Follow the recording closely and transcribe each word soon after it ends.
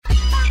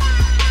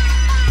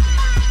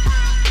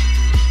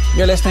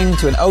You're listening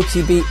to an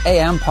OTB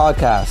AM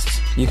podcast.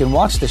 You can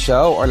watch the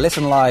show or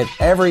listen live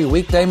every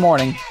weekday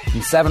morning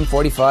from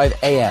 7:45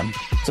 AM.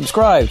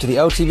 Subscribe to the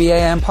OTB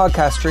AM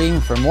podcast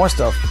stream for more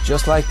stuff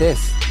just like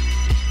this.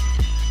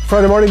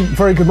 Friday morning,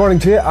 very good morning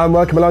to you, and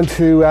welcome along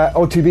to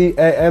OTB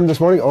AM this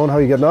morning. Owen, how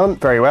are you getting on?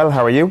 Very well,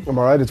 how are you? I'm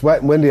alright. It's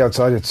wet and windy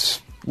outside.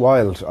 It's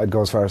wild, I'd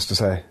go as far as to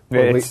say.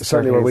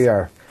 Certainly where we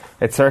are.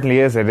 It certainly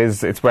is.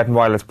 It's wet and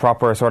wild. It's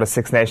proper sort of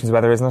Six Nations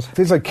weather, isn't it? It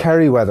feels like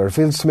Kerry weather. It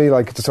feels to me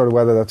like the sort of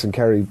weather that's in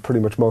Kerry pretty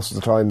much most of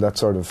the time. That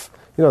sort of,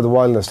 you know, the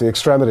wildness, the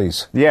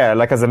extremities. Yeah,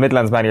 like as a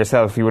Midlands man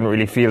yourself, you wouldn't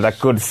really feel that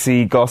good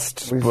sea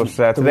gust.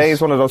 But today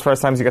is one of those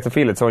first times you get to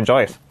feel it, so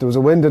enjoy it. There was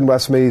a wind in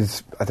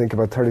Westmeath, I think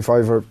about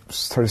 35 or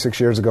 36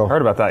 years ago.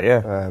 Heard about that,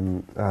 yeah.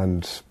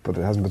 But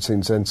it hasn't been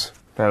seen since.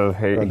 Well,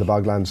 hey, around the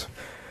Boglands.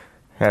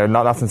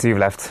 Not since you've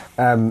left.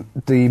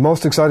 The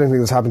most exciting thing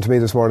that's happened to me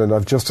this morning,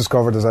 I've just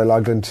discovered as I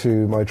logged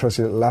into my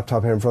trusty little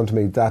laptop here in front of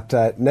me,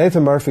 that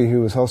Nathan Murphy,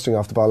 who was hosting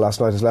Off the Ball last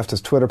night, has left his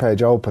Twitter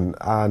page open,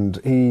 and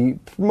he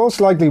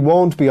most likely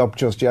won't be up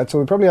just yet, so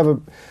we probably have a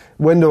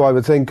window, I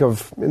would think,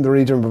 of in the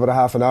region of about a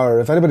half an hour.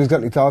 If anybody's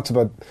got any thoughts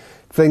about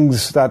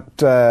things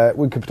that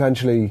we could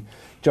potentially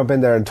jump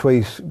in there and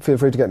tweet, feel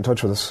free to get in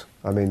touch with us.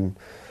 I mean,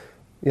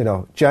 you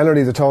know,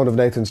 generally the tone of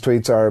Nathan's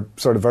tweets are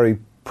sort of very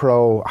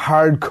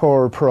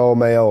hardcore pro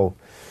Mayo.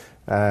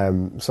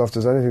 So if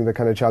there's anything that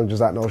kind of challenges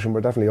that notion, we're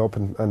definitely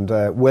open and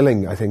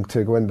willing, I think,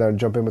 to go in there and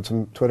jump in with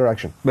some Twitter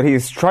action. But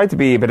he's tried to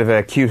be a bit of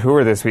a cute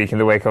hooer this week in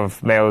the wake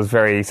of Mayo's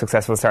very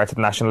successful start to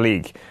the National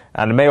League.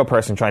 And a Mayo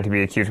person trying to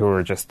be a cute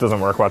hooer just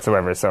doesn't work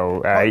whatsoever.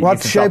 So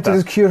what shape did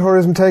his cute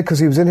hoorism take? Because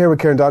he was in here with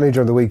Kieran Donaghy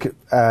during the week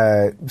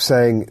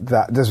saying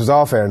that, this was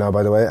off air now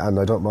by the way, and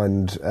I don't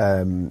mind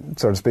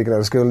sort of speaking out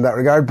of school in that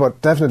regard,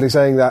 but definitely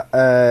saying that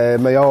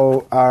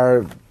Mayo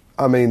are,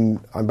 I mean,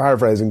 I'm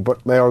paraphrasing,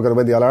 but Mayo are going to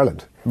win the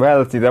All-Ireland.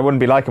 Well, that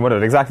wouldn't be like him, would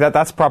it? Exactly.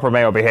 That's proper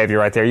Mayo behaviour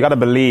right there. You've got to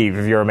believe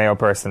if you're a Mayo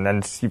person,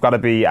 and you've got to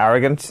be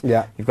arrogant.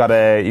 Yeah. You've got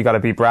to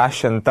be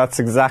brash, and that's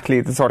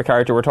exactly the sort of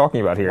character we're talking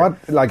about here.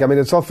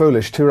 It's so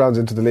foolish. 2 rounds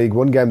into the league,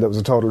 one game that was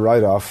a total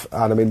write-off,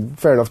 and I mean,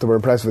 fair enough that we're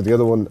impressed with the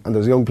other one, and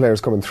there's young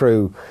players coming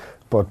through,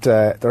 but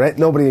there ain't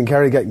nobody in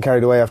Kerry getting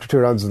carried away after 2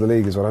 rounds of the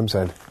league, is what I'm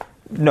saying.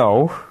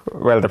 No,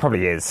 well, there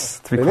probably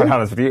is, to be quite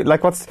honest with you.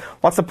 Like, what's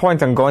the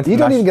point on going to? You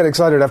don't even get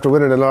excited after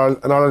winning an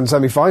Ireland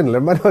semi-final. It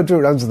might not 2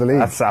 rounds of the league.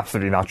 That's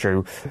absolutely not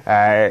true.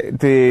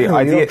 You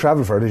don't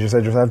travel for it, as you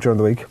said yourself during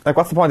the week. Like,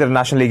 what's the point of the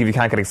National League if you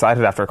can't get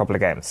excited after a couple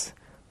of games?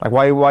 Like,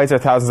 why is there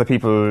thousands of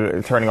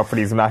people turning up for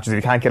these matches if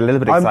you can't get a little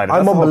bit excited?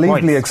 I'm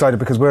unbelievably excited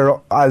because we're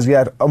as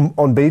yet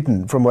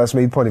unbeaten from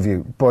Westmeath point of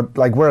view. But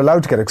like, we're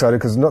allowed to get excited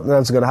because nothing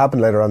else is going to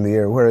happen later on in the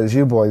year. Whereas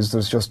you boys,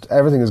 there's just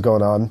everything is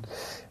going on.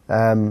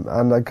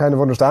 And I kind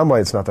of understand why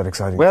it's not that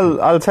exciting. Well,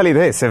 I'll tell you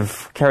this,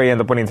 if Kerry end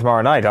up winning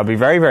tomorrow night, I'll be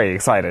very, very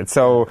excited.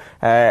 So,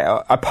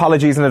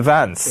 apologies in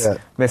advance, yeah.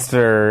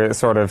 Mr.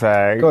 sort of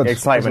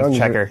excitement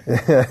checker.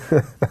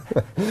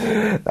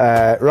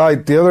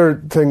 Right, the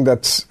other thing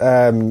that's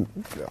on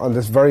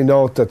this very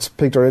note that's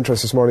piqued our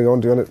interest this morning,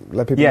 do you want to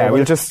let people know? Yeah,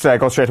 we'll just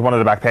go straight to one of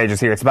the back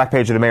pages here. It's the back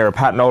page of the Mirror.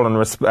 Pat Nolan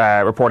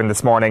reporting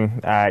this morning.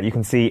 You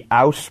can see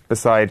out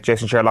beside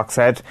Jason Sherlock's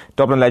head,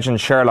 Dublin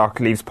legend Sherlock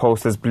leaves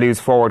post as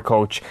Blues forward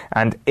coach,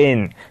 and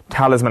in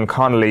Talisman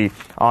Connolly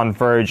on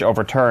verge of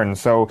return.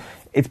 So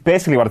it's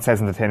basically what it says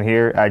in the tin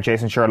here.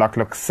 Jason Sherlock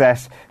looks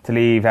set to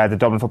leave the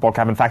Dublin football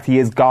camp. In fact, he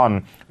is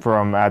gone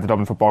from the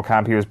Dublin football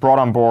camp. He was brought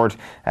on board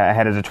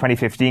ahead of the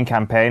 2015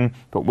 campaign,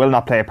 but will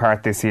not play a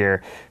part this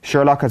year.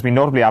 Sherlock has been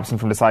notably absent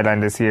from the sideline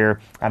this year,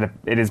 and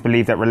it is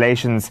believed that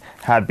relations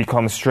had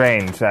become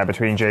strained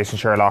between Jason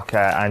Sherlock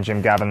and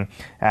Jim Gavin,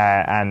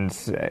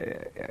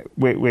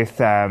 with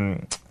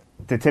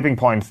the tipping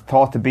point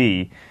thought to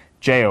be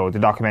J.O., the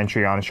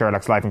documentary on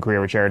Sherlock's life and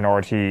career with Gerard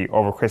Norty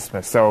over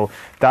Christmas. So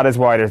that is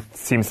why there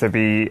seems to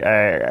be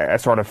a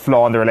sort of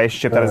flaw in the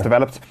relationship that has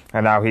developed,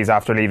 and now he's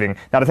after leaving.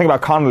 Now, the thing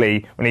about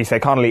Connolly, when you say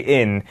Connolly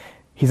in,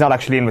 he's not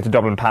actually in with the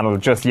Dublin panel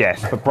just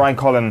yet, but Brian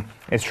Cullen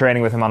is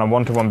training with him on a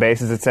one-to-one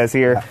basis, it says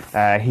here.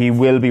 He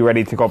will be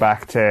ready to go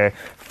back to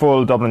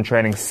full Dublin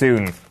training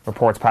soon,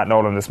 reports Pat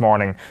Nolan this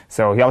morning.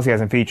 So he obviously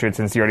hasn't featured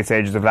since the early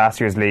stages of last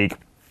year's league.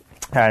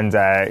 And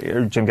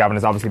Jim Gavin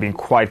has obviously been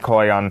quite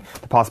coy on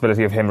the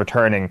possibility of him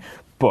returning.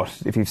 But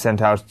if you've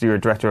sent out your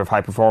director of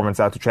high performance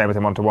out to train with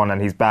him one-to-one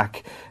and he's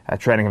back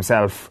training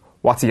himself,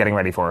 what's he getting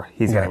ready for?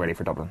 He's getting ready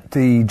for Dublin.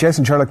 The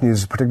Jason Sherlock news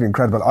is particularly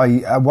incredible.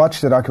 I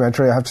watched the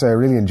documentary. I have to say I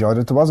really enjoyed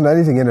it. There wasn't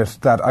anything in it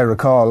that I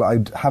recall.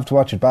 I'd have to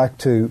watch it back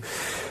to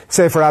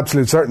say for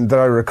absolute certain that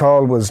I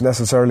recall was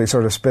necessarily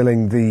sort of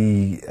spilling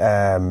the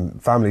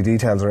family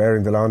details or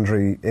airing the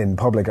laundry in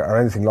public or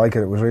anything like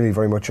it. It was really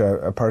very much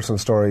a personal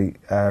story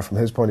from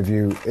his point of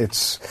view.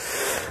 It's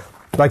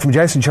like from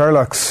Jason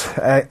Sherlock's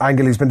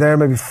angle, he's been there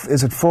maybe,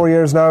 is it 4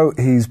 years now?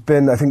 He's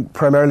been, I think,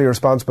 primarily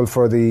responsible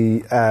for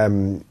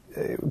the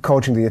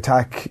coaching the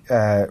attack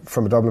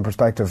from a Dublin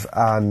perspective,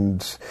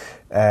 and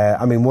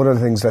I mean, one of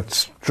the things that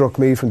struck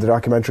me from the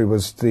documentary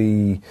was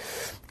the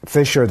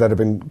fissure that had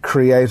been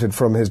created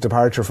from his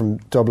departure from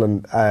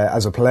Dublin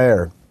as a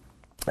player.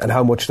 and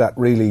how much that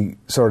really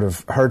sort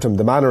of hurt him,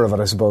 the manner of it,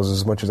 I suppose,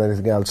 as much as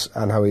anything else,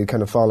 and how he'd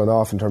kind of fallen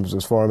off in terms of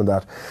his form and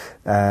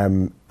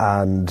that.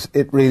 And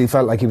it really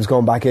felt like he was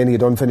going back in. He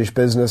had unfinished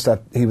business,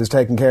 that he was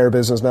taking care of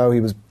business now.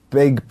 He was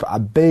a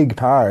big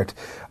part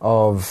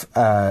of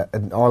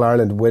an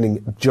All-Ireland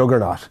winning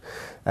juggernaut.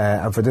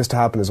 And for this to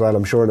happen as well,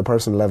 I'm sure on a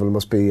personal level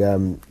must be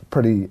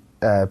pretty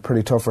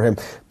tough for him.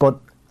 But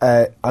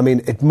I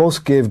mean, it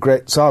must give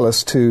great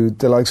solace to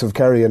the likes of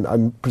Kerry, and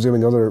I'm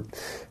presuming other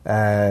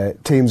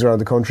teams around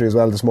the country as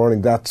well this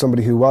morning, that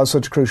somebody who was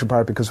such a crucial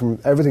part, because from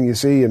everything you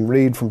see and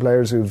read from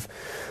players who've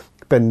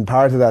been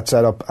part of that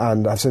setup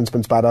and have since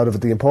been spat out of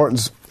it, the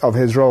importance of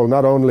his role,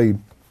 not only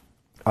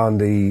on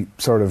the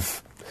sort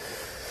of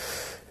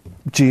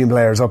G'ing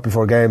players up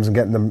before games and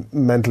getting them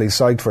mentally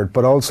psyched for it,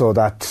 but also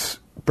that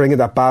bringing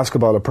that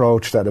basketball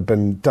approach that had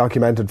been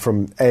documented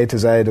from A to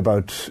Z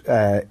about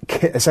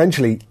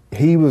essentially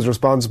he was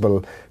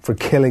responsible for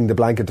killing the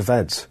blanket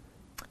defence.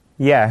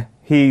 Yeah,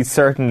 he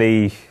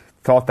certainly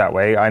thought that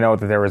way. I know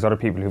that there was other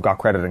people who got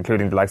credit,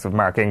 including the likes of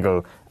Mark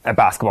Ingle, a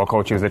basketball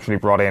coach who was literally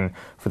brought in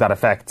for that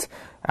effect.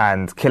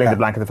 And killing the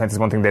blanket defence is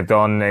one thing they've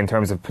done in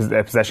terms of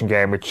possession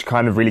game, which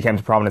kind of really came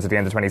to prominence at the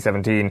end of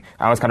 2017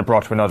 and was kind of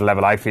brought to another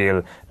level, I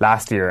feel,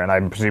 last year, and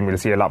I presume we'll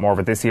see a lot more of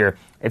it this year.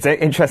 It's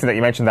interesting that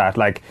you mentioned that.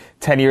 Like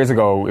 10 years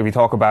ago, if we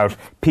talk about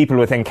people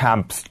within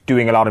camps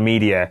doing a lot of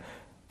media,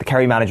 the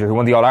Kerry manager who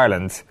won the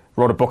All-Ireland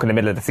wrote a book in the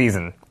middle of the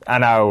season,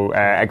 and now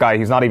a guy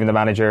who's not even the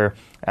manager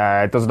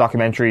does a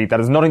documentary that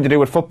has nothing to do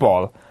with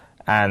football.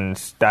 And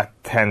that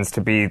tends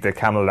to be the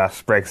camel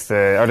that breaks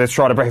the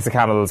straw that breaks the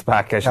camel's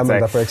back, I should say.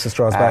 That breaks the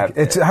straw's back.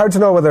 It's hard to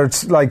know whether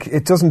it's like,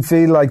 it doesn't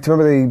feel like, do you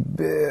remember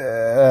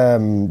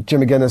the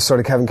Jim McGuinness sort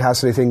of Kevin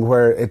Cassidy thing,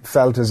 where it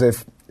felt as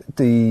if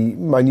the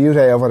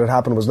minutiae of what had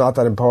happened was not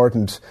that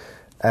important,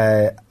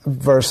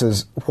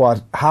 versus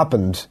what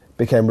happened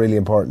became really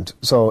important.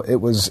 So it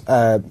was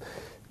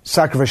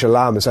sacrificial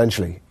lamb,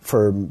 essentially,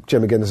 from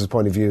Jim McGuinness's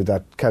point of view,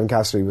 that Kevin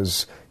Cassidy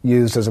was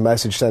used as a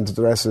message sent to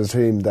the rest of the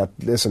team that,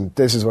 listen,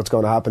 this is what's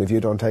going to happen if you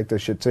don't take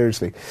this shit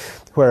seriously.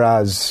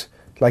 Whereas,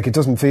 like, it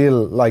doesn't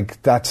feel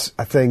like that's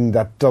a thing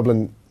that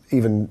Dublin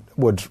even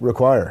would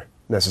require,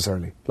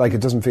 necessarily. Like,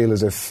 it doesn't feel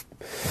as if,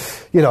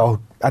 you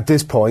know, at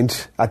this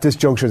point, at this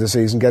juncture of the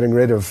season, getting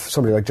rid of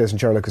somebody like Jason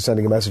Sherlock is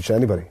sending a message to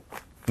anybody.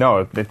 No,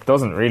 it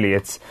doesn't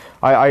really.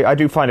 I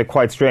do find it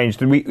quite strange.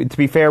 To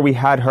be fair, we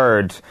had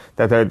heard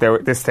that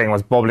this thing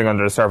was bubbling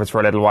under the surface for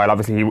a little while.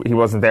 Obviously, he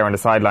wasn't there on the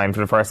sideline for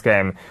the first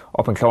game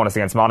up in Clonus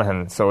against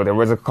Monaghan, so there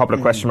was a couple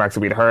of question marks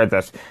that we'd heard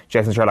that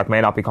Jason Sherlock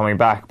may not be coming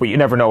back. But you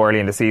never know early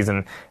in the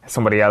season.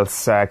 Somebody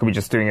else could be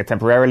just doing it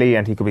temporarily,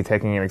 and he could be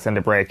taking an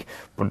extended break.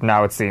 But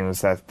now it seems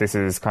that this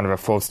is kind of a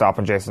full stop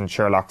on Jason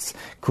Sherlock's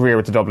career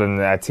with the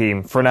Dublin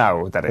team, for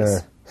now, that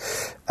is.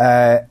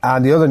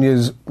 And the other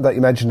news that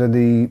you mentioned in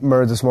the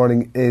Mirror this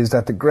morning is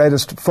that the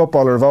greatest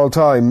footballer of all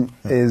time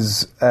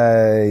is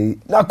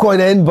not quite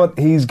in, but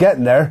he's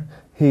getting there.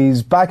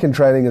 He's back in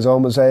training, as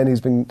Owen was saying. He's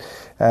been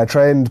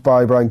trained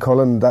by Brian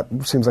Cullen. That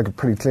seems like a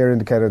pretty clear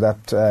indicator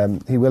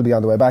that he will be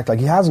on the way back. Like,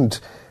 he hasn't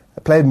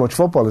played much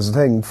football as a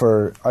thing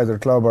for either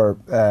club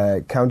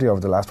or county over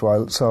the last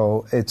while.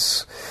 So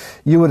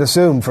you would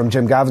assume, from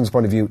Jim Gavin's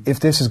point of view, if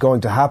this is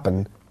going to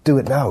happen, do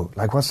it now.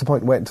 Like, what's the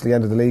point in waiting until the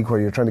end of the league where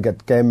you're trying to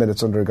get game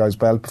minutes under a guy's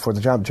belt before the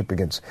championship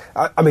begins?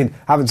 I mean,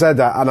 having said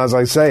that, and as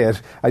I say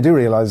it, I do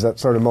realise that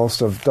sort of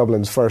most of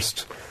Dublin's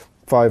first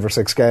 5 or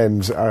 6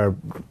 games are,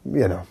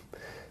 you know,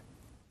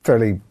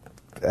 fairly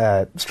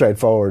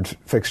straightforward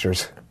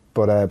fixtures.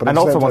 But and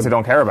also ones they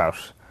don't care about,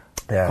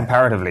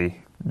 comparatively.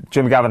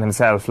 Jim Gavin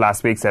himself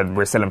last week said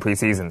we're still in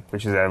pre-season,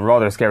 which is a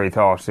rather scary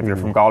thought if you're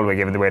from Galway,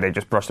 given the way they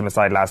just brushed him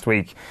aside last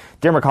week.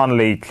 Diarmuid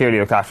Connolly clearly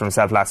looked after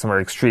himself last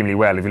summer extremely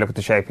well. If you look at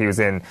the shape he was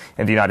in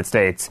the United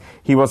States,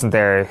 he wasn't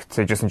there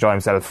to just enjoy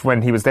himself.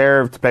 When he was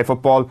there to play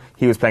football,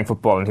 he was playing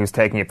football and he was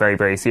taking it very,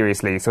 very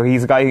seriously. So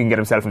he's a guy who can get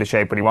himself into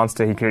shape when he wants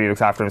to. He clearly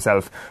looks after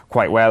himself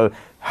quite well.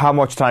 How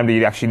much time do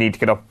you actually need to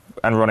get up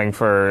and running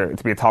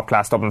to be a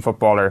top-class Dublin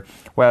footballer?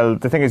 Well,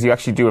 the thing is, you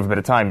actually do have a bit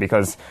of time,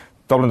 because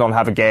Dublin don't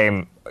have a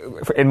game,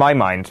 in my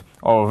mind,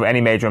 of any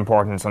major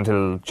importance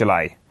until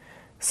July.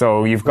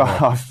 So you've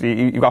got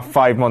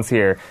 5 months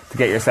here to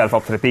get yourself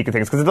up to the peak of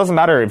things, because it doesn't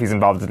matter if he's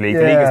involved in the league.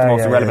 The league is the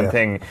most irrelevant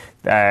thing,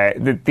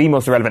 the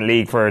most irrelevant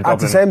league for Dublin. At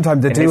the same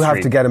time, they do have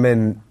to get him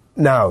in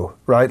now,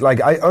 right?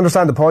 Like, I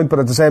understand the point, but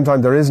at the same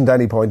time, there isn't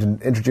any point in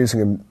introducing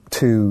him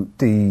to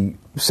the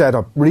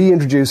setup,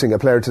 reintroducing a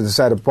player to the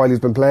setup while he's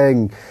been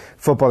playing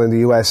football in the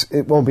US.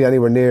 It won't be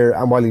anywhere near,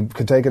 and while he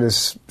could take it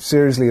as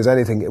seriously as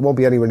anything, it won't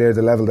be anywhere near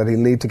the level that he'll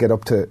need to get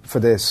up to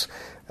for this.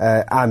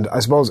 And I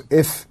suppose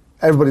if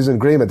everybody's in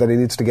agreement that he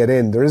needs to get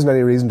in, there isn't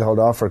any reason to hold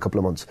off for a couple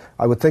of months.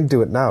 I would think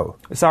do it now.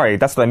 Sorry,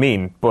 that's what I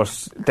mean,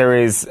 but there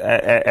is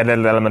a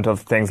little element of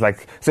things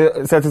like, so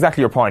that's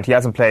exactly your point. He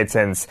hasn't played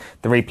since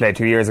the replay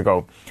 2 years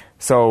ago.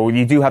 So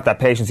you do have that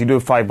patience. You do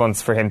have 5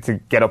 months for him to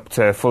get up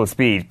to full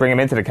speed. Bring him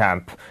into the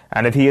camp.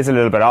 And if he is a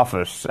little bit off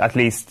it, at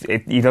least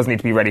he doesn't need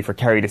to be ready for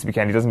Kerry this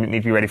weekend. He doesn't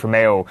need to be ready for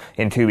Mayo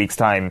in 2 weeks'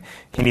 time.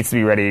 He needs to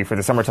be ready for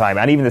the summertime.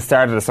 And even the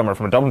start of the summer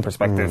from a Dublin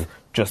perspective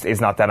just is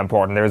not that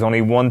important. There is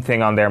only one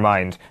thing on their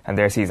mind, and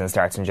their season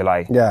starts in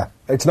July. Yeah,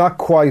 it's not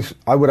quite,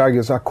 I would argue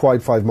it's not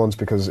quite 5 months,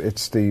 because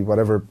it's the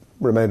whatever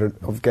remainder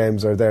of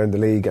games are there in the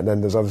league, and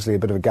then there's obviously a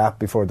bit of a gap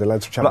before the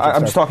Leinster Championship.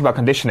 I'm just talking about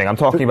conditioning. I'm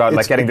talking about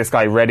like getting this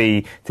guy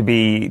ready to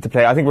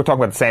play. I think we're talking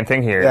about the same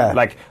thing here. Yeah.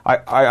 Like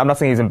I'm not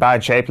saying he's in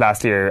bad shape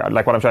last year.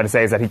 Like, what I'm trying to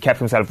say is that he kept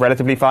himself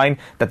relatively fine,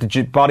 that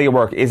the body of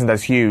work isn't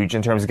as huge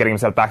in terms of getting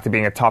himself back to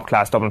being a top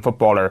class Dublin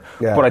footballer.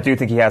 Yeah. But I do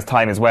think he has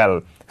time as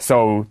well.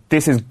 So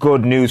this is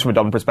good news from a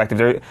Dublin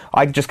perspective.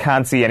 I just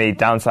can't see any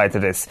downside to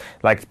this.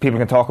 Like, people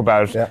can talk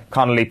about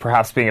Connolly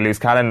perhaps being a loose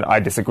cannon.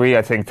 I disagree.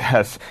 I think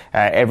that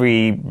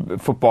every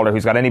footballer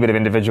who's got any bit of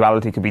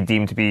individuality could be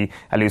deemed to be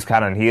a loose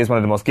cannon. He is one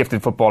of the most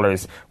gifted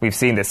footballers we've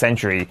seen this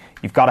century.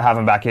 You've got to have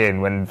him back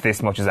in when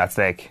this much is at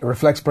stake. It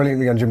reflects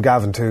brilliantly on Jim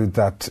Gavin too,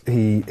 that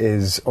he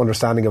is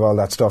understanding of all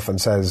that stuff and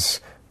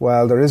says,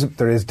 well, there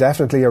is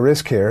definitely a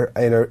risk here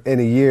in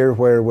a year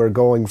where we're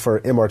going for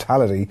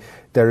immortality.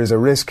 There is a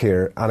risk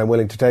here, and I'm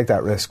willing to take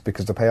that risk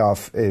because the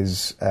payoff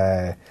is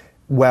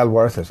well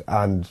worth it,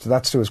 and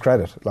that's to his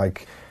credit.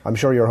 Like, I'm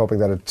sure you're hoping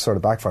that it sort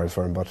of backfires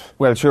for him, but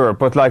well, sure.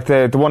 But like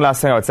the one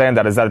last thing I would say on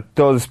that is that it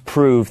does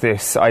prove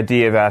this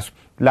idea that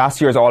last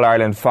year's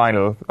All-Ireland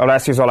final, or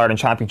last year's All-Ireland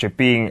Championship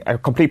being a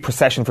complete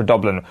procession for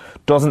Dublin,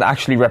 doesn't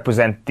actually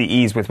represent the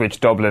ease with which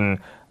Dublin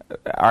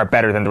are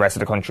better than the rest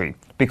of the country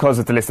because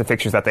of the list of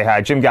fixtures that they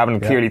had. Jim Gavin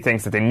clearly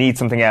thinks that they need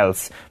something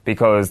else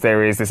because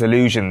there is this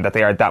illusion that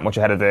they are that much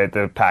ahead of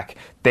the pack.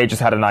 They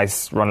just had a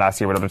nice run last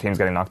year with other teams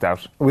getting knocked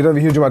out. We don't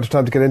have a huge amount of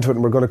time to get into it,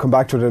 and we're going to come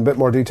back to it in a bit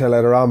more detail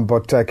later on,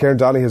 but Kieran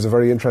Donaghy has a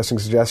very interesting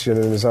suggestion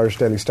in his Irish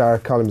Daily Star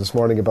column this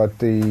morning about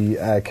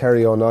the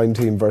Kerry 09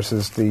 team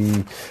versus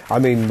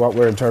what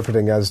we're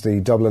interpreting as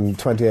the Dublin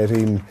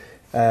 2018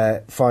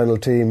 final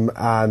team,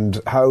 and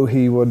how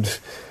he would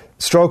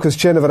stroke his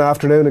chin of an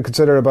afternoon and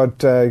consider about,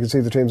 you can see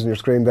the teams on your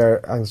screen there,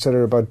 and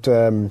consider about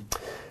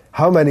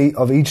how many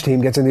of each team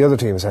gets in the other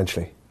team,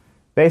 essentially.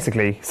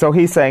 Basically. So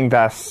he's saying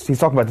that, he's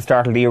talking about the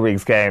start of the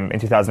Earwigs game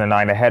in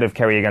 2009 ahead of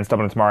Kerry against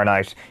Dublin tomorrow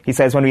night. He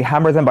says, when we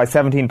hammered them by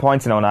 17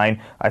 points in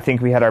 09, I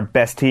think we had our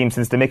best team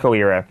since the Micko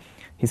era.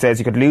 He says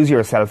you could lose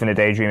yourself in a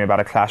daydream about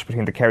a clash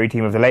between the Kerry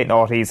team of the late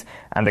noughties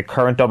and the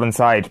current Dublin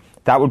side.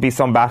 That would be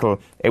some battle.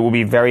 It would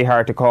be very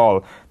hard to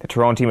call. The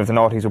Tyrone team of the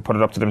noughties would put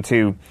it up to them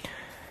too.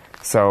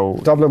 So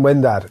Dublin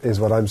win that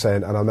is what I'm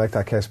saying, and I'll make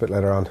that case a bit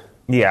later on.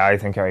 Yeah, I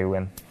think Kerry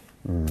win.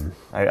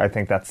 I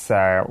think that's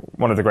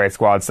one of the great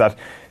squads that,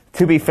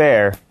 to be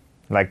fair,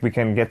 like, we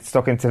can get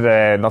stuck into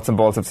the nuts and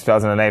bolts of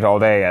 2008 all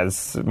day,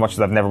 as much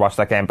as I've never watched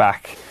that game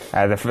back.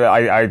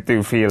 I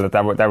do feel that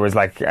there was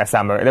like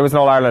there was an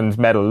All-Ireland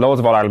medal, loads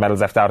of All-Ireland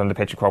medals left out on the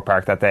pitch at Croke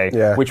Park that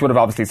day, which would have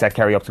obviously set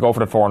Kerry up to go for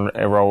the 4 in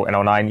a row in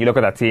 09. You look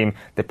at that team,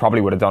 they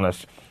probably would have done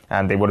it,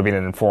 and they would have been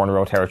in 4 in a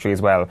row territory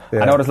as well.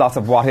 I know there's lots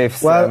of what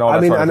ifs and all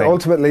that sort of thing.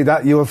 Ultimately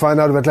that you will find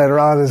out a bit later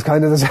on is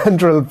kind of the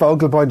central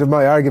focal point of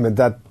my argument,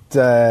 that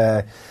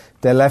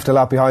they left a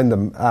lot behind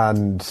them,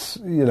 and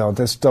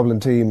this Dublin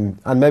team,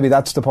 and maybe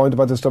that's the point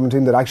about this Dublin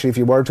team, that actually if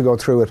you were to go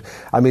through it,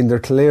 I mean, there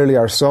clearly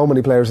are so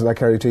many players in that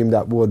Kerry team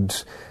that would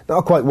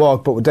not quite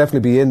walk, but would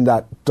definitely be in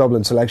that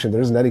Dublin selection. There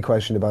isn't any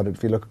question about it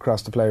if you look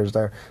across the players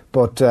there.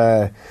 But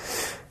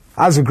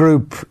as a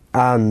group,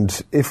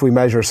 and if we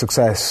measure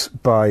success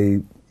by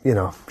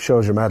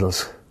shows your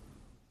medals,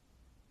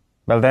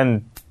 well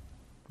then,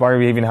 why are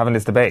we even having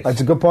this debate?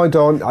 That's a good point,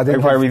 Owen. I think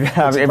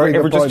if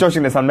we're just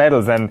judging this on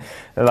medals, then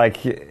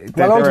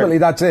ultimately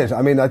that's it.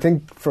 I mean, I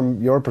think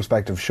from your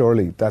perspective,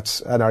 surely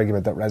that's an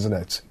argument that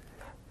resonates.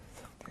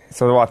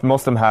 So what?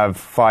 Most of them have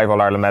 5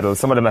 All-Ireland medals.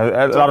 Some of them, a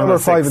lot of them were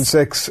have 5 and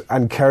 6,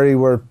 and Kerry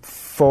were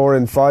 4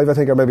 and 5, I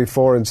think, or maybe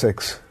 4 and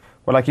 6.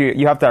 Well, like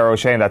you have Darragh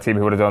O'Shea in that team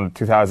who would have done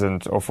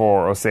 2000,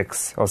 04,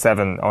 06,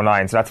 07,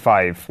 09, so that's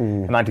 5.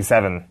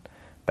 97.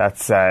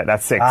 That's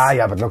 6.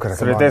 Yeah, but look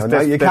at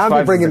it. You can't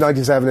be bringing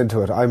 97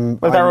 into it.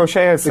 Darragh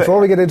O'Shea has, before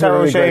we get into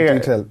really great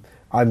detail,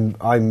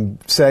 I'm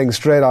saying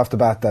straight off the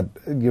bat that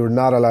you're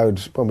not allowed,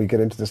 when we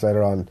get into this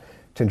later on,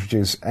 to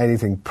introduce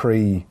anything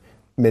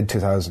pre-mid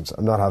 2000s.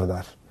 I'm not having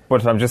that.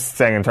 But I'm just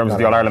saying, in terms of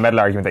the All-Ireland medal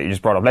argument that you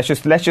just brought up, let's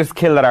just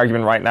kill that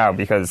argument right now,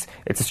 because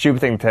it's a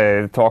stupid thing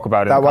to talk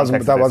about. That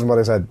wasn't what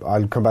I said.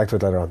 I'll come back to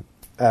it later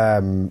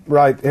on.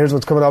 Right, here's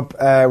what's coming up.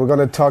 We're going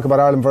to talk about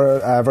Ireland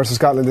versus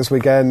Scotland this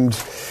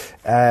weekend,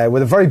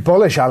 with a very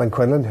bullish Alan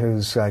Quinlan,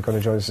 who's going to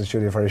join us in the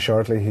studio very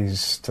shortly.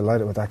 He's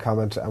delighted with that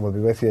comment, and we'll be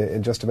with you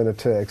in just a minute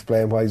to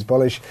explain why he's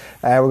bullish.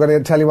 We're going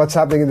to tell you what's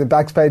happening in the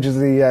back pages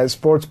of the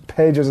sports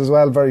pages as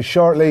well very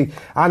shortly.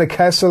 Anna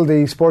Kessel,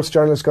 the sports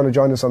journalist, is going to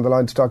join us on the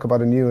line to talk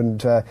about a new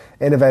and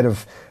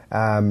innovative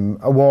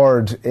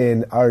award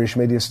in Irish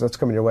media, so that's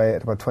coming your way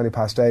at about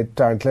 8:20.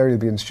 Darren Cleary will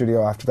be in the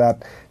studio after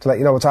that to let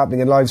you know what's happening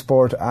in live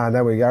sport, and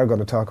then we are going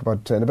to talk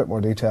about in a bit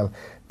more detail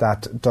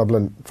that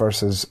Dublin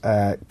versus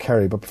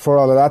Kerry. But before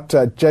all of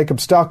that, Jacob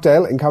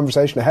Stockdale in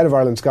conversation ahead of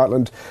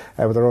Ireland-Scotland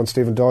with our own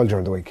Stephen Doyle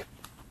during the week.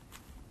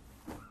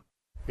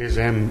 Is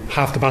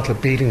half the battle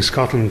of beating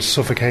Scotland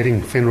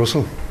suffocating Finn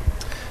Russell?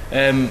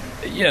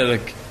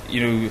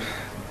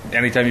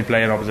 Anytime you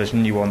play an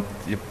opposition, you want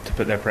to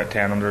put their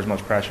 10 under as much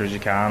pressure as you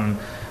can,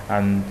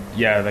 and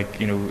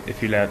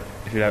if you let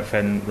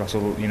Finn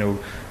Russell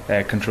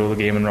control the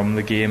game and run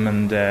the game,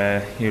 and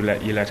you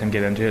let him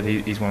get into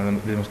it, he's one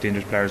of the most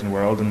dangerous players in the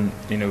world, and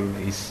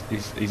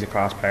he's a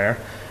class player.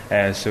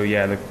 I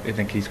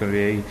think he's going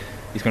to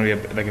be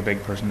a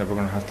big person that we're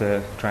going to have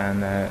to try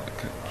and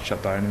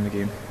shut down in the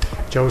game.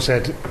 Joe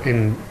said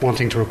in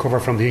wanting to recover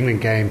from the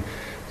England game,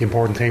 the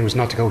important thing was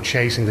not to go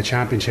chasing the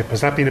championship.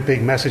 Has that been a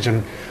big message?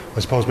 And I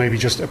suppose maybe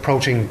just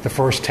approaching the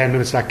first 10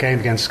 minutes of that game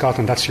against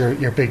Scotland, that's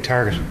your big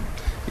target.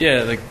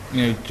 Yeah,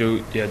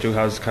 Joe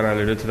has kind of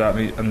alluded to that,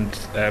 and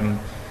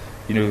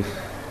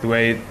the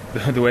way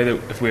that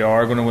if we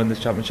are going to win this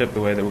championship,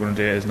 the way that we're going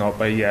to do it is not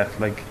by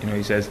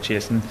he says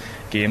chasing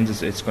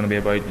games. It's going to be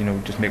about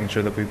just making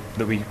sure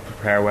that we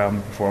prepare well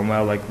and perform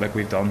well like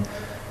we've done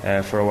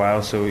for a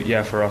while. So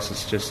for us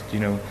it's just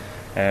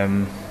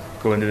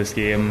go into this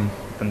game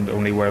and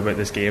only worry about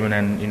this game, and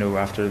then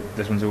after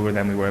this one's over,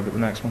 then we worry about the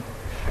next one.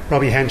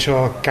 Robbie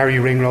Henshaw, Gary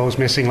Ringrose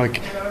missing.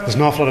 There's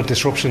an awful lot of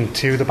disruption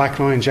to the back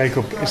line.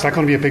 Jacob, is that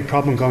going to be a big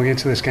problem going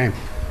into this game?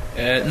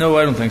 No,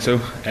 I don't think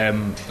so.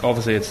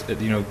 Obviously, it's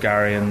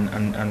Gary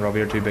and Robbie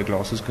are two big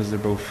losses because they're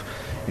both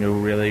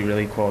really,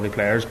 really quality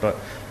players. But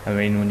I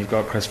mean, when you've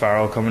got Chris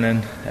Farrell coming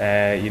in,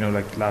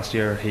 like last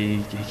year,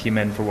 he came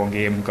in for one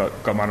game,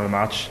 got man of the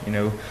match.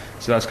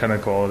 So that's kind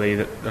of quality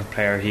that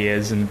player he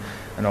is, and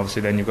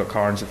obviously then you've got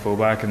Carnes at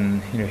fullback,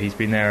 and he's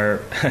been there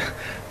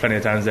plenty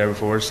of times there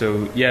before.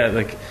 So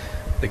that's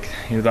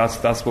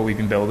what we've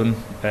been building,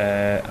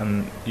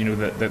 and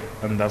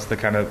and that's the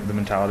kind of the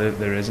mentality that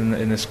there is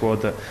in this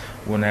squad, that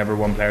whenever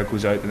one player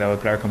goes out, the other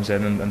player comes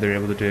in, and they're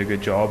able to do a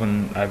good job.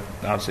 And I've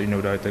absolutely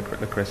no doubt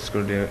that Chris is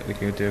going to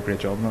do a great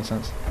job in that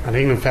sense. And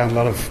England found a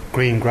lot of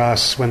green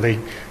grass when they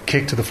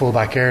kicked to the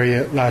full-back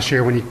area last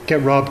year. When you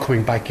get Rob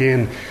coming back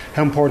in,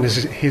 how important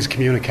is his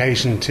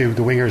communication to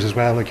the wingers as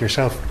well, like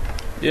yourself?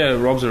 Yeah,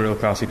 Rob's a real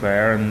classy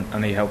player,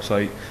 and he helps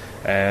out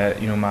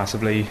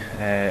massively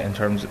in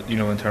terms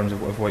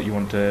of what you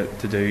want to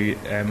do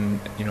in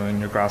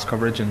your grass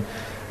coverage, and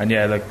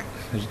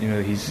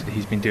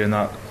he's been doing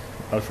that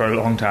for a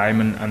long time,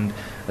 and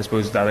I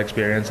suppose that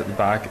experience at the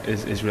back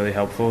is really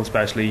helpful,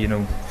 especially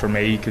for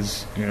me,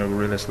 because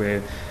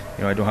realistically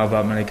I don't have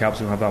that many caps, I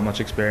don't have that much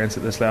experience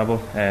at this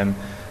level,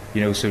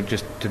 so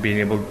just to being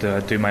able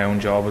to do my own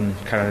job and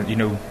kind of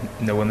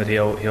knowing that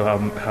he'll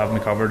have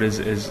me covered is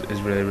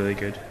really, really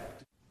good.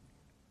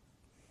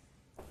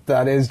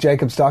 That is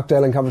Jacob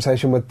Stockdale in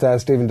conversation with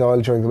Stephen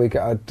Doyle during the week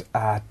at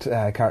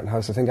Carton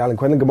House. I think Alan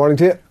Quinlan, good morning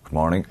to you. Good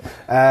morning.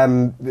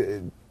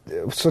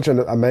 Such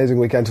an amazing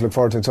weekend to look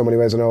forward to in so many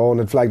ways. I know Owen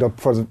had flagged up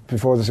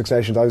before the Six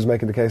Nations. I was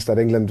making the case that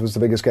England was the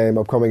biggest game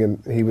upcoming, and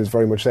he was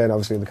very much saying,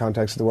 obviously in the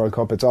context of the World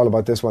Cup, it's all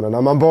about this one. And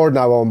I'm on board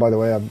now, Owen, by the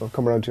way. I've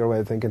come around to your way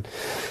of thinking.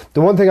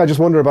 The one thing I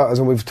just wonder about is,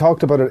 and we've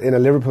talked about it in a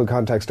Liverpool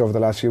context over the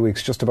last few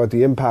weeks, just about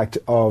the impact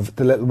of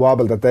the little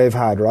wobble that they've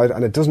had, right?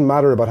 And it doesn't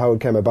matter about how it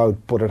came about,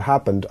 but it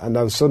happened, and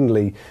now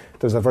suddenly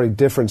there's a very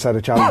different set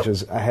of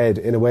challenges ahead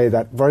in a way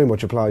that very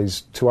much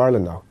applies to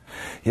Ireland now.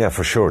 Yeah,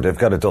 for sure. They've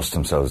got to dust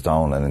themselves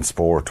down, and in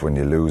sport, when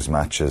you lose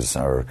matches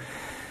or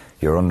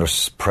you're under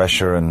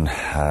pressure, and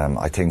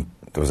I think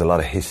there was a lot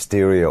of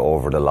hysteria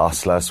over the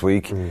loss last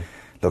week.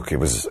 Look, it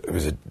was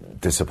a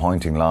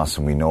disappointing loss,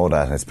 and we know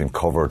that, and it's been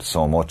covered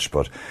so much,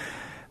 but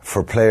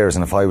for players,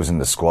 and if I was in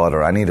the squad,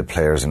 or any of the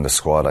players in the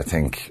squad, I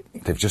think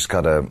they've just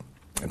got to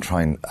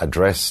try and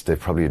they've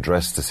probably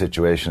addressed the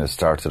situation at the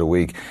start of the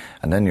week,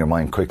 and then your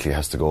mind quickly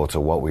has to go to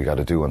what we got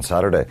to do on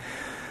Saturday.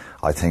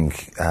 I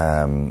think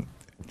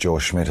Joe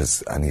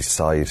Schmidt and his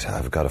side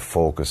have got to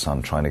focus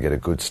on trying to get a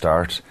good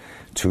start.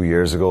 2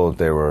 years ago,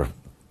 they were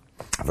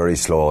very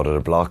slow out of the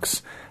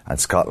blocks, and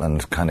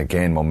Scotland kind of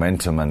gained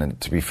momentum. And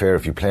to be fair,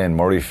 if you play in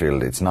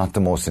Murrayfield, it's not the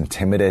most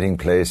intimidating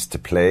place to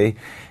play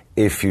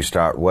if you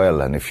start well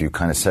and if you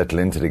kind of settle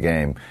into the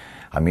game.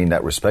 I mean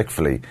that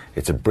respectfully.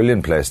 It's a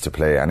brilliant place to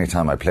play.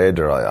 Anytime I played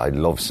there, I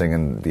love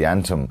singing the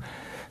anthem,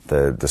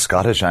 the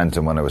Scottish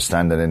anthem, when I was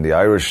standing in the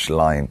Irish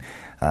line.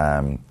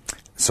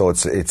 So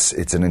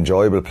it's an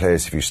enjoyable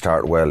place if you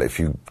start well. If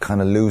you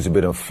kind of lose a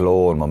bit of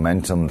flow and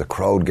momentum, the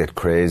crowd get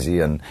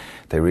crazy and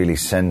they really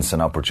sense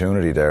an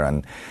opportunity there,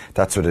 and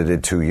that's what they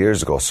did 2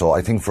 years ago. So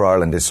I think for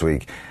Ireland this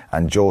week,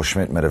 and Joe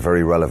Schmidt made a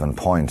very relevant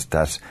point,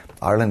 that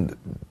Ireland,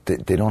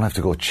 they don't have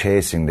to go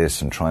chasing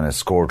this and trying to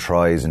score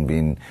tries and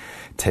being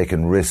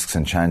taking risks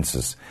and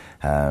chances.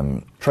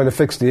 Trying to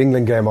fix the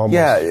England game almost.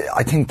 Yeah,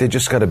 I think they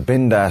just got to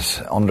bin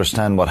that,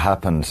 understand what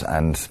happened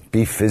and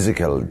be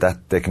physical,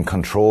 that they can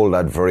control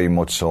that very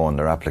much so in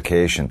their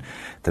application.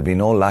 There'll be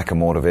no lack of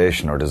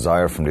motivation or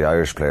desire from the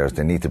Irish players.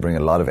 They need to bring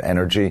a lot of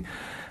energy,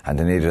 and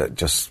they need to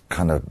just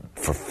kind of,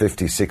 for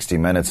 50, 60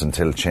 minutes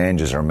until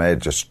changes are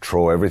made, just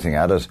throw everything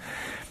at it.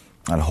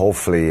 And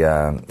hopefully,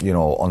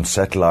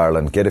 unsettle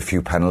Ireland, get a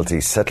few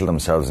penalties, settle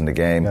themselves in the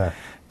game. Yeah.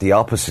 The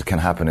opposite can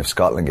happen if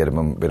Scotland get a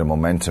bit of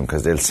momentum,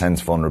 because they'll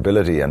sense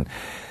vulnerability and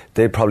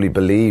they probably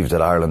believe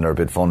that Ireland are a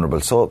bit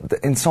vulnerable. So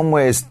in some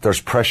ways there's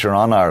pressure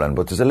on Ireland,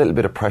 but there's a little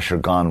bit of pressure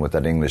gone with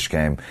that English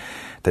game.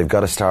 They've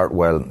got to start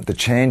well. The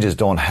changes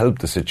don't help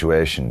the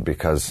situation,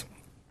 because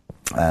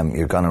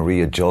you're going to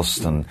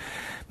readjust, and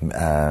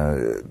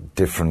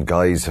different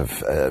guys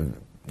have...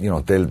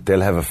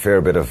 they'll have a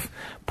fair bit of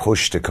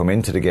push to come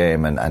into the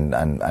game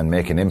and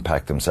make an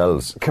impact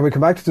themselves. Can we come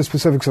back to the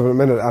specifics of it in a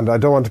minute? And I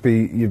don't want to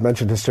be, you've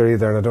mentioned hysteria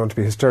there, and I don't want to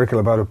be hysterical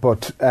about it,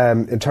 but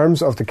in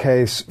terms of the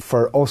case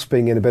for us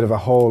being in a bit of a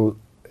hole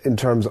in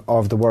terms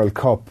of the World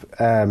Cup,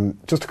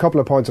 just a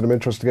couple of points that I'm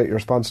interested to get your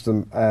response to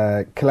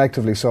them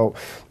collectively. So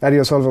Eddie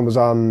O'Sullivan was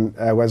on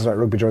Wednesday Night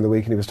Rugby during the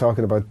week, and he was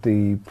talking about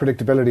the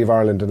predictability of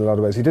Ireland in a lot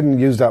of ways. He didn't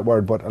use that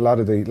word, but a lot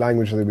of the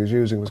language that he was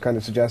using was kind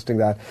of suggesting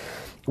that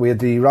we had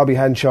the Robbie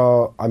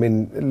Henshaw,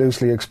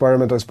 loosely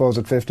experiment, I suppose,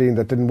 at 15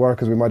 that didn't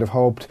work as we might have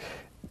hoped.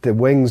 The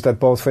wings that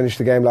both finished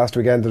the game last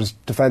weekend, there's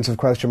defensive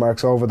question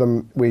marks over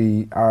them.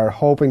 We are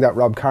hoping that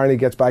Rob Kearney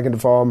gets back into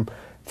form.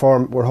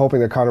 We're hoping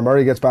that Conor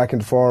Murray gets back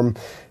into form.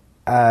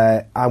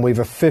 And we've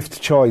a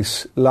fifth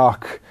choice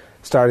lock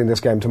starting this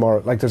game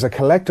tomorrow. Like, there's a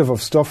collective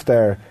of stuff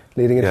there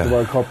leading into the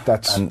World Cup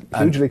that's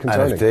hugely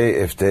concerning. And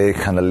if they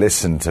kind of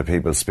listen to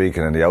people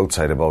speaking on the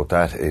outside about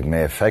that, it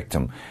may affect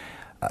them.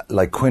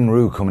 Like Quinn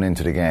Roux coming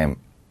into the game,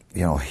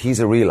 he's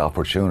a real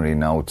opportunity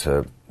now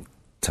to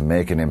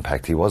make an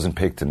impact. He wasn't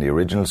picked in the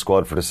original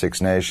squad for the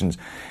Six Nations.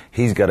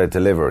 He's got to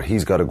deliver.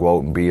 He's got to go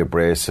out and be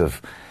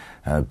abrasive,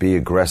 be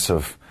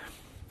aggressive,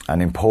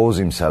 and impose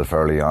himself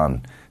early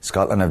on.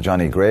 Scotland have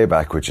Johnny Gray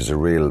back, which is a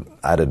real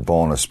added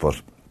bonus,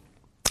 but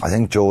I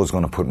think Joe's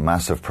going to put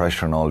massive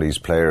pressure on all these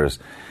players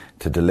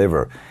to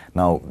deliver.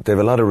 Now, they have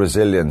a lot of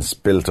resilience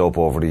built up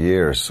over the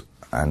years,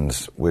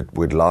 and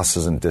with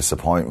losses and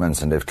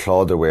disappointments, and they've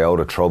clawed their way out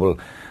of trouble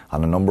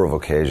on a number of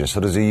occasions. So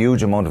there's a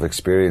huge amount of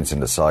experience in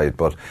the side,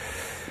 but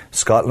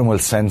Scotland will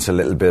sense a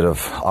little bit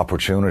of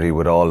opportunity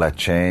with all that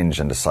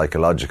change and the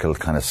psychological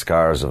kind of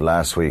scars of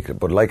last week.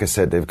 But like I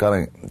said, they've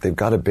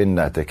got to bin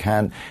that. They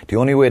can't. The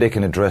only way they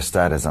can address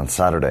that is on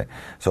Saturday.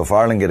 So if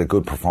Ireland get a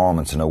good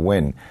performance and a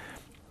win,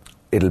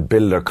 it'll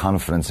build their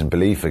confidence and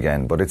belief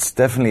again. But it's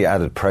definitely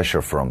added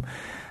pressure for them.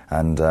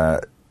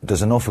 And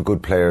there's enough of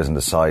good players in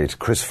the side.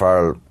 Chris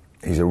Farrell,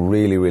 he's a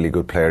really, really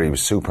good player. He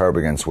was superb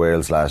against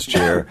Wales last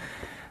year.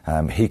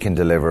 He can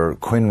deliver.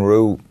 Quinn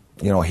Roux,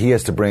 he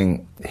has to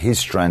bring his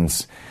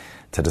strengths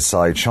to the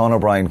side. Sean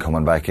O'Brien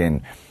coming back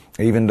in,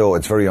 even though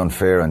it's very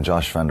unfair on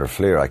Josh van der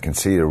Fleer, I can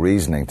see the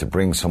reasoning to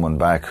bring someone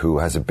back who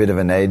has a bit of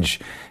an edge.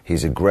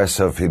 He's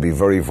aggressive. He'll be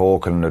very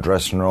vocal in the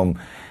dressing room.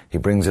 He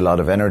brings a lot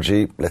of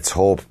energy. Let's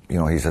hope,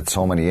 he's had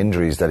so many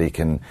injuries that he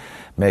can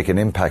make an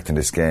impact in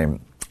this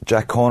game.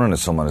 Jack Conan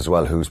is someone as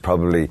well who's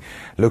probably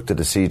looked at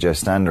the CJ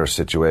Standers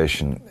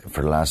situation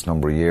for the last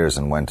number of years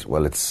and went,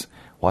 well,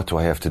 what do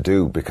I have to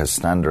do? Because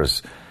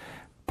Standers'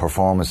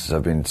 performances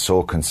have been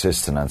so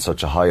consistent and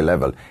such a high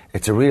level.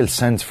 It's a real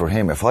sense for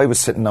him. If I was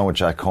sitting now with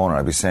Jack Conan,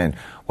 I'd be saying,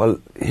 well,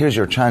 here's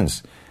your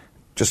chance.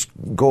 Just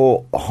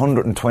go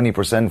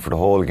 120% for the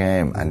whole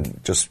game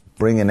and just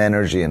bring an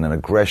energy and an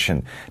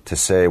aggression to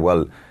say,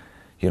 well,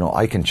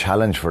 I can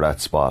challenge for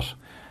that spot.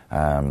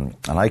 And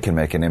I can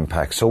make an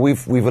impact. So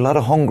we've a lot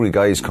of hungry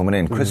guys coming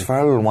in. Chris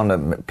Farrell will want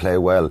to play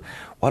well.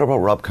 What about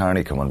Rob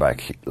Kearney coming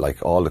back?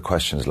 Like all the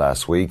questions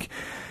last week,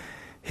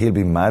 he'll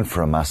be mad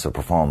for a massive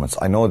performance.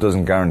 I know it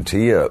doesn't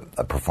guarantee a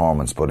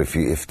performance, but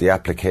if the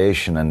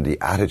application and the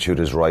attitude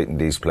is right in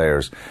these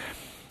players,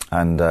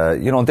 and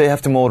they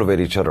have to motivate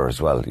each other as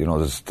well.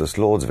 There's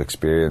loads of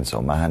experience.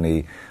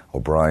 O'Mahony,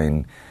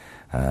 O'Brien,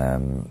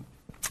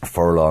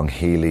 Furlong,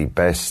 Healy,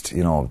 Best,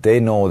 they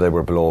know they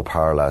were below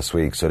par last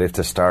week, so they have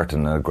to start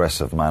in an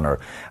aggressive manner.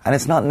 And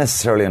it's not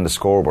necessarily on the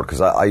scoreboard, because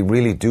I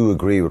really do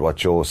agree with what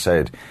Joe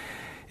said.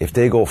 If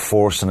they go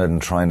forcing it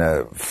and trying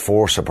to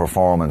force a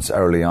performance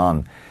early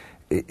on,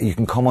 you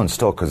can come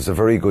unstuck, because it's a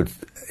very good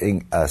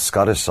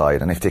Scottish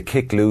side. And if they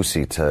kick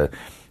loosey to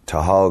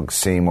Hogg,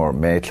 Seymour,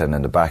 Maitland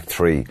in the back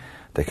three,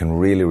 they can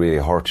really,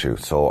 really hurt you.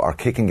 So our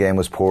kicking game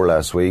was poor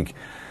last week.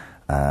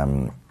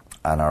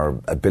 And our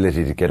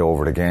ability to get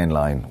over the gain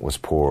line was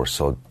poor.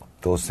 So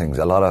those things,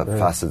 a lot of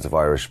facets of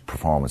Irish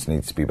performance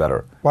needs to be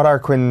better. What are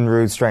Quinn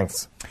Roux's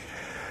strengths?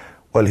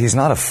 Well, he's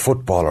not a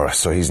footballer,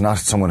 so he's not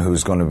someone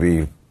who's going to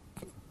be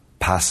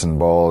passing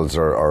balls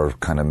or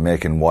kind of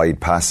making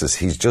wide passes.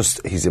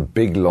 He's a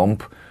big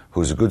lump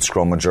who's a good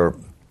scrummager,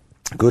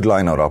 good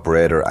line-out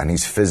operator, and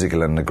he's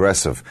physical and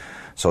aggressive.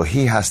 So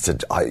he has to.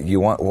 You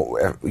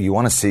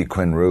want to see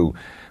Quinn Roux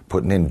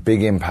putting in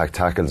big impact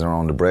tackles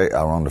around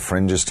the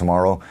fringes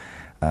tomorrow,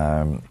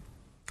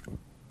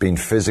 being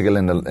physical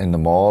in the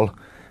maul,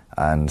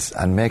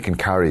 and making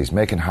carries,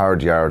 making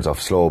hard yards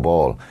off slow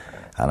ball.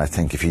 And I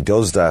think if he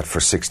does that for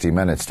 60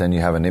 minutes, then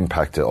you have an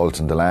impact to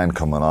Ultan Delan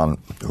coming on,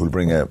 who'll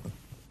bring a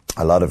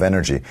lot of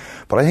energy.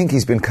 But I think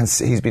he's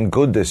been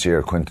good this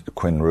year,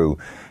 Quinn Roux.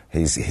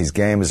 His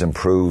game has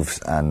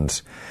improved,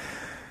 and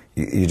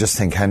you just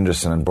think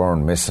Henderson and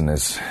Byrne missing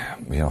is,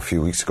 a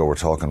few weeks ago we're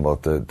talking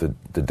about the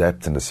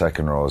depth in the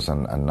second rows,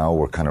 and now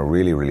we're kind of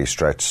really, really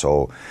stretched.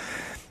 So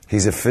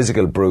he's a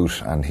physical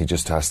brute, and he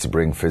just has to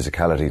bring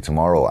physicality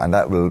tomorrow, and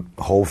that will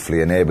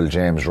hopefully enable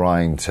James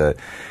Ryan to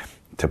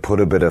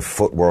put a bit of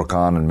footwork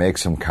on and make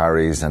some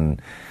carries,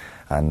 and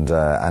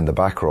the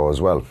back row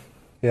as well.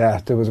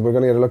 Yeah, we're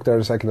going to get a look there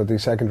in a second at the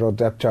second row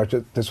depth chart.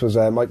 This was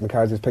Mike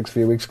McCarthy's picks a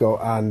few weeks ago,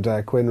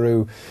 and Quinn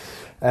Roux,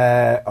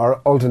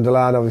 or Ultan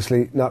Delan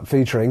obviously not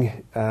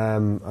featuring.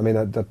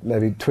 That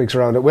maybe tweaks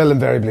around. It will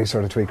invariably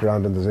sort of tweak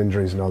around, and there's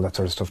injuries and all that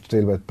sort of stuff to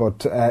deal with.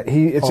 But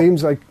it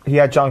seems like he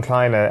had John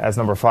Klein as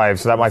number 5,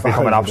 so that might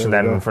become an option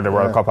then for the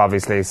World Cup,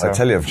 obviously. So. I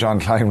tell you, if John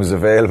Klein was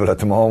available at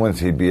the moment,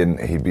 he'd be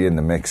in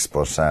the mix.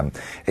 But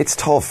it's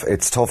tough.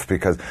 It's tough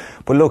because.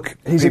 But look,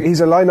 he's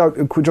a line-out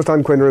just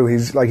on Quinn Roux. He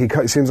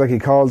seems like he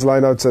calls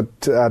line-outs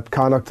at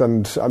Connacht,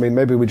 and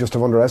maybe we just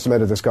have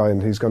underestimated this guy,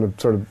 and he's going to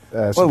sort of.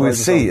 Well, we'll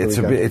see.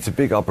 It's a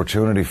big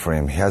opportunity for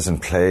him. He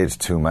hasn't played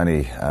too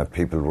many.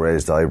 People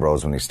raised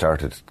eyebrows when he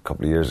started a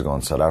couple of years ago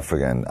in South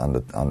Africa and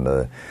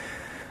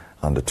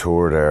on the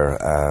tour there.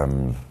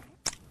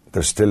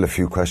 There's still a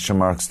few question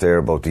marks there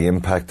about the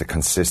impact, the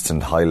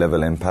consistent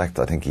high-level impact.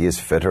 I think he is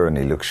fitter and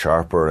he looks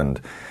sharper,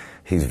 and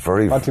he's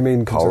very powerful. What do you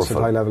mean consistent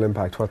high-level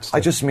impact? I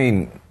just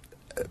mean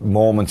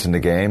moments in the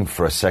game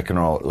for a second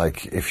row.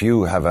 Like if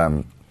you have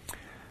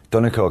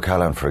Donncha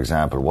O'Callaghan, for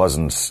example,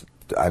 wasn't,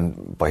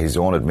 and by his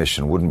own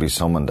admission, wouldn't be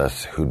someone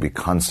who'd be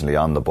constantly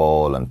on the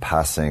ball and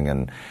passing,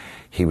 and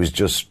he was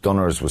just,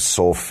 Dunners was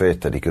so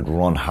fit that he could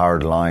run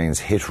hard lines,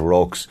 hit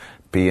rucks,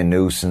 be a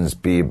nuisance,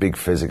 be a big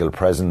physical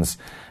presence,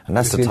 and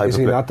that's the type of... Is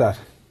he not that?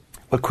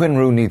 Well, Quinn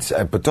Roux needs...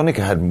 but Donncha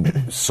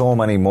had so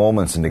many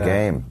moments in the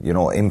game,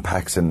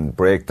 impacts and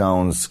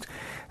breakdowns,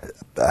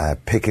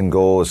 pick and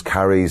goes,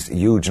 carries,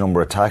 huge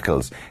number of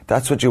tackles.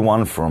 That's what you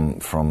want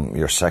from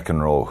your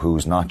second row,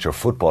 who's not your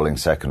footballing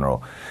second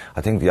row.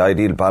 I think the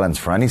ideal balance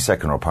for any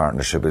second row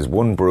partnership is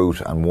one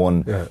brute and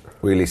one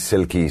really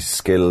silky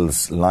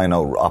skills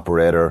line-out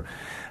operator.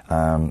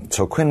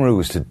 So Quinn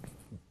Roux is to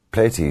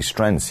play to his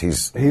strengths.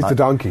 He's the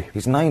donkey.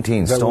 He's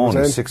 19 stone,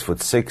 he's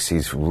 6'6",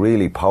 he's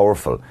really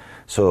powerful.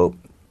 So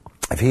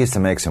if he is to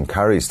make some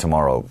carries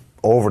tomorrow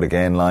over the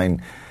gain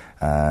line,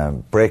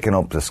 breaking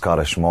up the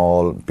Scottish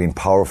maul, being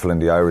powerful in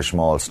the Irish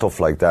maul, stuff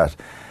like that.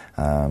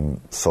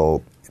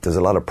 So there's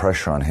a lot of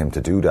pressure on him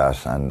to do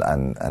that, and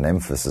an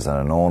emphasis and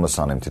an onus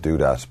on him to do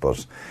that.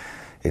 But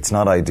it's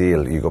not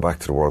ideal. You go back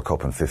to the World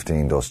Cup in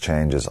 15, those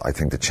changes. I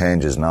think the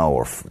changes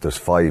now, there's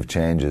 5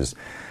 changes.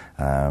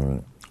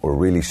 We're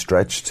really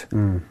stretched.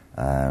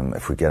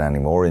 If we get any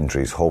more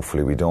injuries,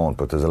 hopefully we don't.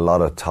 But there's a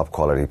lot of top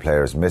quality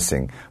players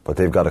missing. But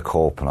they've got to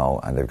cope now,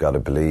 and they've got to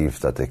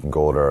believe that they can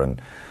go there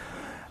and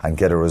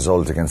get a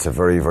result against a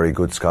very, very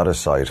good Scottish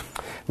side.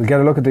 We'll get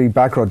a look at the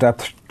back row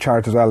depth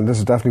chart as well, and this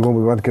is definitely one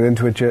we want to get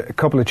into. A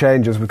couple of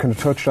changes, we kind of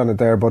touched on it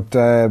there, but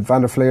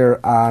Van der Fleer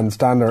and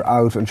Stander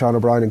out, and Sean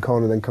O'Brien and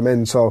Conan then come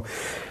in. So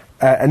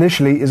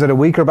initially, is it a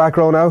weaker back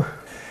row now?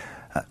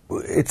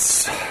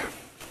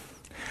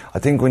 I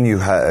think when you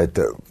had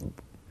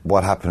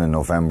what happened in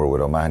November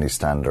with O'Mahony,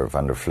 Stander,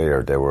 Van der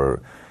Fleer, they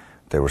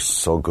were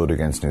so good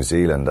against New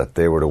Zealand that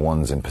they were the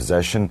ones in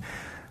possession.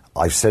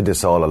 I've said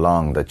this all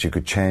along, that you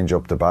could change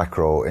up the back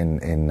row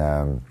in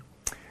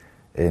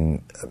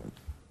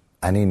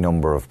any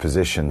number of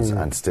positions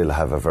and still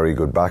have a very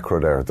good back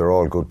row there. They're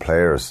all good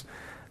players.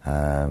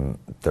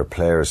 They're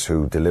players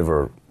who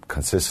deliver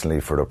consistently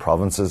for their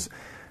provinces.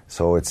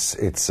 So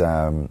it's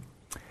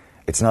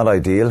not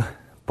ideal,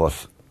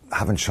 but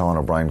having Sean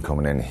O'Brien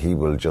coming in, he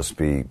will just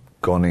be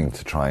gunning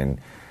to try and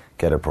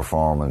get a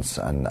performance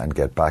and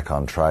get back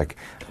on track.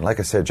 And like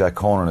I said, Jack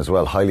Conan as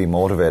well, highly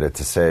motivated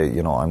to say,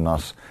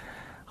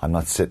 I'm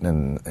not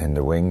sitting in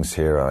the wings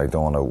here. I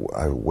don't want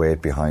to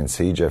wait behind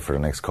CJ for the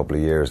next couple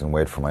of years and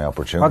wait for my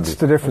opportunity. What's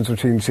the difference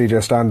between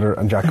CJ Stander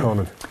and Jack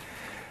Conan?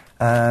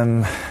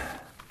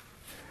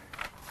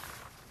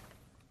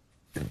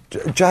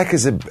 Jack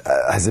has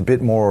a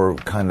bit more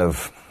kind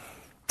of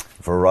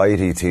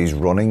variety to his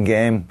running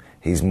game.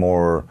 He's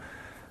more...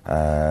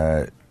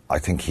 I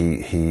think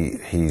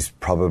he's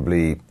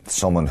probably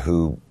someone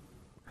who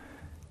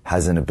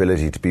has an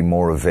ability to be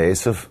more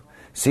evasive.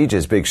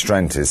 CJ's big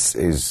strength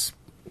is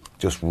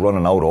just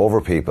running out over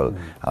people. And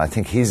I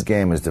think his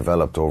game has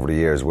developed over the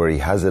years where he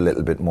has a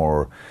little bit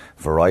more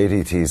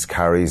variety to his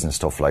carries and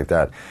stuff like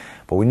that.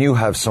 But when you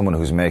have someone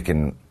who's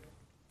making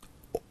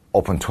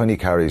up on 20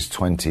 carries,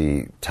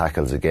 20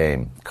 tackles a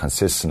game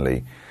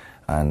consistently,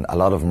 and a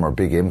lot of them are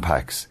big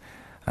impacts,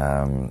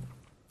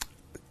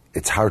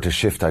 it's hard to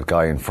shift that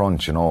guy in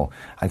front, you know.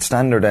 And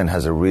Stander then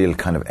has a real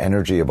kind of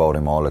energy about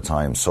him all the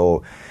time.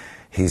 So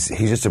he's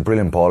just a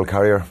brilliant ball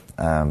carrier.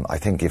 I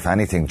think if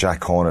anything,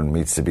 Jack Conan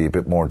needs to be a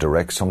bit more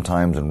direct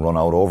sometimes and run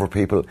out over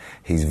people.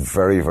 He's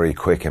very, very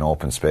quick in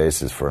open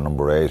spaces for a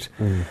number 8.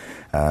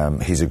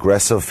 He's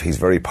aggressive, he's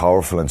very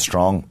powerful and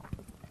strong.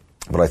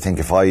 But I think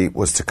if I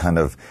was to kind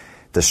of,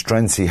 the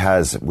strengths he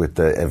has with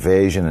the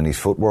evasion and his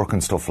footwork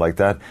and stuff like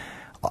that,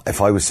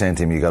 if I was saying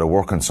to him, you got to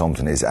work on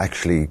something, is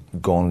actually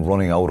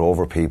running out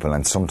over people,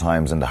 and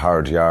sometimes in the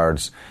hard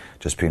yards,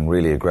 just being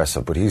really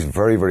aggressive. But he's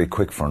very, very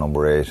quick for a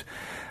number 8.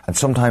 And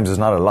sometimes there's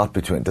not a lot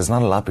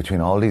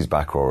between all these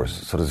back rowers.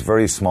 So there's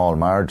very small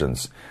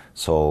margins.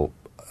 So,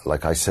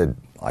 like I said,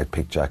 I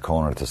picked Jack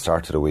Conner at the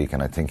start of the week,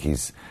 and I think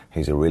he's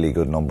a really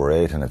good number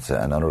 8, and it's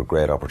another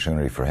great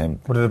opportunity for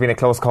him. Would it have been a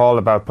close call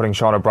about putting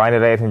Sean O'Brien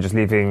at 8 and just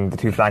leaving the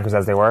 2 flankers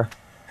as they were?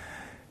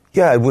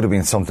 Yeah, it would have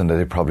been something that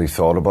they probably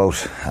thought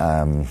about.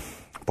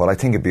 But I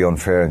think it'd be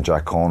unfair in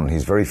Jack Conan.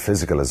 He's very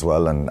physical as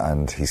well,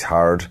 and he's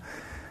hard.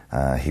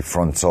 He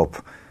fronts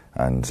up,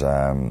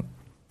 and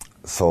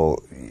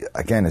so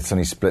again, it's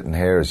only splitting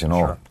hairs, you know.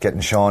 Sure.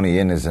 Getting Shawnee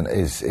in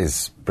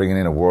is bringing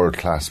in a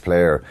world-class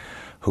player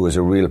who is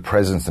a real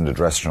presence in the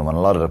dressing room, and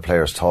a lot of the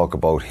players talk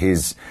about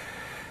his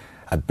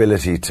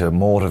ability to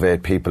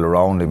motivate people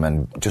around him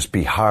and just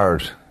be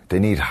hard. They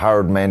need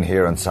hard men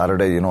here on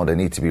Saturday, you know. They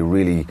need to be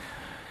really,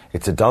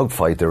 it's a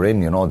dogfight they're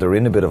in, you know. They're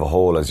in a bit of a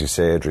hole, as you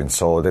say, Adrian,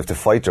 so they have to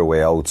fight their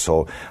way out.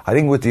 So I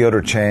think with the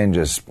other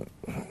changes,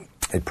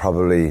 it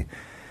probably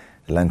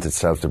lent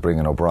itself to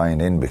bringing O'Brien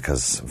in,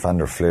 because Van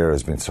der Fleer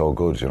has been so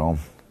good, you know.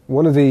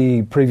 One of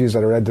the previews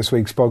that I read this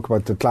week spoke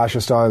about the clash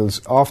of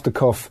styles, off the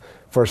cuff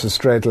versus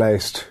straight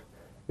laced.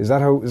 Is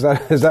that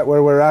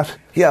where we're at?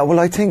 Yeah, well,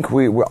 I think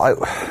we're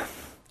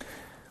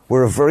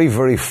a very,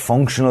 very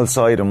functional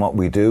side in what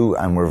we do,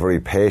 and we're a very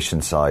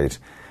patient side.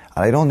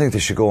 And I don't think they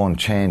should go and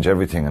change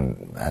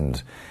everything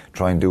and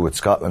try and do what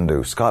Scotland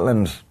do.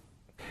 Scotland,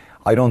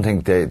 I don't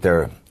think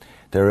they're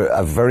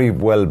a very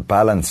well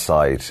balanced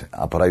side,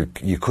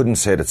 but you couldn't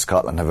say that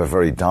Scotland have a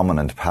very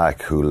dominant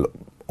pack who'll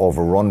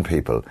overrun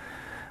people.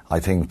 I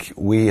think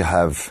we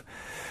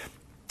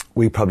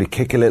probably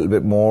kick a little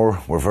bit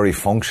more. We're very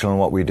functional in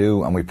what we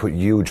do, and we put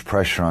huge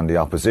pressure on the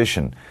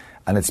opposition.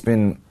 And it's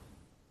been,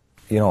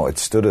 you know, it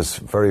stood us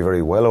very,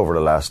 very well over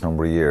the last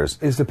number of years.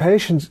 Is the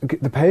patience,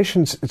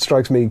 it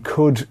strikes me,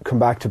 could come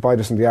back to bite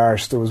us in the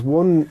arse. There was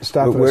one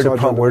stat where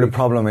the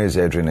problem is,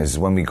 Adrian, is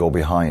when we go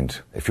behind.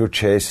 If you're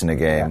chasing a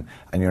game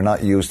and you're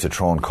not used to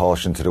throwing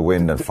caution to the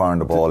wind and firing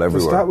the ball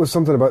everywhere. The stat was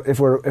something about if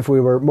we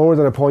were more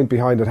than a point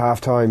behind at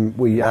half time,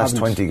 we last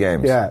 20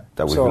 games that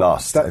we've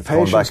lost. It's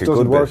gone back a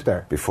good bit.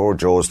 There. Before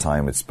Joe's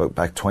time, it's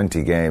back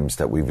 20 games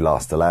that we've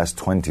lost. The last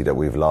 20 that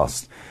we've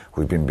lost,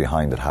 we've been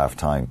behind at half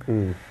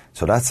time.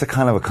 So that's a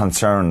kind of a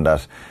concern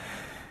that,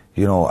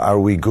 you know, are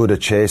we good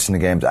at chasing the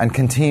games? And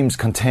can teams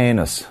contain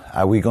us?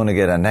 Are we going to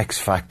get an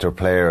X-factor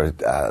player?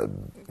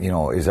 You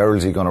know, is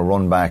Earlsey going to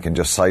run back and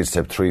just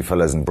sidestep 3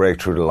 fellas and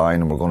break through the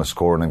line, and we're going to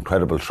score an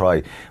incredible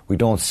try? We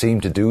don't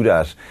seem to do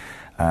that.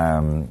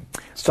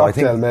 So I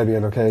think, maybe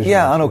on occasions.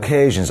 Yeah, on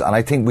occasions. And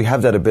I think we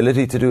have that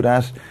ability to do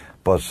that.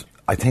 But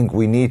I think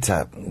we need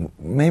to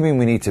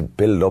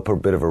build up a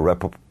bit of a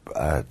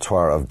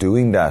repertoire of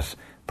doing that,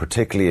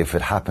 particularly if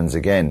it happens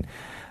again.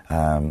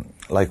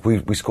 Like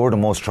we scored the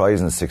most tries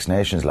in the Six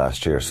Nations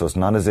last year, so it's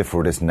not as if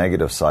we're this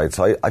negative side.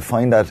 So I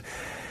find that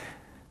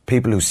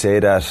people who say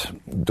that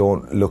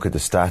don't look at the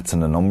stats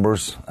and the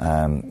numbers,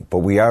 but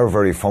we are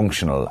very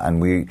functional,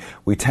 and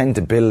we tend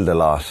to build a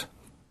lot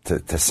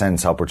to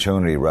sense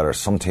opportunity, rather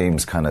some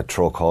teams kind of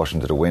throw caution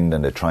to the wind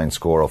and they try and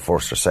score a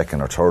first or second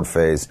or third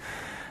phase.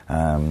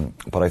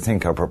 But I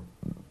think our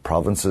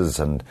provinces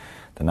and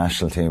the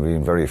national team have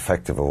been very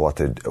effective at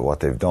what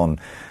they've done.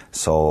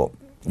 So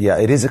yeah,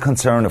 it is a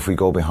concern if we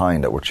go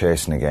behind that we're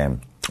chasing a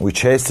game. We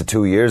chased it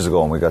 2 years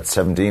ago and we got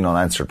 17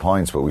 unanswered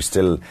points, but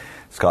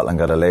Scotland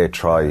got a late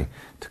try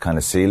to kind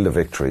of seal the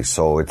victory.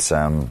 So it's,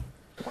 I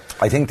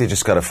think they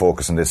just got to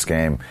focus on this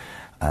game,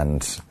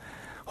 and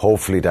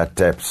hopefully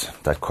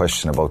that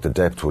question about the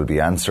depth will be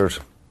answered.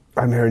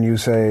 I'm hearing you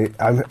say,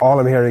 all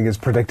I'm hearing is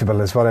predictable,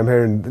 is what I'm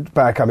hearing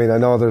back. I mean, I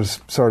know there's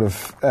sort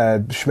of,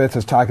 Schmidt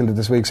has tackled it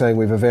this week saying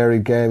we've a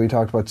varied game. He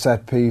talked about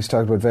set piece,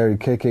 talked about varied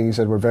kicking. He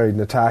said we're varied in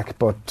attack,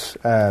 but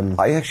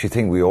I actually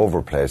think we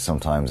overplay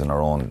sometimes in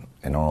our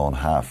own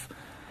half.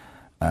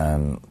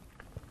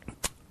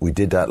 We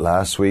did that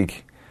last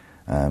week.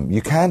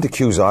 You can't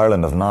accuse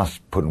Ireland of not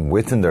putting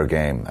width in their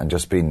game and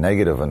just being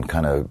negative and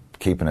kind of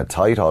keeping it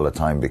tight all the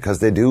time, because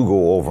they do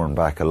go over and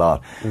back a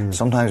lot.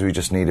 Sometimes we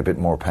just need a bit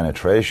more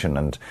penetration,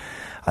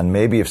 and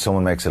maybe if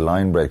someone makes a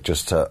line break,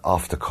 just to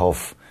off the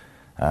cuff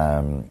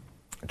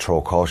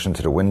throw caution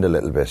to the wind a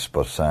little bit.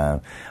 But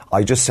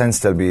I just sense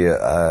there'll be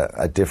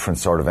a different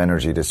sort of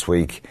energy this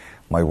week.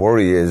 My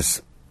worry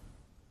is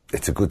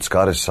it's a good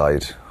Scottish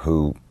side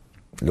who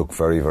look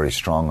very, very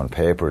strong on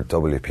paper.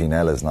 W.P.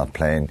 Nell is not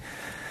playing.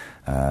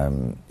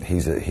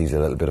 He's a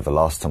little bit of a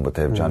lost one, but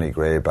they have Johnny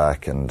Gray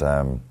back,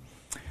 and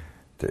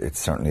it's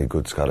certainly a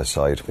good Scottish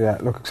side. Yeah,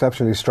 look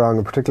exceptionally strong,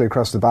 and particularly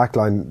across the back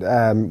line.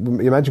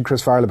 You mentioned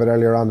Chris Farrell a bit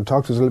earlier on, and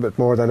talked to us a little bit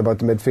more then about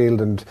the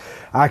midfield, and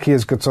Aki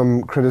has got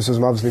some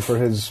criticism obviously for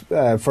his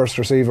first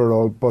receiver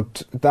role,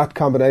 but that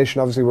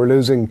combination, obviously we're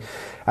losing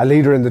a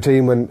leader in the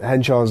team when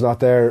Henshaw's not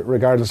there,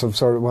 regardless of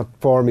sort of what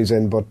form he's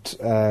in, but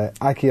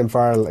Aki and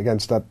Farrell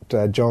against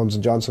that Jones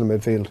and Johnson in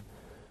midfield.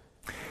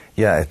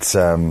 Yeah, it's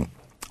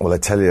well, I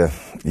tell you,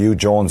 Hugh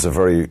Jones, a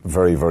very,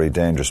 very, very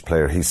dangerous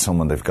player. He's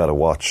someone they've got to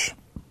watch.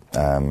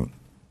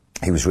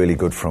 He was really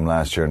good for him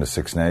last year in the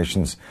Six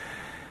Nations.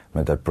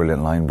 Made that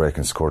brilliant line break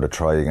and scored a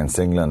try against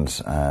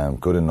England.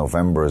 Good in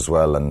November as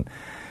well. And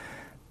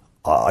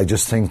I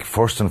just think,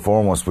 first and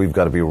foremost, we've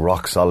got to be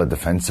rock solid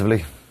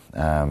defensively.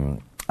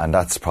 And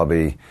that's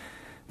probably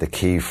the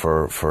key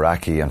for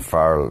Aki and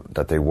Farrell,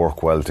 that they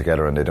work well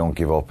together and they don't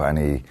give up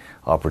any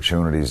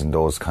opportunities in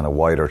those kind of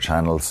wider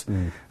channels.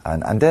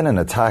 And then in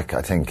attack,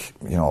 I think,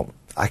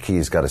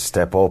 Aki's got to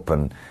step up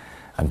and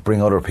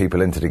bring other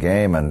people into the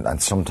game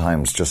and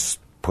sometimes just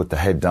put the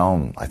head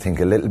down. I think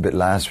a little bit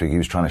last week he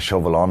was trying to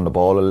shovel on the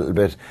ball a little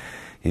bit.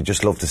 You'd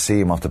just love to see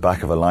him off the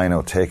back of a line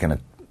out taking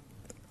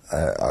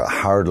a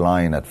hard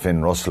line at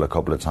Finn Russell a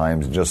couple of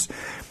times and just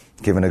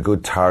giving a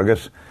good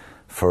target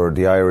for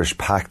the Irish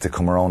pack to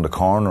come around the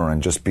corner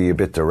and just be a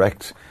bit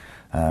direct.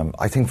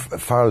 I think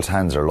Farrell's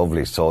hands are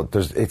lovely, so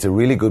it's a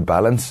really good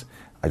balance.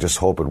 I just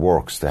hope it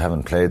works. They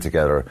haven't played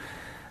together.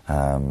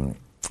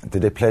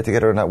 Did they play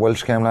together in that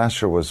Welsh game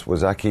last year?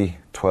 Was Aki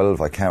 12?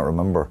 I can't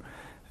remember.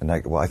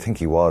 Well, I think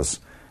he was,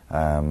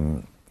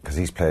 because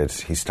he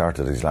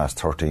started his last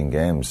 13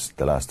 games.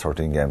 The last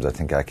 13 games, I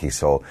think, Aki.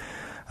 So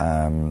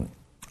I'm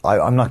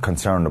not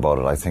concerned about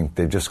it. I think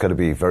they've just got to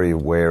be very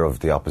aware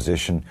of the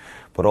opposition.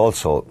 But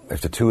also, if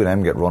the two of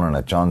them get running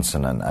at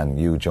Johnson and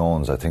Hugh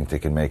Jones, I think they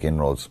can make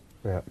inroads.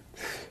 Yeah.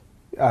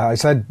 I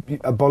said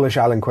a bullish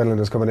Alan Quinlan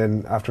is coming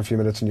in after a few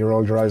minutes, and you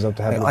rolled your eyes up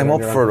to heaven. I'm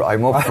up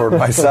for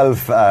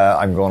myself.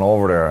 I'm going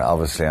over there.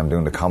 Obviously, I'm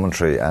doing the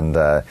commentary, and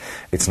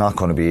it's not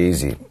going to be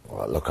easy.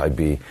 Look, I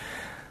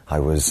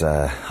was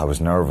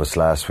nervous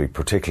last week,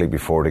 particularly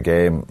before the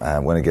game.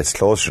 When it gets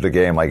closer to the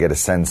game, I get a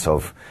sense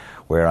of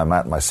where I'm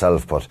at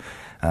myself. But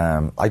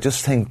I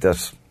just think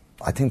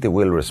they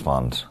will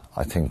respond.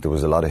 I think there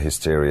was a lot of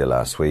hysteria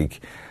last week,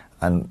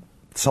 and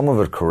some of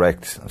it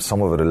correct,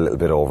 some of it a little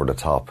bit over the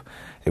top.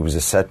 It was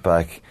a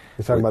setback.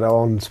 You're talking about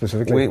Owen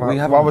specifically?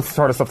 What was the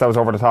sort of stuff that was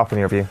over the top in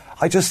your view?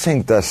 I just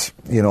think that,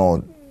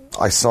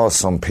 I saw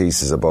some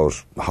pieces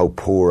about how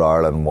poor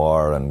Ireland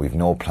were and we've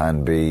no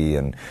plan B.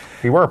 And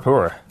we were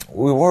poor.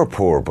 We were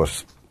poor,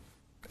 but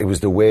it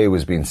was the way it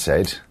was being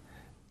said.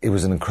 It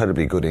was an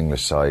incredibly good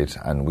English side,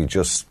 and we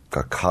just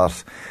got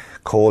caught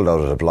cold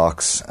out of the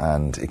blocks,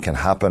 and it can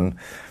happen.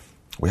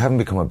 We haven't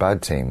become a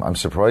bad team. I'm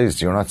surprised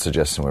you're not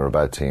suggesting we're a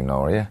bad team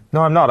now, are you?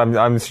 No, I'm not.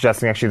 I'm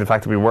suggesting actually the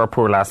fact that we were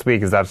poor last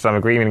week is that I'm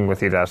agreeing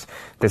with you that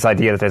this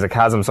idea that there's a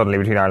chasm suddenly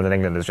between Ireland and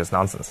England is just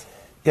nonsense.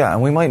 Yeah,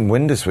 and we mightn't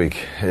win this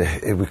week.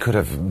 We could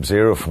have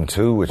 0 from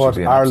 2, which would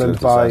be an Ireland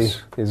absolute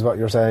disaster. is what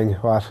you're saying.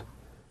 What?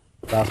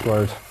 Last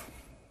word.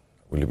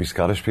 Will there be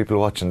Scottish people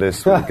watching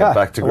this? Will we get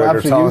back to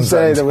Gregor Townsend? You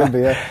say there will be,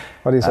 yeah.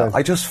 What do you say?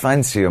 I just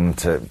fancy him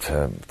to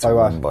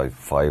win by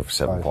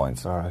 5-7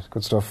 points. All right,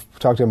 good stuff.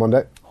 Talk to you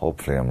Monday.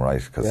 Hopefully I'm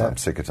right, because I'm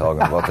sick of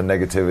talking about the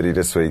negativity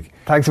this week.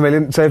 Thanks a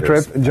million. Safe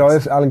trip. Enjoy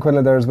it. Alan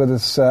Quinlan there is with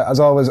us, as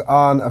always,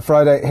 on a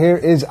Friday. Here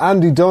is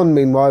Andy Dunn,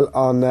 meanwhile,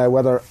 on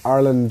whether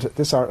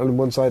this Ireland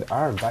one side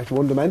are, in fact,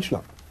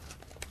 one-dimensional.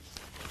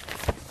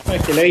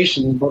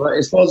 Speculation, but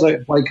I suppose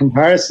by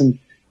comparison,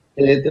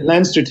 the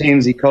Leinster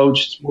teams he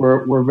coached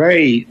were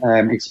very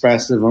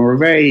expressive and were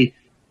very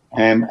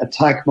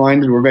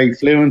attack-minded, were very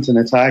fluent in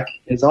attack.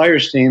 His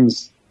Irish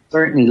teams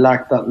certainly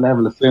lacked that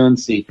level of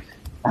fluency.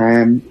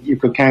 You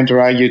could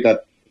counter-argue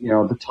that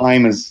the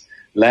time is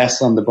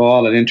less on the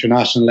ball at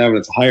international level.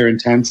 It's higher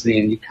intensity,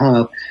 and you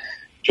can't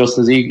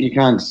you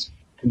can't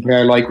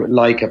compare like with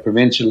like at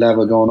provincial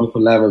level going up a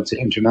level to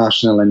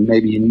international, and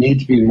maybe you need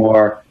to be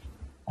more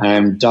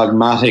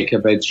dogmatic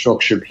about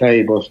structured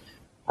play. But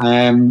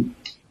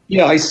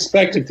I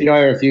suspect if the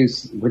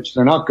IRFU, which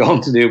they're not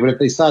going to do, but if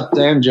they sat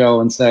down,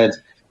 Joe, and said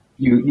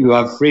you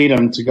have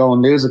freedom to go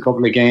and lose a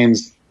couple of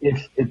games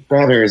if it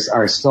betters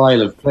our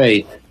style of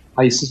play,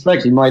 I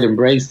suspect he might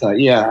embrace that.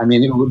 Yeah, I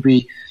mean, it would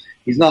be.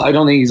 He's not. I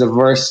don't think he's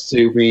averse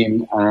to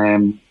being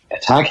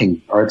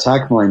attacking or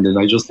attack-minded.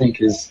 I just think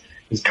his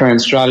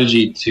current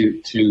strategy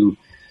to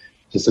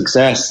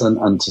success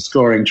and to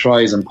scoring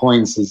tries and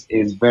points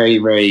is very,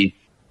 very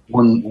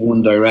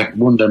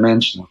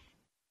one-dimensional.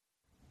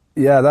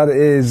 Yeah, that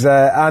is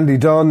Andy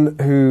Dunn,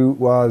 who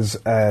was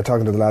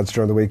talking to the lads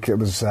during the week. It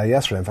was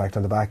yesterday, in fact,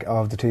 on the back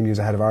of the team news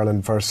ahead of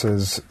Ireland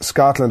versus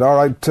Scotland. All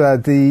right,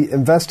 the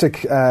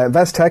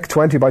Investec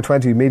 20 by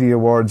 20 Media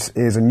Awards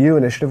is a new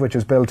initiative which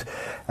is built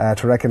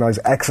to recognise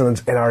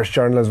excellence in Irish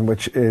journalism,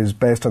 which is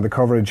based on the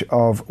coverage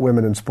of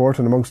women in sport.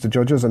 And amongst the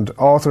judges and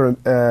author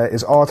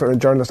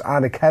and journalist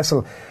Anna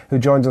Kessel, who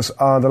joins us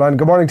on the line.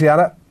 Good morning to you,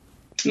 Anna.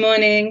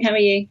 Morning, how are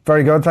you?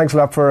 Very good, thanks a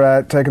lot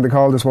for taking the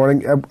call this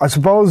morning. I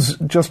suppose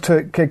just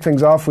to kick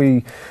things off,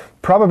 we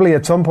probably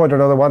at some point or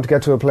another want to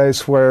get to a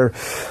place where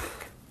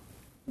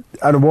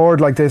an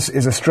award like this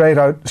is a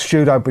straight-out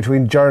shootout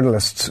between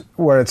journalists,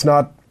 where it's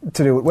not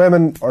to do with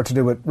women or to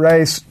do with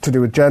race, to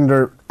do with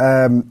gender,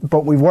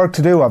 but we've work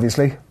to do,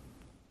 obviously.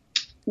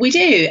 We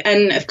do,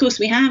 and of course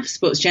we have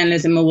sports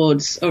journalism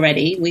awards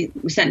already. We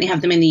certainly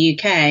have them in the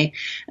UK,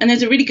 and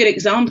there's a really good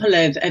example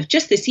of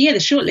just this year. The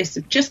shortlists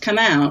have just come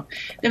out.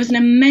 There was an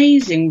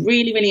amazing,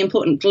 really, really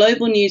important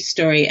global news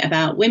story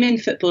about women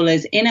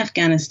footballers in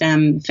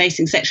Afghanistan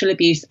facing sexual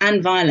abuse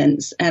and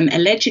violence,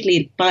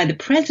 allegedly by the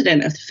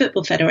president of the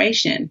Football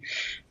Federation.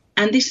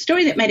 And this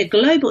story that made a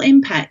global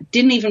impact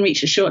didn't even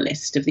reach a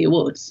shortlist of the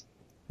awards.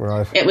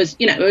 Right. It was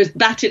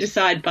battered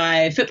aside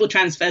by football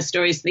transfer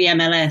stories to the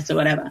MLS or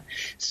whatever.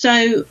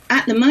 So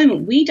at the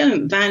moment, we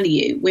don't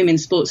value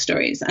women's sports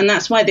stories. And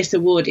that's why this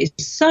award is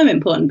so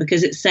important,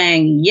 because it's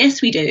saying,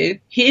 yes, we do.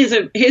 Here's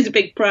a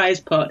big prize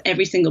pot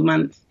every single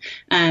month.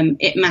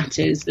 It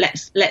matters.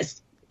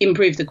 Let's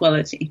improve the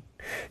quality.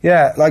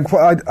 Yeah,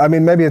 I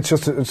mean, maybe it's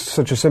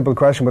such a simple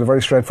question with a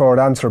very straightforward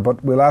answer,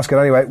 but we'll ask it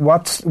anyway.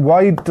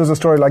 Why does a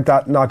story like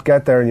that not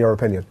get there, in your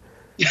opinion?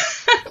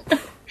 I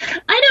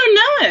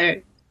don't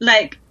know.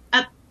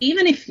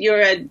 Even if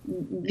you're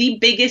the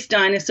biggest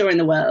dinosaur in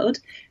the world,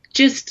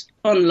 just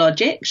on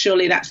logic,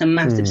 surely that's a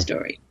massive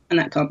story, and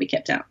that can't be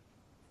kept out.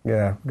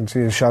 Yeah, you can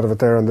see a shot of it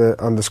there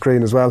on the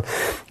screen as well.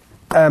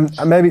 And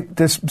maybe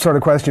this sort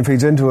of question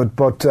feeds into it,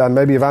 but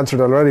maybe you've answered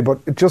it already,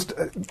 but just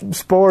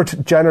sport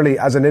generally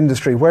as an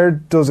industry, where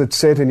does it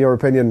sit, in your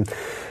opinion,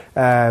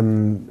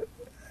 in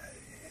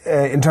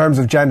terms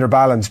of gender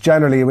balance,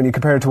 generally, when you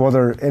compare it to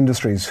other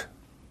industries?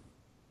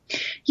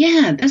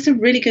 Yeah, that's a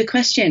really good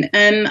question.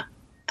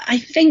 I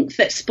think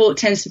that sport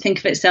tends to think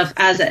of itself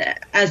as a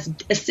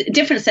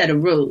different set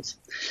of rules.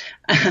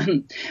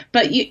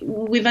 But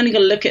we've only got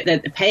to look at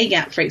the pay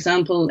gap. For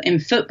example, in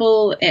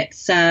football,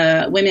 it's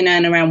women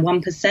earn around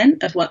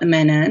 1% of what the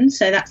men earn.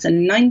 So that's a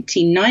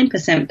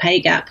 99% pay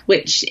gap,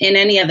 which in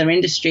any other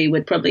industry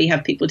would probably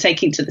have people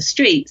taking to the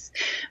streets.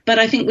 But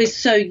I think we're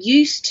so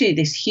used to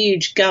this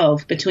huge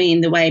gulf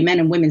between the way men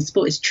and women's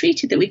sport is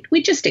treated that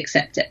we just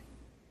accept it.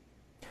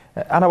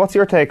 Anna, what's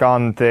your take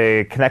on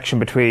the connection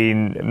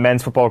between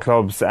men's football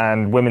clubs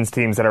and women's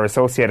teams that are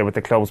associated with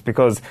the clubs?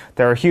 Because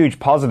there are huge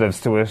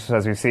positives to it,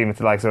 as we've seen with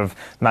the likes of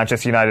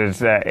Manchester United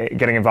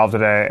getting involved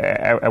with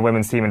a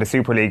women's team in the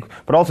Super League.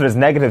 But also there's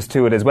negatives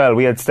to it as well.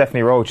 We had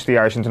Stephanie Roach, the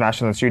Irish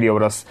international, in studio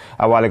with us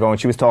a while ago,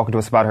 and she was talking to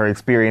us about her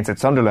experience at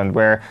Sunderland,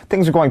 where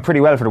things were going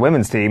pretty well for the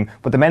women's team,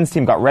 but the men's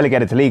team got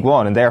relegated to League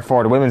One, and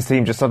therefore the women's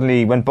team just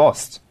suddenly went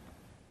bust.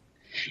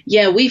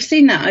 Yeah, we've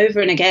seen that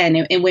over and again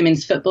in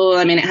women's football.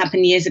 I mean, it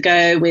happened years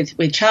ago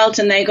with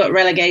Charlton. They got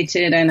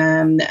relegated,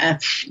 and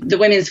the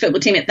women's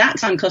football team at that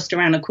time cost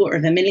around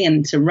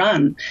 $250,000 to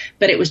run,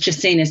 but it was just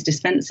seen as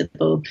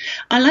dispensable.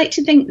 I like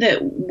to think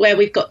that where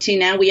we've got to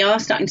now, we are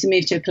starting to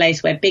move to a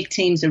place where big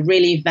teams are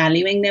really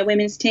valuing their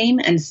women's team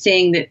and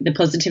seeing the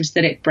positives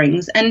that it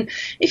brings. And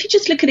if you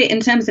just look at it in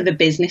terms of a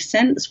business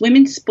sense,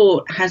 women's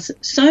sport has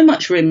so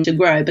much room to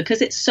grow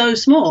because it's so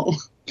small.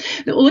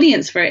 The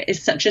audience for it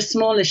is such a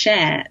smaller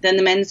share than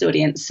the men's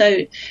audience.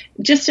 So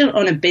just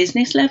on a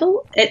business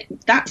level,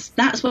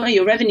 that's where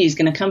your revenue is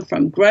going to come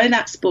from. Grow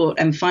that sport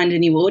and find a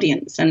new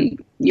audience,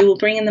 and you will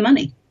bring in the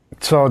money.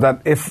 So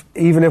that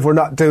even if we're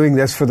not doing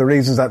this for the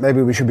reasons that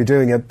maybe we should be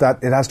doing it,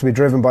 that it has to be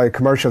driven by a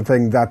commercial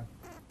thing,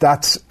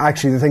 that's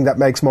actually the thing that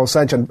makes most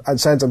sense,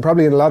 and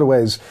probably in a lot of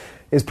ways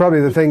is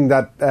probably the thing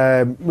that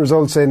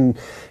results in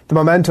the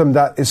momentum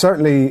that is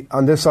certainly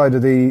on this side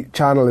of the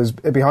channel is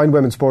behind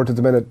women's sport at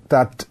the minute,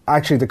 that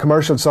actually the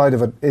commercial side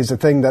of it is the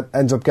thing that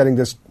ends up getting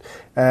this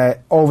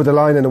over the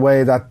line in a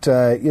way that,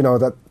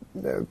 that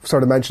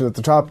sort of mentioned at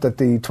the top, that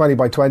the 20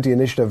 by 20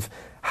 initiative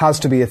has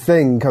to be a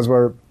thing, because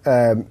we're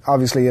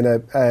obviously in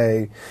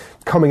a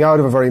coming out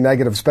of a very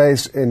negative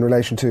space in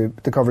relation to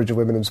the coverage of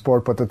women in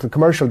sport, but that the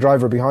commercial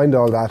driver behind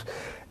all that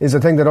is the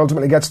thing that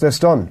ultimately gets this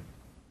done.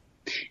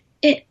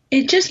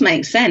 It just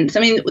makes sense.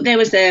 I mean, there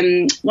was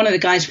one of the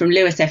guys from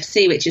Lewis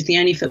FC, which is the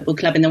only football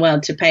club in the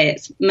world to pay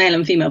its male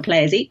and female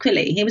players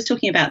equally. He was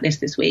talking about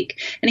this week,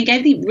 and he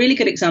gave the really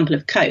good example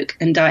of Coke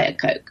and Diet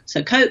Coke.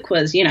 So Coke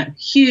was,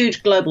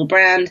 huge global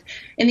brand.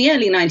 In the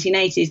early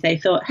 1980s, they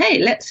thought, hey,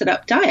 let's set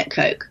up Diet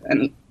Coke.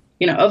 And,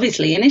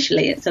 obviously,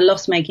 initially, it's a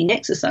loss-making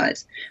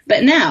exercise.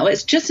 But now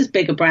it's just as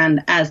big a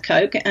brand as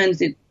Coke,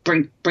 and it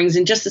brings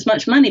in just as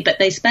much money. But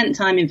they spent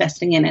time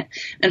investing in it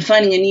and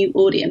finding a new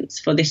audience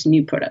for this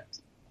new product.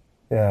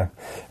 Yeah.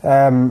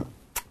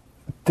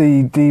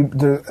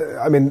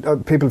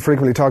 People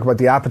frequently talk about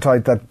the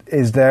appetite that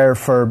is there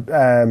for,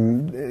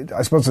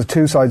 I suppose there's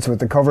two sides to it,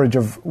 the coverage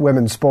of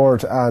women's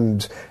sport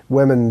and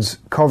women's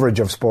coverage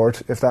of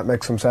sport, if that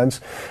makes some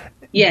sense.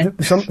 Yeah.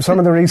 Some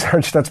of the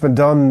research that's been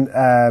done,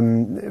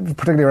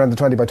 particularly around the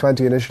 20 by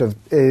 20 initiative,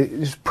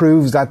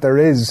 proves that there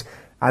is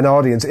an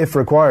audience, if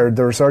required.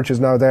 The research is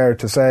now there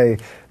to say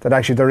that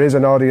actually there is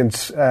an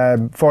audience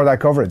for that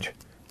coverage.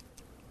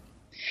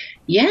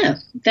 Yeah,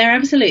 there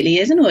absolutely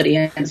is an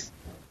audience.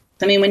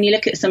 I mean, when you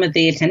look at some of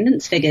the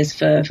attendance figures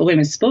for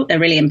women's sport, they're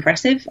really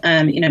impressive.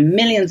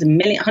 Millions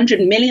and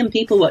 100 million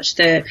people watched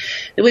the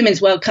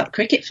Women's World Cup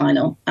cricket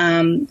final.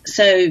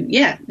 So,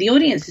 yeah, the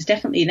audience is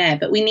definitely there,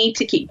 but we need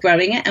to keep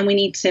growing it, and we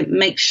need to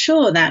make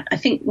sure that, I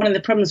think one of the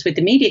problems with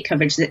the media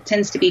coverage is it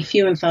tends to be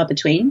few and far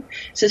between.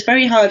 So it's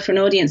very hard for an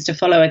audience to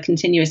follow a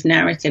continuous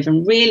narrative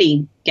and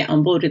really get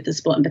on board with the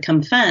sport and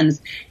become fans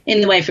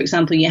in the way, for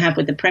example, you have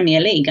with the Premier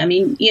League. I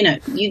mean,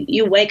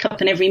 you wake up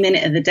and every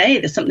minute of the day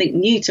there's something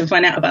new to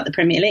find out about the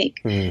Premier League.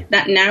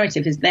 That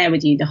narrative is there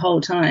with you the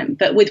whole time.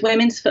 But with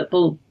women's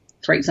football,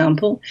 for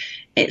example,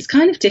 it's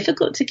kind of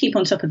difficult to keep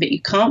on top of it.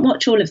 You can't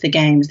watch all of the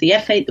games.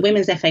 The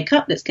Women's FA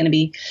Cup that's going to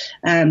be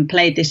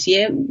played this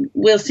year,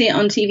 we'll see it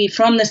on TV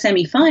from the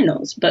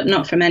semi-finals, but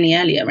not from any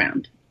earlier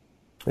round.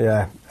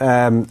 Yeah,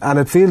 and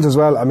it feels as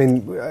well, I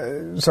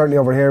mean, certainly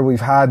over here we've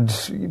had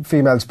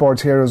female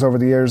sports heroes over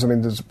the years. I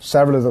mean, there's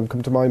several of them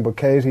come to mind, but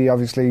Katie,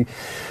 obviously,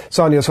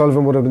 Sonia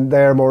Sullivan would have been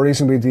there more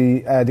recently,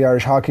 the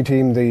Irish hockey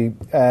team,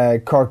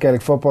 the Cork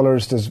Gaelic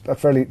footballers. There's a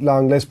fairly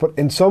long list, but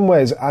in some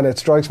ways, and it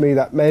strikes me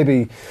that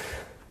maybe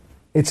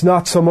it's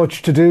not so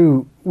much to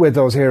do with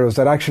those heroes,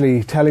 that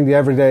actually telling the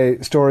everyday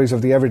stories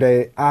of the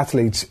everyday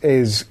athletes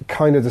is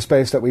kind of the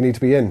space that we need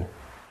to be in.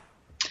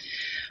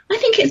 I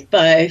think it's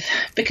both,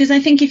 because I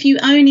think if you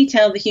only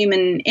tell the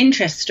human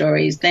interest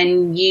stories,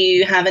 then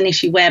you have an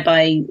issue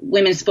whereby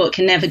women's sport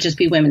can never just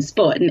be women's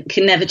sport, and it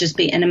can never just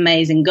be an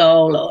amazing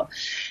goal or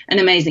an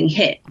amazing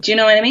hit. Do you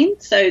know what I mean?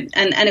 So,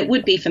 and it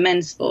would be for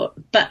men's sport.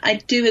 But I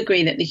do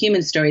agree that the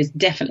human stories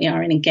definitely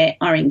are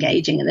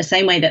engaging in the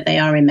same way that they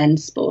are in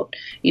men's sport.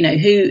 You know,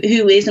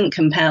 who isn't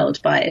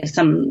compelled by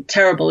some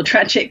terrible,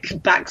 tragic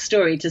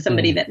backstory to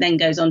somebody that then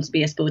goes on to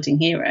be a sporting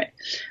hero?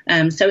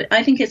 So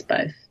I think it's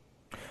both.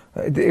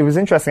 It was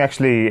interesting,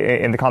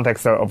 actually, in the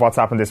context of what's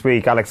happened this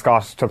week. Alex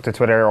Scott took to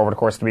Twitter over the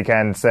course of the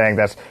weekend saying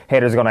that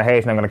haters are going to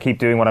hate and I'm going to keep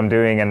doing what I'm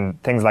doing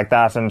and things like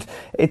that. And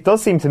it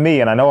does seem to me,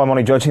 and I know I'm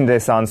only judging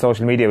this on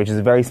social media, which is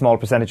a very small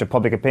percentage of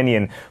public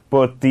opinion,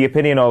 but the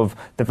opinion of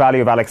the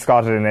value of Alex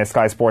Scott in a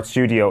Sky Sports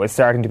studio is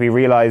starting to be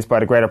realised by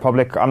the greater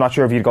public. I'm not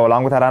sure if you'd go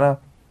along with that, Anna.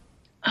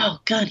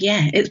 Oh, God,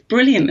 yeah. It's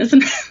brilliant,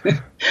 isn't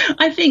it?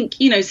 I think,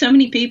 so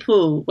many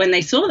people, when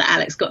they saw that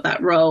Alex got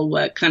that role,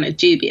 were kind of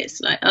dubious.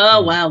 Like,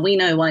 oh, well, we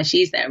know why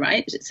she's there,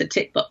 right? It's a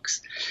tick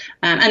box.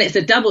 And it's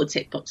a double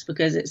tick box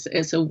because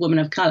it's a woman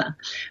of colour.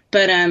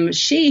 But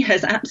she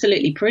has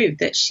absolutely proved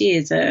that she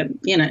is an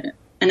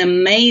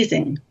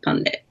amazing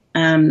pundit.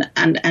 And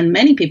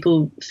many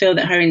people feel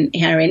that her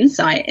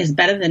insight is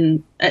better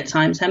than, at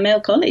times, her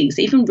male colleagues,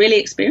 even really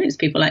experienced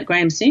people like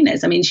Graham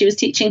Souness. I mean, she was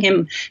teaching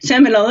him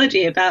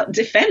terminology about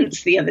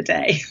defence the other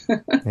day.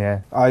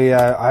 Yeah,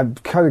 I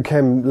kind of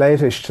came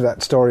late-ish to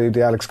that story,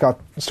 the Alex Scott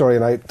story,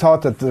 and I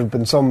thought that there had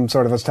been some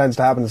sort of, as tends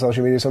to happen in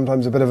social media,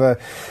 sometimes a bit of a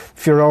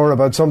furore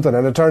about something,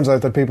 and it turns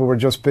out that people were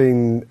just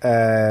being,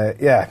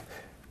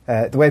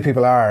 the way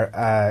people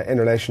are in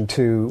relation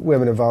to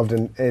women involved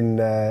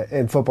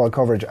in football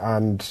coverage,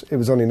 and it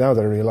was only now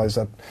that I realised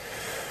that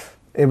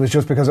it was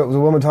just because it was a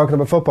woman talking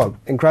about football.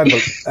 Incredible.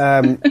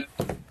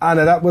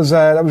 Anna, that was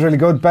really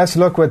good. Best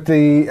of luck with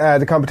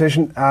the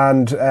competition,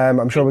 and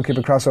I'm sure we'll keep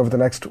it crossed over the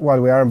next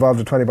while we are involved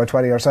with 20 by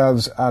 20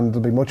 ourselves, and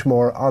there'll be much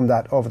more on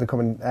that over the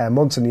coming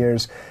months and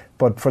years.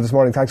 But for this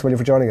morning, thanks, William,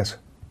 for joining us.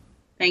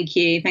 Thank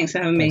you. Thanks for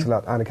having me. Thanks a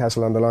lot. Anna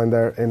Kessel on the line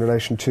there in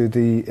relation to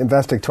the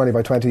Investic 20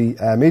 by 20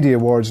 Media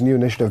Awards, new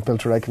initiative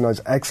built to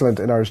recognise excellence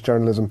in Irish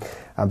journalism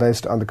and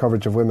based on the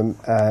coverage of women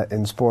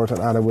in sport. And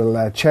Anna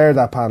will chair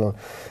that panel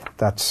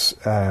that's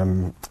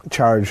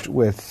charged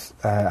with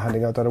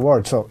handing out that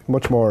award. So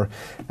much more,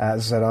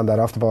 as I said, on that.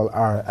 Off the ball,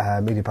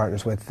 our media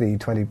partners with the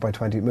 20 by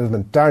 20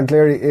 movement. Darren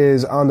Cleary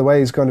is on the way.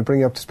 He's going to bring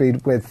you up to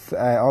speed with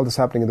all that's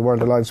happening in the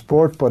world of live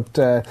sport. But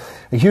a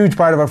huge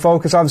part of our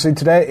focus, obviously,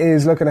 today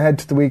is looking ahead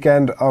to the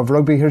weekend of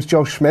rugby. Here's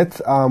Joe Schmidt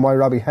on why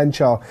Robbie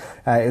Henshaw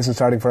isn't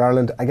starting for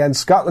Ireland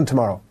against Scotland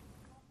tomorrow.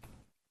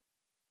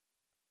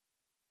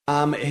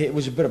 It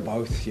was a bit of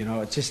both,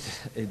 It's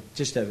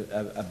just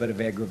a bit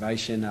of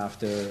aggravation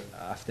after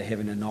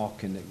having a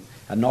knock and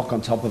a knock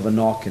on top of a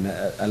knock and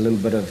a little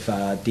bit of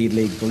dead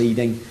leg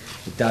bleeding.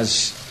 It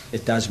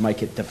does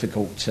make it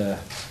difficult to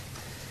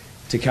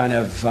kind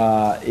of.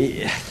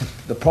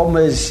 The problem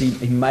is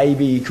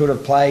he could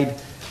have played,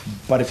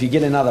 but if you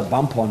get another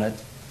bump on it,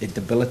 it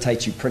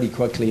debilitates you pretty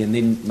quickly, and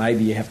then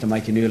maybe you have to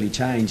make an early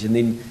change, and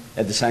then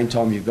at the same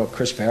time you've got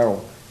Chris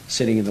Farrell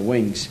sitting in the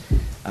wings.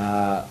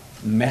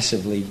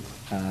 Massively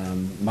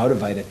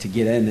motivated to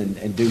get in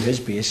and do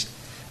his best.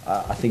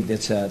 I think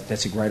that's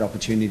a great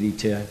opportunity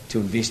to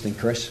invest in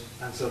Chris.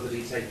 And so did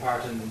he take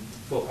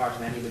full part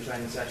in any of the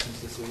training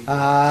sessions this week?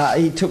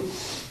 He took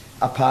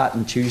a part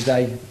on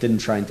Tuesday, didn't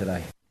train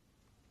today.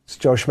 It's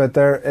Joe Schmidt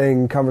there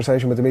in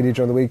conversation with the media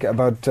during the week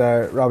about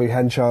Robbie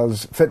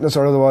Henshaw's fitness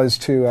or otherwise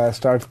to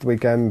start the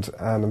weekend,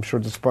 and I'm sure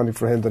disappointing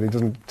for him that he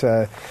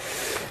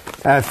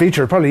doesn't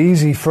feature. Probably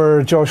easy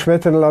for Joe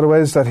Schmidt in a lot of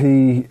ways that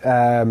he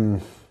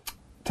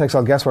takes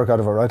all guesswork out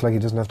of it, right? Like he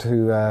doesn't have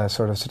to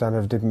sort of sit down and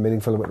have a deep and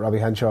meaningful with Robbie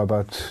Henshaw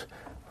about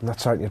I'm not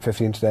starting at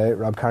 15 today.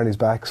 Rob Kearney's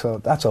back, so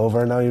that's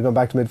over. Now you're going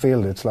back to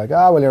midfield. It's like,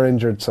 well, you're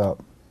injured, so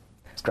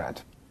it's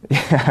grand.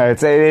 Yeah,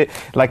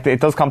 it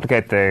does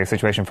complicate the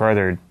situation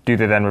further. Do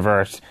they then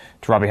revert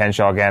to Robbie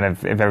Henshaw again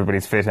if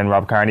everybody's fit and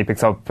Rob Kearney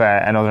picks up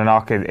another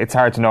knock? It's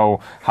hard to know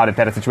how to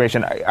play that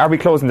situation. Are we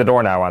closing the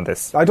door now on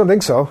this? I don't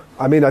think so.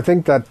 I mean, I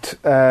think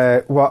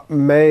that what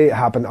may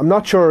happen, I'm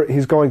not sure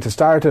he's going to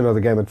start another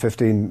game at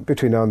 15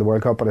 between now and the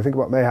World Cup, but I think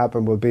what may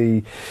happen will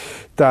be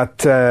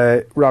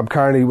that Rob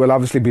Kearney will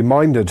obviously be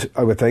minded,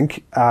 I would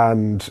think,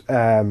 and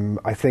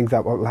I think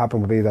that what will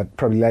happen will be that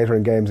probably later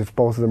in games, if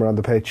both of them are on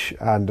the pitch,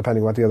 and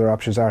depending what the other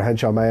options are,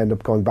 Henshaw may end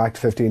up going back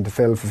to 15 to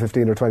fill for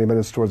 15 or 20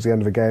 minutes towards the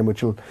end of a game,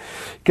 which will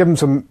give him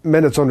some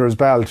minutes under his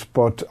belt.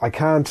 But I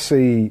can't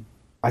see,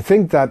 I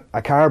think that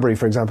a Carberry,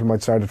 for example,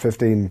 might start at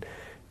 15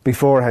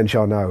 before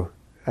Henshaw now.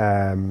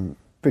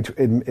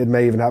 It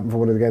may even happen for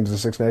one of the games of the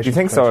Six Nations. Do you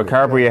think so?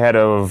 Carberry ahead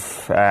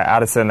of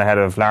Addison, ahead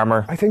of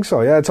Larmer? I think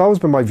so, yeah. It's always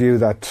been my view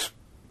that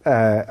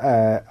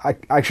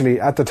actually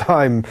at the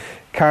time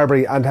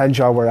Carberry and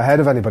Henshaw were ahead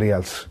of anybody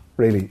else,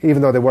 really,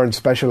 even though they weren't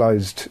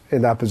specialised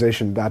in that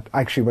position. That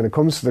actually, when it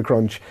comes to the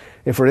crunch,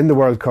 if we're in the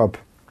World Cup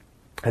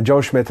and Joe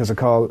Schmidt has a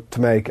call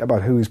to make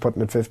about who he's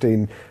putting at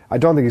 15, I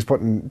don't think he's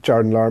putting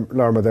Jordan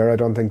Larmer there. I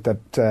don't think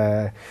that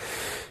there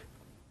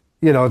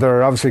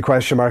are obviously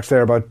question marks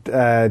there about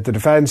the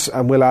defence,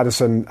 and Will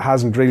Addison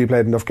hasn't really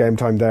played enough game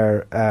time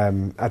there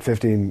at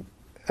 15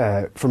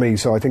 for me.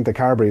 So I think the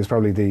Carberry is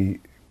probably the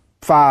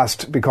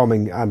fast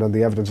becoming, and on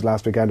the evidence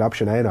last weekend,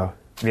 option A now.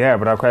 Yeah,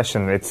 without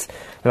question. It's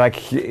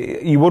like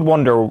you would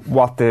wonder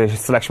what the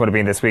selection would have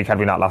been this week had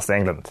we not lost to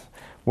England.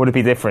 Would it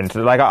be different?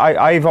 Like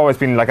I've always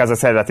been, like, as I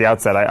said at the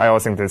outset, I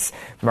always think this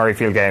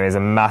Murrayfield game is a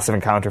massive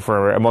encounter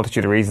for a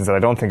multitude of reasons, and I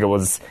don't think it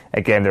was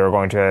a game they were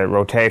going to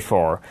rotate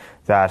for.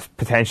 That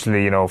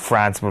potentially,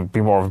 France would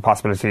be more of a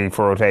possibility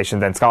for rotation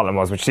than Scotland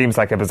was, which seems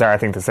like a bizarre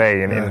thing to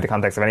say in the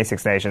context of any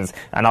Six Nations.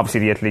 And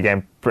obviously the Italy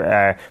game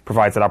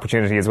provides that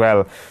opportunity as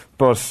well.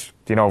 But,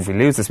 if we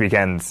lose this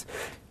weekend...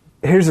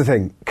 Here's the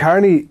thing.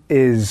 Kearney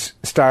is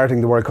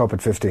starting the World Cup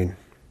at 15,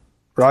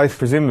 right?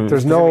 Presumably.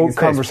 There's no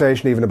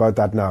conversation even about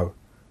that now,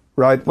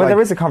 right? Well,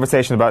 there is a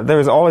conversation about... There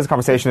is always a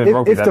conversation in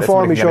rugby. If the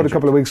form he showed a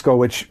couple of weeks ago,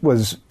 which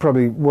was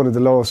probably one of the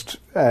lowest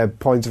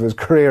points of his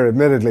career,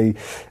 admittedly...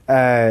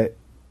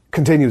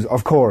 continues,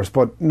 of course,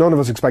 but none of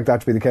us expect that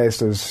to be the case.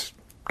 There's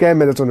game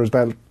minutes under his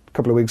belt a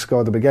couple of weeks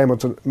ago, there'll be game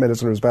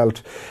minutes under his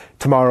belt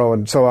tomorrow,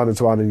 and so on,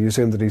 and you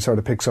assume that he sort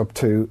of picks up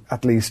to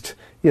at least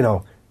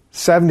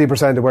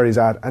 70% of where he's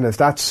at, and if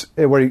that's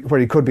where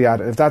he could be at,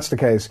 if that's the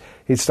case,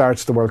 he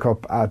starts the World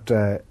Cup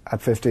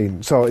at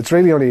 15. So it's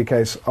really only a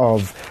case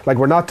of, like,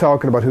 we're not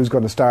talking about who's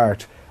going to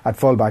start at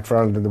fullback for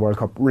Ireland in the World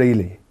Cup,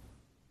 really,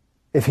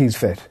 if he's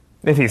fit.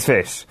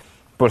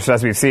 But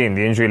as we've seen,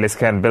 the injury list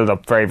can build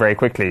up very, very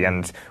quickly,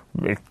 and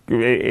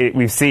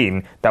we've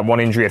seen that one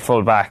injury at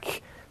full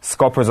back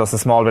scuppers us a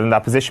small bit in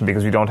that position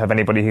because we don't have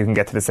anybody who can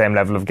get to the same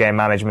level of game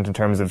management in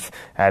terms of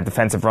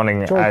defensive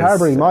running. Joe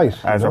Carberry might.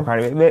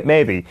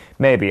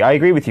 Maybe. I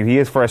agree with you. He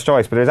is first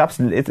choice, but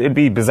it'd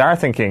be bizarre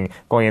thinking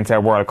going into a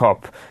World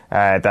Cup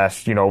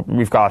that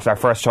we've got our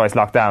first choice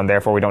locked down,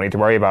 therefore we don't need to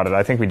worry about it.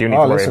 I think we do need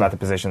to worry about the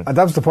position. And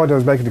that was the point I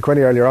was making to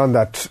Quinny earlier on,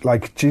 that,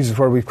 like, Jesus,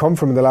 where we've come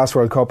from in the last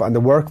World Cup and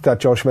the work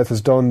that Joe Schmidt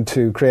has done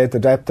to create the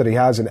depth that he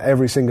has in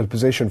every single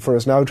position, for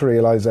us now to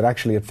realise that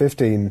actually at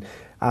 15,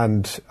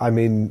 and I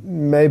mean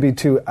maybe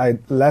to a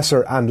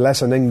lesser and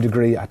lessening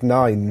degree at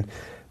 9,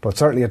 but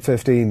certainly at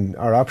 15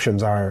 our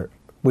options are,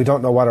 we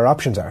don't know what our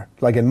options are.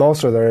 Like in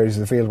most other areas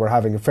of the field we're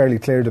having a fairly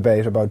clear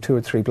debate about 2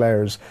 or 3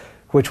 players,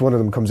 which one of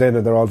them comes in,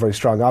 and they're all very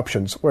strong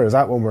options, whereas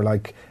that one we're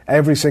like,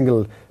 every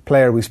single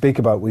player we speak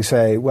about, we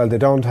say, well, they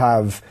don't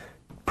have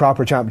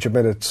proper championship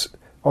minutes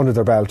under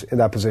their belt in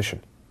that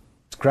position.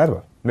 It's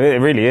incredible.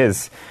 It really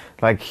is.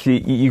 Like,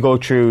 you go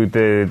through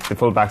the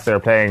fullbacks that are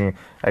playing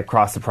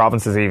across the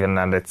provinces even,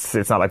 and it's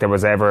not like there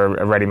was ever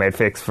a ready-made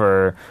fix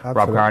for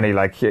Rob Kearney.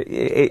 Like,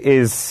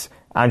 is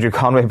Andrew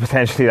Conway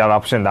potentially that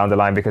option down the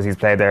line because he's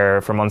played there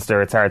for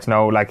Munster? It's hard to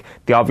know. Like,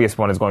 the obvious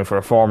one is going for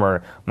a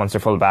former Munster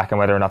fullback, and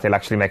whether or not they'll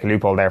actually make a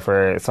loophole there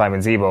for Simon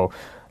Zebo.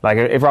 Like,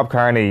 if Rob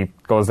Kearney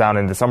goes down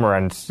in the summer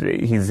and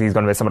he's going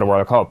to miss some of the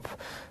World Cup,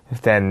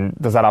 then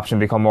does that option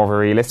become more of a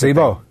realistic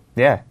Zebo? thing?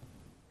 Yeah.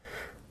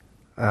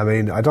 I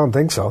mean, I don't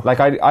think so. Like,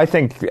 I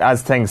think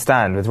as things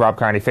stand with Rob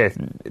Kearney fit,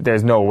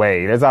 there's no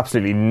way, there's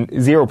absolutely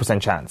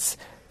 0% chance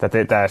that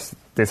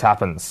this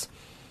happens.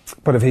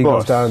 But if he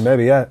goes down,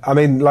 maybe, yeah. I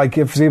mean, like,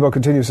 if Zebo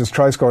continues his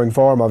try-scoring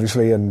form,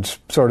 obviously, and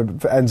sort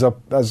of ends up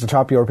as the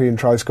top European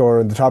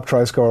try-scorer and the top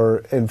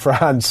try-scorer in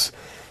France,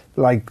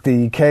 like,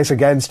 the case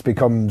against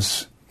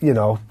becomes,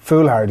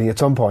 foolhardy at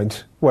some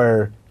point,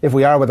 where if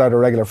we are without a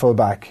regular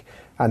full-back,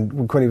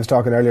 and Quinny was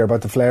talking earlier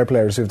about the flair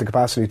players who have the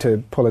capacity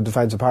to pull a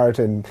defence apart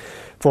in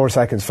 4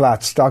 seconds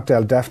flat,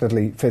 Stockdale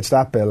definitely fits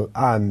that bill,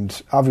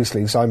 and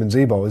obviously Simon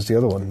Zebo is the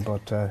other one.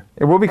 But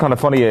it would be kind of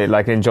funny,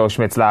 like in Joe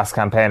Schmidt's last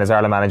campaign as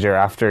Ireland manager,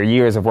 after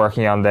years of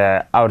working on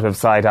the out of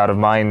sight, out of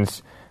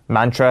mind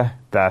mantra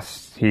that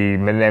he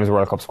names the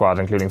World Cup squad,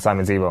 including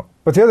Simon Zebo.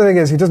 But the other thing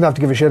is, he doesn't have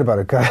to give a shit about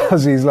it,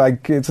 because he's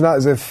like, it's not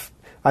as if,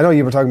 I know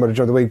you were talking about it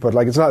during the week, but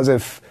like, it's not as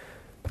if,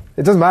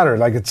 it doesn't matter,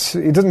 like,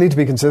 he doesn't need to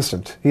be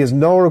consistent. He has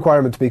no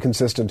requirement to be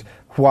consistent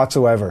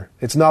whatsoever.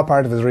 It's not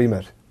part of his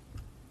remit.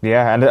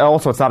 Yeah, and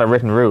also it's not a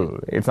written rule.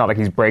 It's not like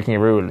he's breaking a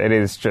rule. It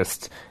is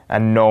just a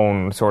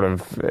known sort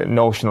of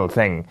notional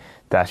thing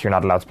that you're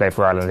not allowed to play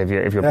for Ireland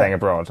if you're playing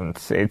abroad. And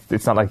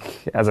it's not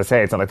like, as I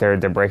say, it's not like they're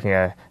breaking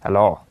a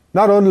law.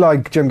 Not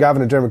unlike Jim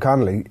Gavin and Dermot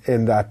Connolly,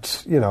 in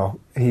that, you know,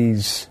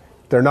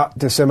 they're not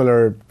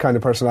dissimilar kind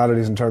of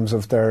personalities in terms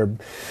of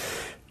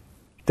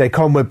they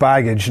come with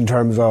baggage in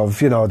terms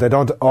of, you know,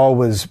 both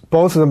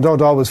of them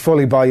don't always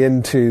fully buy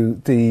into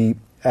the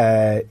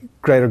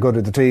greater good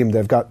of the team.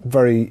 They've got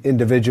very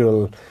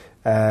individual,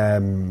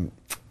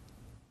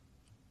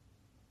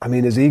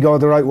 is ego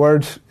the right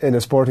word? In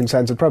a sporting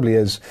sense, it probably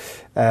is,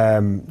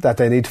 that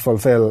they need to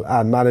fulfil,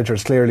 and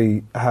managers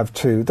clearly have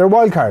to. They're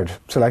wildcard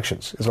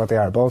selections, is what they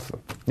are, both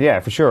of them.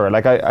 Yeah, for sure.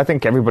 Like, I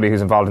think everybody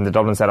who's involved in the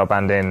Dublin setup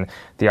and in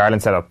the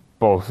Ireland setup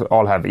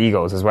all have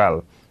egos as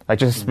well. Like,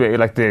 just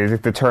like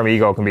the term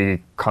ego can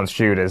be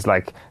construed as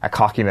like a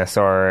cockiness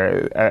or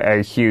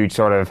a huge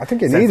sort of. I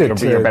think you need it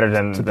you're better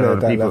than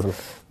other people. Level.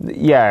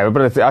 Yeah,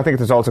 but I think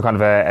there's also kind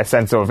of a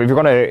sense of, if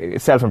you're going to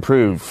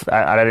self-improve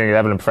at any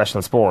level in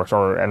professional sport,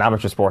 or an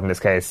amateur sport in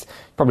this case,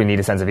 you probably need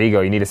a sense of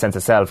ego. You need a sense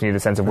of self. You need a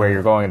sense of where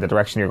you're going and the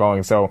direction you're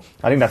going. So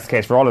I think that's the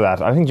case for all of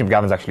that. I think Jim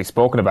Gavin's actually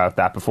spoken about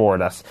that before,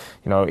 that,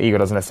 you know, ego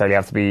doesn't necessarily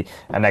have to be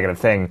a negative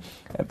thing.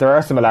 There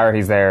are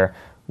similarities there,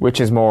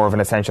 which is more of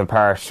an essential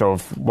part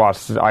of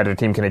what either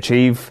team can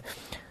achieve.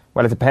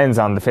 Well, it depends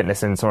on the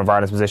fitness in some of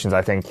Ireland's positions.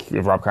 I think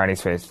if Rob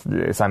Kearney's fit,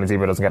 Simon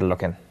Zebo doesn't get a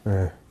look in.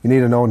 Yeah. You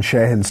need an Owen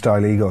Sheehan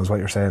style ego, is what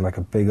you're saying, like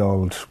a big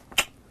old,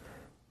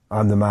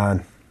 I'm the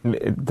man.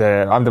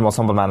 I'm the most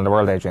humble man in the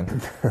world,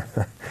 Adrian.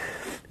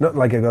 Nothing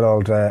like a good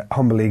old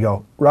humble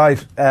ego. Right,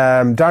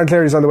 Darren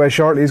Cleary's on the way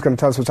shortly. He's going to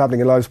tell us what's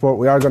happening in live sport.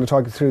 We are going to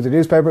talk you through the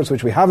newspapers,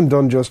 which we haven't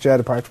done just yet,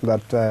 apart from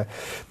that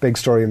big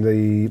story in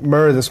the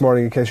Mirror this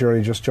morning, in case you're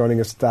only just joining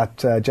us, that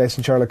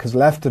Jason Sherlock has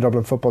left the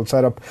Dublin football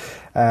setup.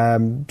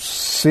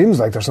 Seems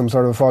like there's some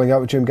sort of a falling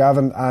out with Jim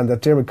Gavin, and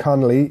that Dermot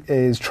Connolly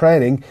is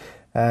training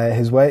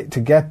his way to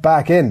get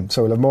back in.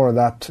 So we'll have more on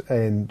that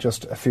in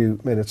just a few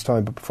minutes'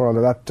 time. But before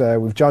all of that,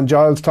 we've John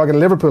Giles talking to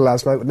Liverpool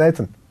last night with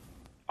Nathan.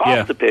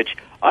 Off the pitch,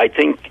 I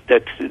think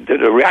that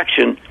the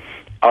reaction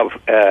of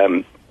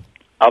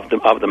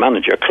the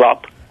manager,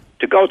 Klopp,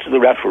 to go to the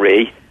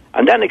referee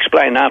and then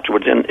explain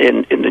afterwards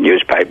in the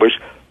newspapers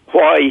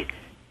why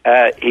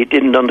he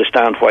didn't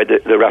understand why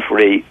the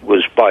referee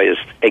was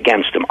biased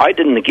against him. I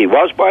didn't think he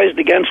was biased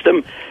against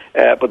him,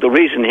 but the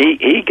reason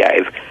he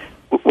gave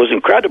was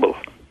incredible.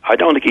 I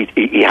don't think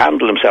he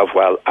handled himself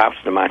well after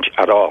the match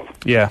at all.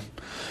 Yeah.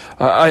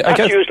 That's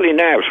usually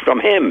nerves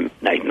from him,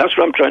 Nathan. That's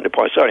what I'm trying to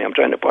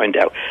point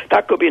out.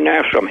 That could be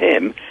nerves from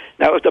him.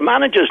 Now, if the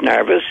manager's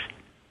nervous,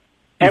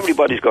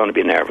 everybody's going to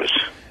be nervous.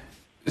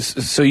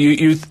 So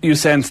you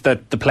sense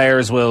that the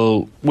players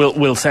will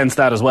sense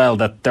that as well,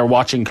 that they're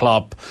watching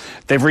Klopp.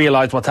 They've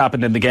realised what's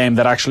happened in the game,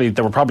 that actually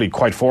they were probably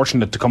quite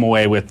fortunate to come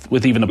away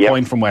with even a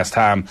point from West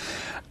Ham,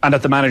 and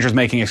that the manager's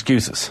making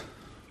excuses.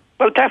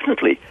 Well,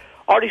 definitely.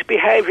 Or his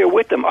behaviour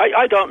with them.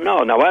 I don't know.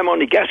 Now, I'm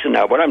only guessing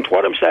now, but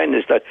what I'm saying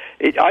is that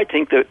I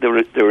think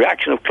the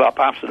reaction of Klopp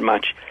after the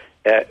match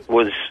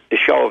was a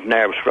show of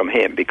nerves from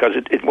him, because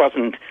it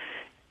wasn't.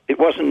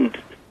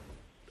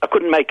 I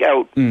couldn't make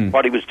out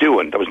what he was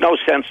doing. There was no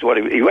sense to what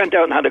he went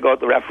out and had to go at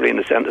the referee in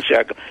the centre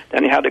circle.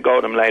 Then he had to go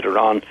at him later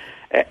on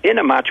in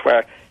a match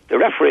where the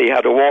referee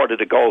had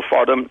awarded a goal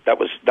for them that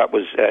was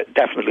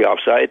definitely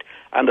offside,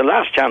 and the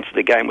last chance of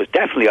the game was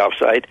definitely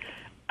offside,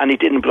 and he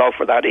didn't blow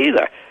for that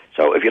either.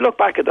 So if you look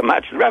back at the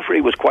match, the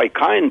referee was quite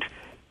kind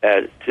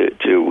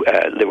to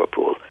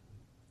Liverpool.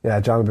 Yeah,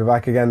 John will be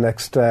back again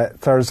next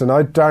Thursday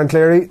night. Darren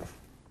Cleary,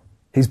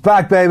 he's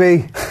back,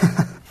 baby.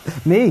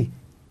 Me?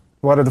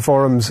 What are the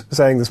forums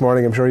saying this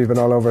morning? I'm sure you've been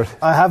all over it.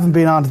 I haven't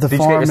been onto the forum.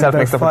 Did you get yourself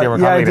mixed up with Dermot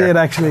Connolly? Yeah, I did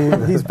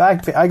actually. He's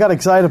back. I got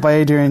excited by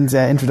Adrian's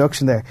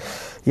introduction there.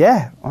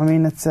 Yeah, I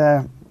mean, it's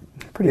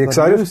pretty good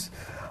excited? news.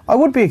 I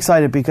would be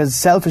excited, because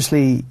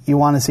selfishly you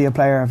want to see a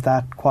player of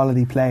that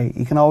quality play.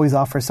 You can always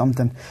offer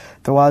something.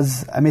 There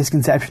was a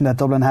misconception that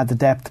Dublin had the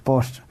depth,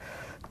 but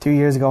 2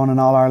 years ago in an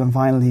All-Ireland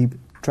final he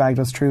dragged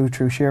us through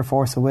sheer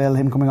force of will.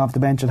 Him coming off the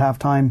bench at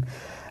half-time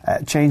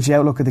changed the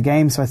outlook of the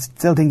game, so I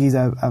still think he's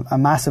a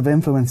massive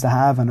influence to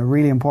have and a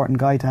really important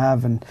guy to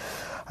have. And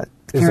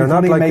Kieran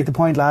Cunningham made the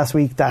point last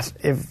week that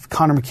if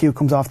Conor McHugh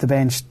comes off the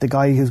bench, the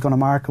guy who's going to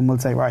mark him will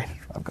say, right,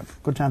 I've got a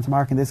good chance of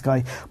marking this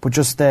guy. But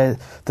just the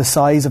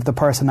size of the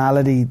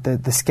personality,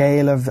 the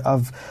scale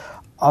of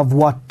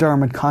what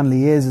Dermot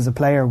Connolly is as a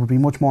player would be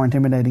much more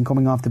intimidating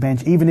coming off the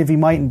bench, even if he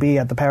mightn't be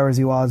at the power as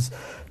he was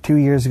 2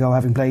 years ago,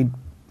 having played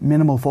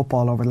minimal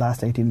football over the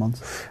last 18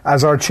 months.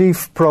 As our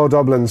chief pro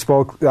Dublin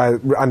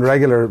and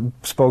regular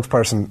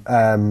spokesperson,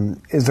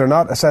 is there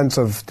not a sense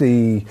of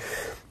the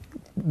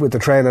with the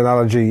train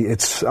analogy,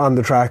 it's on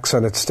the tracks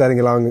and it's heading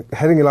along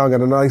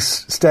at a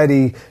nice,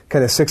 steady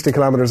kind of 60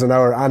 kilometres an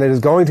hour, and it is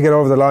going to get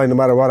over the line no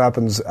matter what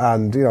happens,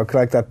 and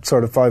collect that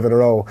sort of 5 in a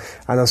row.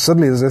 And then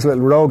suddenly there's this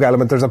little rogue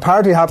element. There's a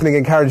party happening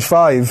in carriage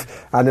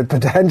 5, and it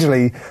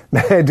potentially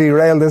may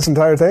derail this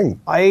entire thing.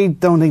 I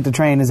don't think the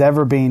train has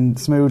ever been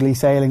smoothly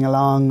sailing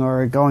along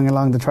or going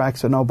along the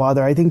tracks with no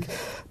bother. I think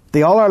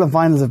the All-Ireland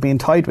finals have been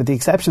tight, with the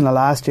exception of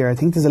last year. I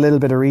think there's a little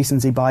bit of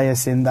recency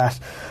bias in that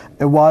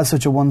it was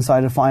such a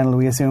one-sided final.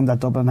 We assume that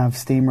Dublin have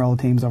steamrolled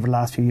teams over the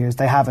last few years.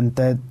 They haven't.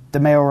 The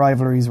Mayo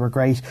rivalries were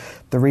great,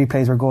 the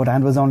replays were good,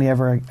 and was only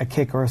ever a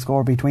kick or a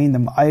score between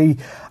them. I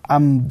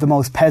am the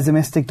most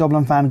pessimistic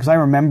Dublin fan because I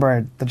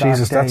remember the dark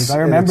days. I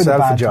remember the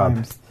bad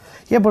times.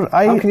 Yeah, but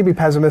how can you be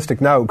pessimistic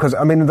now? Because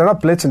they're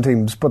not blitzing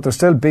teams, but they're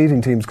still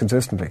beating teams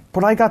consistently.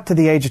 But I got to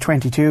the age of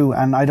 22,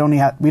 and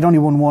we'd only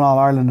won one All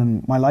Ireland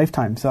in my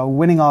lifetime. So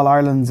winning All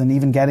Irelands and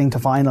even getting to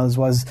finals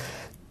was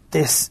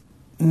this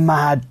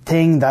mad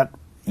thing that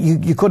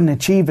you couldn't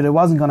achieve it. It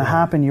wasn't going to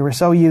happen. You were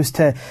so used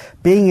to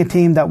being a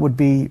team that would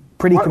be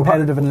pretty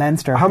competitive in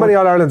Leinster. How many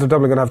All Irelands are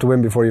Dublin going to have to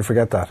win before you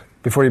forget that?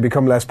 Before you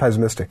become less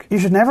pessimistic? You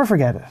should never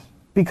forget it.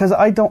 Because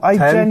I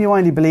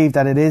genuinely believe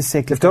that it is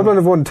cyclical. If Dublin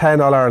have won 10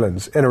 All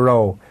Irelands in a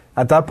row,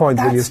 at that point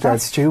will you start?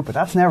 That's stupid.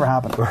 That's never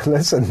happened. Well,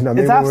 listen,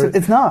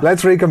 it's not.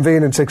 Let's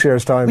reconvene in 6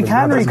 years' time. We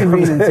can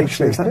reconvene in 6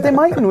 years' time. They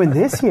mightn't win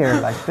this year.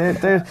 Like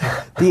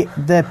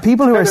the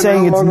people who are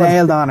saying it's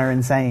nailed on are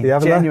insane.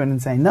 Genuine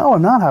insane. No,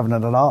 I'm not having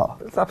it at all.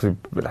 It's absolutely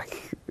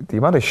the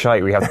amount of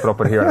shite we have to put up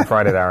with here on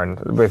Friday, Darren,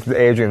 with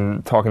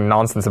Adrian talking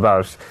nonsense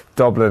about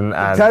Dublin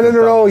and 10 in a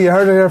row. You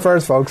heard it here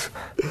first, folks.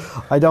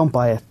 I don't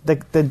buy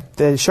it.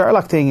 The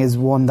Sherlock thing is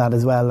one that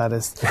as well that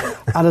has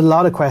added a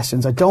lot of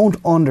questions. I don't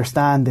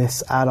understand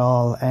this at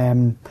all.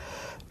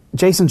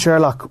 Jason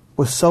Sherlock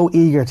was so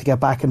eager to get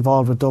back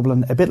involved with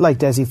Dublin, a bit like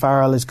Desi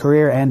Farrell. His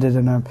career ended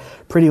in a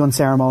pretty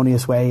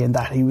unceremonious way in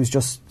that he was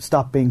just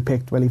stopped being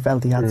picked when he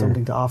felt he had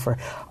something to offer.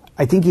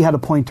 I think he had a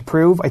point to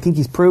prove. I think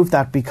he's proved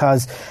that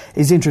because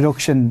his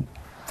introduction,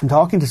 from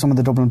talking to some of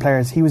the Dublin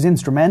players, he was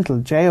instrumental.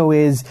 Jo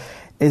is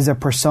a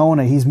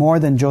persona. He's more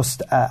than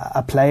just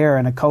a player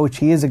and a coach.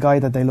 He is a guy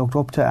that they looked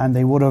up to, and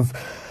they would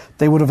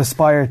have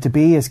aspired to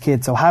be as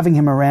kids. So having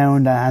him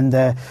around,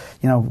 and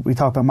we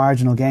talk about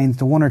marginal gains,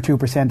 the 1 or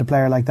 2% a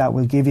player like that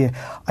will give you.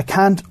 I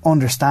can't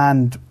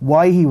understand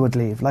why he would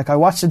leave. Like, I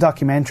watched the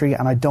documentary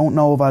and I don't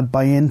know if I'd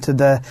buy into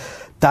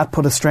that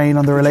put a strain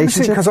on the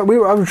relationship. Because I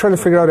was trying to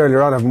figure out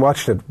earlier on, I haven't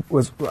watched it,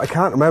 I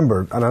can't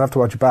remember, and I'll have to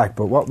watch it back,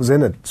 but what was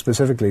in it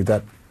specifically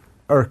that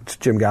irked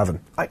Jim Gavin?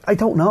 I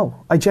don't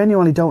know. I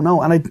genuinely don't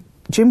know. And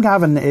Jim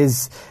Gavin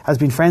has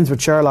been friends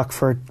with Sherlock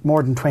for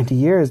more than 20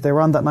 years. They were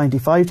on that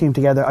 95 team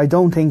together. I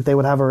don't think they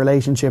would have a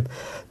relationship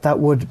that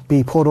would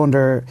be put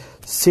under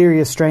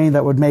serious strain,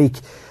 that would make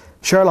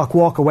Sherlock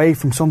walk away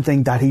from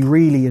something that he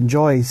really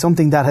enjoys,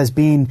 something that has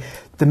been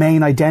the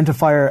main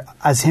identifier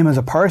as him as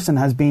a person,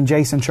 has been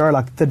Jason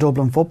Sherlock, the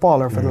Dublin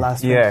footballer, for the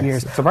last 20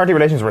 years. So party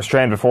relations were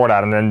strained before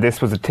that, and then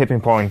this was a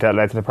tipping point that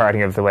led to the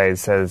parting of the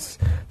ways, says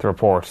the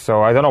report.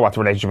 So I don't know what the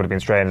relationship would have been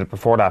strained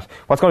before that.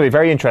 What's going to be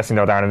very interesting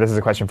though, Darren, and this is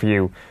a question for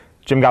you,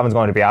 Jim Gavin's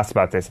going to be asked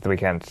about this at the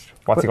weekend.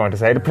 What's he going to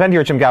say? Pretend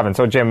you're Jim Gavin.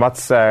 So Jim,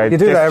 what's... you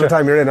do that every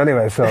time you're in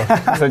anyway, so...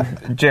 So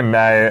Jim,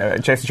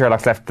 Jason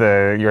Sherlock's left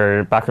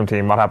your backroom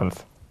team. What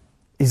happens?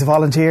 He's a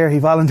volunteer. He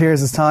volunteers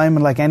his time,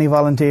 and like any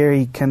volunteer,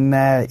 he can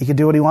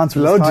do what he wants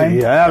with his time.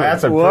 Yeah,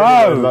 that's a good good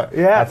line.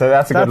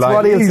 That's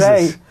what he'll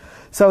say.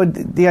 So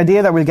the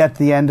idea that we'll get to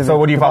the end of it... So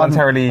would you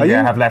voluntarily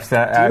have left... do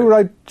you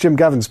write Jim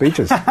Gavin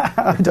speeches?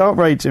 I don't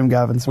write Jim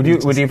Gavin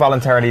speeches. Would you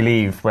voluntarily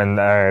leave when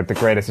the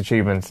greatest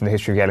achievement in the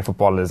history of Gaelic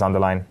football is on the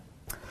line?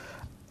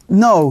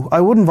 No, I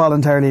wouldn't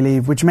voluntarily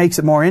leave, which makes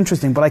it more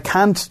interesting, but I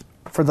can't,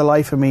 for the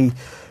life of me,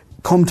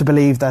 come to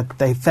believe that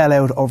they fell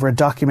out over a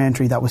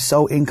documentary that was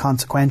so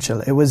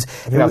inconsequential. I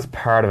think that's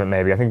part of it,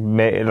 maybe. I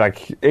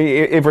think,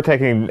 if we're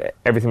taking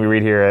everything we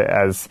read here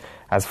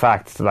as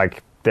fact,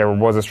 like, there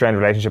was a strained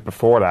relationship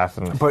before that.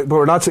 But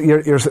we're not.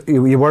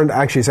 You weren't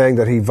actually saying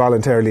that he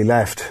voluntarily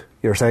left.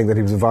 You're saying that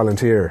he was a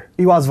volunteer.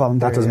 He was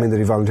volunteer. That doesn't mean that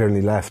he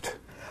voluntarily left.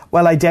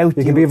 Well, I doubt...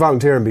 You can be a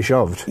volunteer and be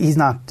shoved. He's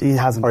not... He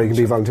hasn't... Or you can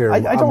be a volunteer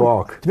and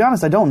walk. To be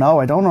honest, I don't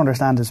know. I don't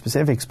understand the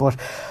specifics, but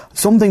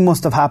something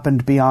must have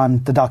happened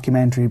beyond the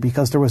documentary,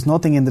 because there was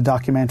nothing in the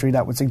documentary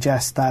that would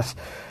suggest that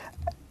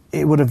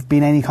it would have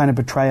been any kind of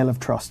betrayal of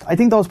trust. I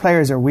think those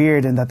players are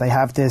weird in that they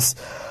have this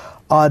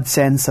odd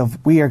sense of,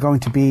 we are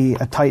going to be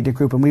a tight-knit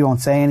group and we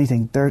won't say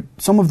anything. They're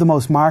some of the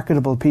most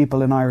marketable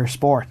people in Irish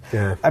sport.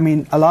 Yeah. I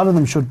mean, a lot of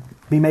them should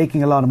be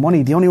making a lot of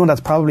money. The only one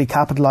that's probably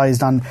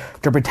capitalised on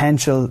their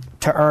potential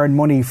to earn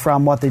money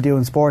from what they do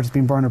in sport has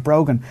been Bernard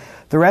Brogan.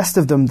 The rest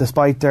of them,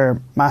 despite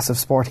their massive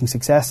sporting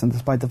success and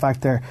despite the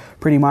fact they're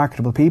pretty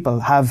marketable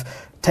people, have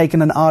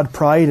taken an odd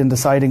pride in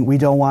deciding we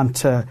don't want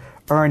to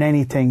earn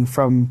anything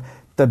from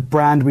the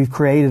brand we've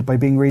created by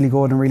being really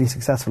good and really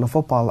successful at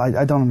football.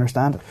 I don't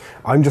understand it.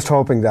 I'm just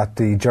hoping that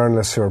the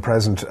journalists who are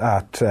present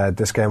at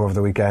this game over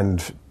the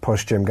weekend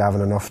push Jim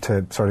Gavin enough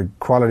to, sort of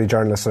quality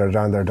journalists that are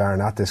down there,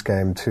 Darren, at this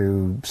game,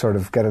 to sort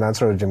of get an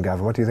answer out of Jim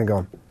Gavin. What do you think,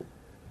 Owen?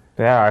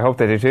 Yeah, I hope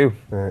they do too.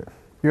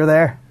 You're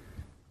there.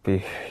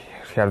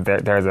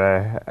 There's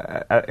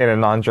in a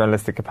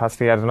non-journalistic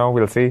capacity. I don't know.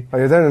 We'll see. Oh,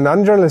 you're there in a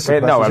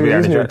non-journalistic capacity? No,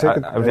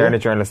 I'm there in a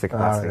journalistic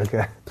capacity.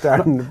 Okay.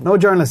 No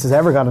journalist has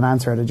ever got an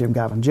answer out of Jim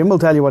Gavin. Jim will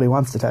tell you what he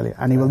wants to tell you,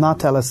 and he will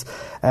not tell us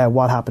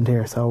what happened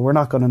here. So we're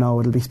not going to know.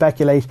 It'll be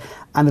speculate,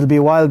 and it'll be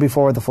a while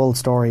before the full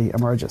story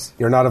emerges.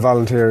 You're not a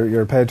volunteer.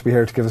 You're paid to be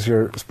here to give us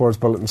your sports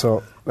bulletin.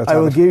 So I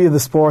will give you the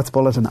sports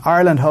bulletin.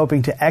 Ireland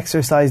hoping to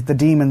exorcise the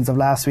demons of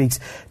last week's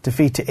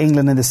defeat to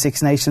England in the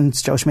Six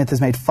Nations. Joe Schmidt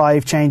has made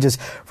 5 changes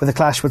for the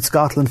clash with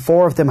Scotland.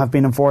 4 of them have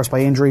been enforced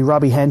by injury.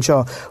 Robbie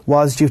Henshaw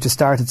was due to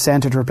start at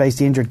centre to replace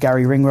the injured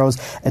Gary Ringrose.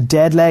 A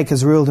dead leg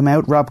has ruled him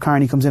out. Rob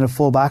Kearney comes in at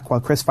full back while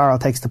Chris Farrell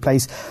takes the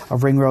place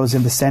of Ringrose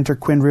in the centre.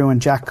 Quinn Rue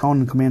and Jack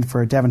Conan come in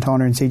for Devon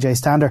Toner and CJ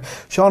Stander.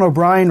 Sean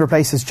O'Brien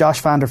replaces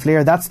Josh van der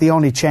Fleer. That's the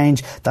only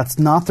change. That's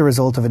not the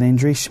result of an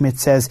injury. Schmidt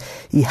says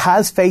he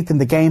has faith in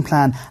the game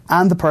plan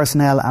and the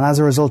personnel, and as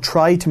a result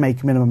tried to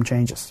make minimum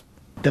changes.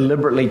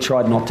 Deliberately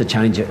tried not to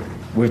change it.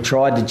 We've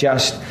tried to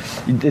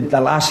the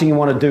last thing you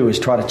want to do is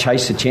try to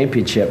chase the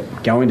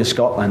championship going to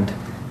Scotland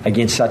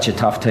against such a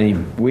tough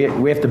team. We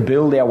have to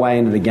build our way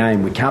into the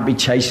game. We can't be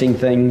chasing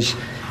things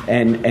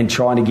and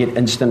trying to get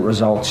instant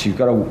results. You've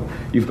got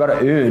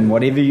to earn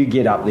whatever you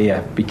get up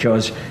there,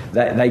 because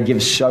they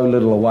give so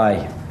little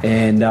away,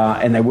 and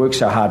they work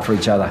so hard for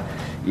each other.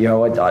 You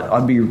know,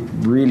 I'd be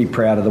really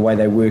proud of the way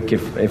they work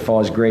if I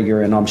was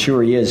Gregor, and I'm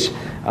sure he is.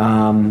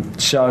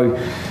 So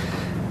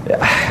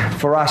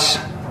for us,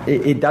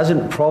 it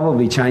doesn't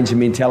probably change the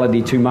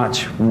mentality too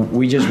much.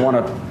 We just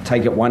want to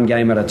take it one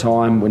game at a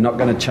time. We're not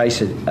going to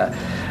chase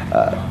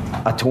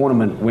a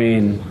tournament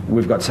when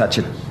we've got such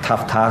a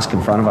tough task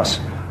in front of us.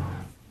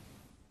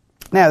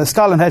 Now, the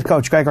Scotland head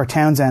coach Gregor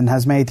Townsend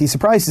has made the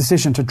surprise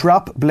decision to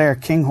drop Blair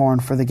Kinghorn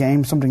for the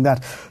game, something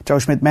that Joe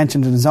Schmidt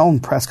mentioned in his own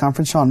press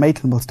conference. Sean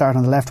Maitland will start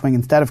on the left wing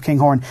instead of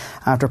Kinghorn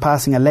after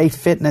passing a late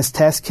fitness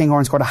test.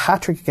 Kinghorn scored a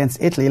hat-trick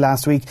against Italy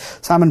last week.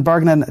 Simon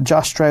Bergnan,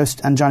 Josh Strauss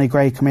and Johnny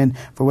Gray come in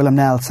for Willem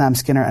Nell, Sam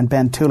Skinner and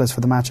Ben Toulis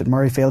for the match at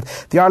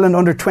Murrayfield. The Ireland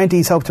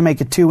under-20s hope to make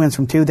it 2 wins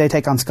from 2. They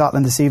take on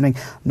Scotland this evening.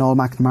 Noel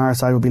McNamara's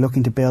side will be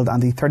looking to build on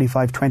the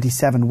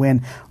 35-27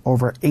 win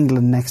over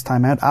England next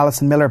time out.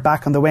 Alison Miller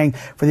back on the wing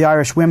for the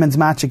Irish women's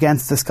match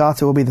against the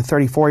Scots. It will be the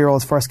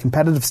 34-year-old's first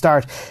competitive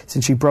start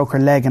since she broke her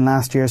leg in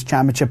last year's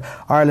championship.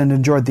 Ireland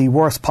endured the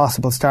worst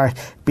possible start,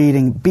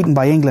 beaten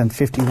by England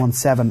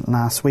 51-7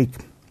 last week.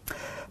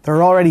 There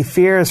are already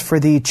fears for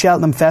the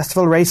Cheltenham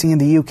Festival. Racing in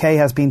the UK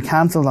has been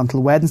cancelled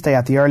until Wednesday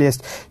at the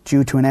earliest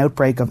due to an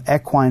outbreak of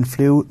equine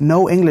flu.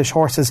 No English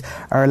horses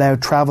are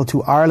allowed travel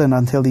to Ireland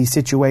until the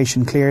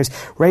situation clears.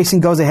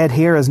 Racing goes ahead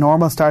here as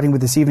normal, starting with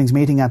this evening's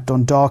meeting at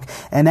Dundalk.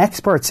 An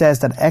expert says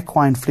that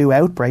equine flu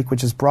outbreak, which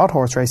has brought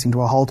horse racing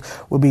to a halt,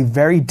 will be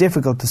very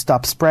difficult to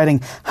stop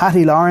spreading.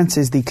 Hattie Lawrence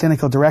is the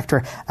clinical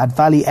director at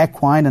Valley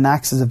Equine and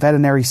acts as a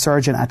veterinary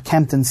surgeon at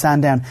Kempton,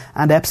 Sandown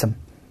and Epsom.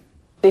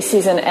 This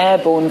is an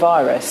airborne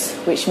virus,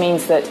 which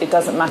means that it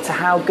doesn't matter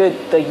how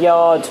good the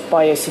yard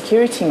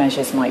biosecurity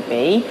measures might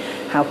be,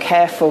 how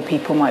careful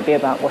people might be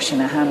about washing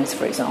their hands,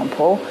 for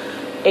example,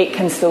 it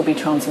can still be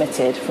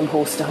transmitted from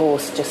horse to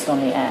horse just on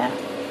the air.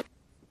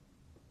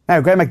 Now,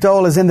 Graham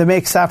McDowell is in the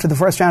mix after the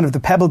first round of the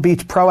Pebble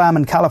Beach Pro-Am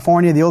in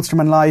California. The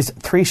Ulsterman lies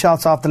 3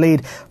 shots off the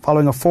lead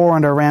following a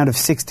 4-under round of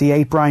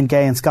 68. Brian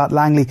Gay and Scott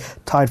Langley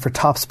tied for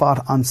top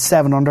spot on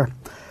 7-under.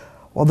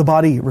 Well, the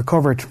body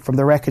recovered from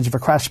the wreckage of a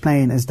crashed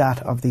plane is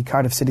that of the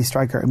Cardiff City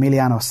striker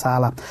Emiliano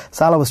Sala.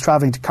 Sala was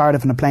travelling to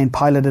Cardiff in a plane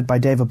piloted by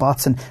David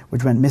Botson,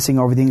 which went missing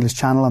over the English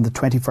Channel on the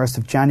 21st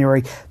of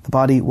January. The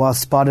body was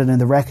spotted in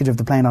the wreckage of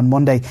the plane on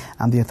Monday,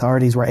 and the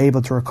authorities were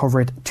able to recover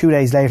it 2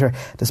 days later,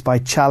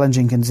 despite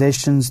challenging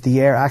conditions.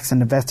 The Air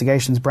Accident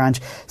Investigations Branch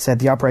said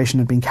the operation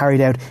had been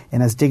carried out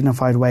in as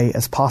dignified way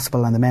as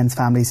possible, and the men's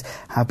families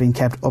have been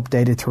kept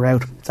updated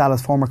throughout.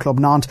 Sala's former club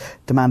Nantes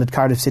demanded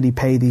Cardiff City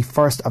pay the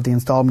first of the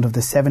instalment of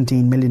the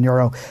 €17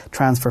 million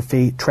transfer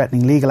fee,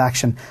 threatening legal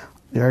action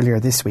earlier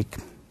this week.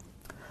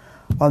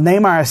 While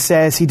Neymar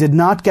says he did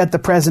not get the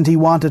present he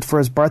wanted for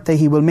his birthday,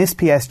 he will miss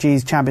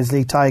PSG's Champions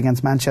League tie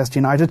against Manchester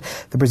United.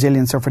 The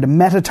Brazilian suffered a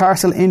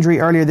metatarsal injury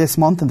earlier this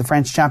month, and the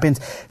French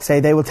champions say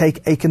they will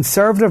take a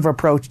conservative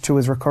approach to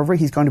his recovery.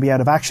 He's going to be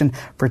out of action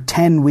for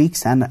 10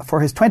 weeks, and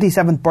for his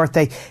 27th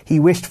birthday, he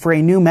wished for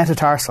a new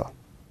metatarsal.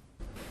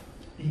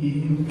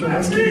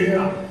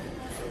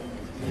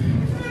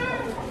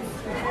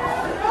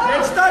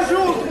 Está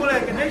junto,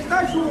 moleque, nem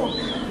está junto.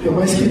 Eu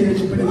mais queria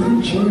de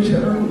presente hoje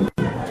era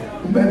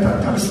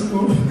metatarso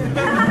novo.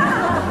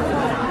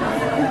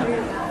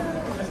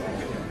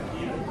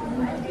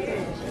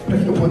 Para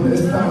que eu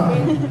pudesse estar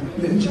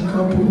dentro de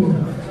campo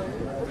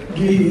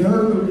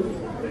guerreando,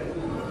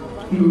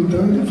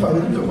 lutando e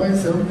falando que eu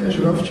mais amo que é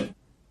jogar futebol.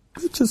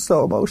 It's just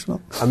so emotional.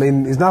 I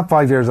mean, he's not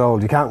 5 years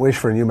old. You can't wish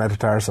for a new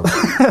metatarsal.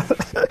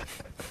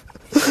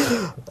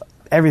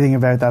 Everything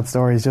about that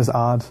story is just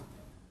odd.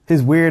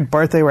 His weird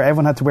birthday where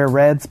everyone had to wear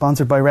red,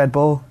 sponsored by Red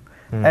Bull.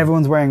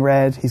 Everyone's wearing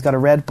red. He's got a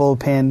Red Bull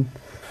pin.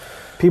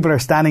 People are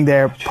standing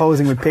there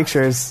posing with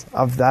pictures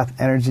of that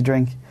energy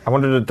drink. I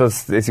wonder,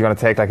 is he going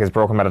to take like his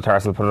broken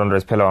metatarsal, put it under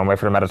his pillow, and wait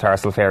for the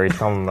metatarsal fairy to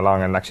come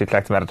along and actually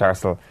collect the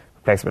metatarsal,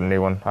 replace it with a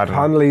new one? I don't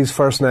know. Connolly's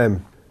first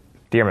name?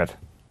 Diarmid.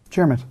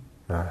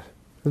 Right.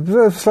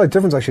 There's a slight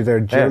difference actually there,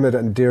 Diarmid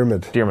and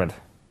Diarmid.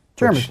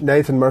 Which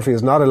Nathan Murphy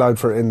is not allowed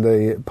for in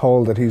the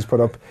poll that he's put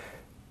up.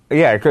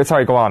 Yeah,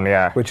 sorry, go on,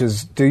 yeah. Which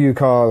is, do you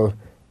call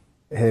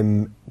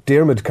him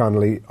Diarmid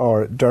Connolly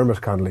or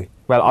Dermot Connolly?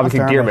 Well, obviously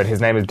Diarmid. His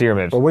name is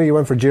Diarmid. Well, when you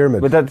went for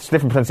Diarmid? But that's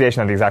different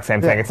pronunciation of the exact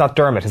same thing. It's not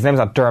Dermot. His name's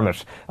not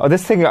Dermot. Oh,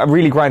 this thing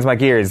really grinds my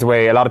gears, the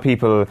way a lot of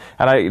people,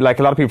 and a lot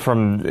of people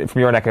from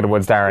your neck of the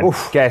woods,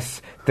 Darren,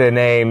 get the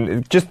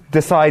name, just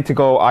decide to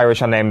go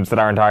Irish on names that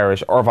aren't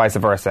Irish, or vice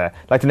versa.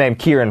 Like the name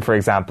Kieran, for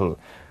example.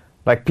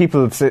 Like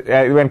people,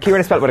 when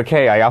Kieran is spelled with a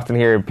K, I often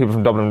hear people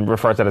from Dublin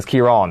refer to it as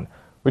Kieran,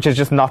 which is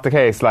just not the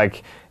case.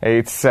 Like,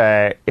 it's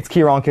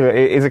Kieran,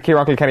 is it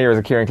Kieran Kilkenny or is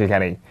it Kieran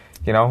Kilkenny?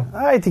 You know?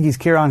 I think he's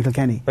Kieran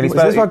Kilkenny. Is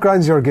this what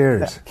grinds your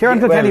gears? Kieran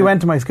Kilkenny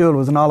went to my school,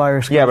 was an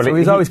all-Irish school, so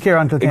he's always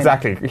Kieran Kilkenny.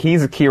 Exactly.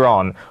 He's a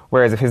Kieran,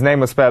 whereas if his name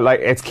was spelled,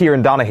 like, it's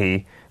Kieran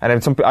Donaghy,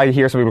 and then I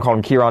hear some people call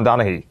him Kieran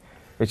Donaghy,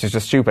 which is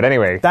just stupid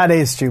anyway. That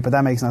is stupid.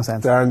 That makes no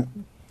sense. Darren,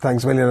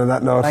 thanks a million on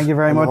that note. Thank you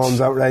very much.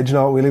 Holmes outrage.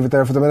 No, we'll leave it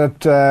there for the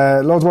minute.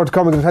 Loads more to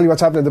come. I'm going to tell you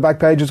what's happening in the back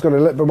page. It's going to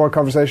be a little bit more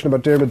conversation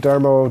about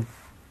Dermo,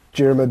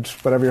 Diarmid,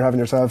 whatever you're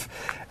having yourself,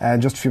 in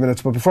just a few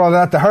minutes. But before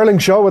that, the hurling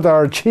show with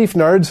our chief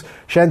nerds,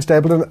 Shane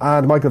Stapleton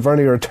and Michael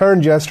Verney,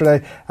 returned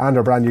yesterday, and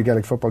our brand new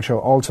Gaelic football show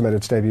also made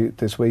its debut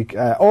this week.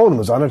 Owen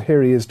was on it.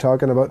 Here he is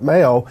talking about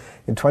Mayo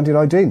in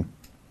 2019.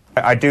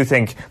 I do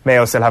think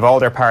Mayo still have all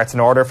their parts in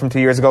order from 2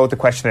 years ago. The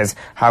question is,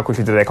 how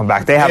quickly do they come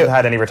back? They haven't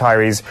had any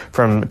retirees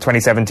from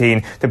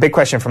 2017. The big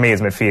question for me is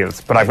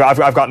midfield. But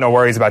I've got no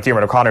worries about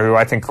Diarmid O'Connor, who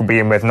I think could be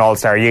in with an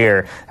all-star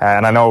year.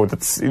 And I know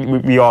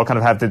that we all kind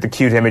of have the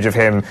cute image of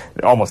him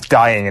almost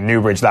dying in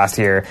Newbridge last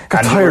year.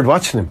 Got tired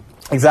watching him.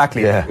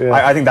 Exactly. Yeah.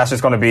 I think that's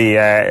just going to be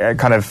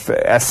kind of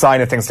a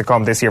sign of things to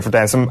come this year for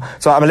them.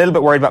 So I'm a little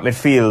bit worried about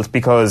midfield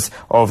because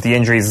of the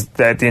injuries,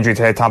 the injury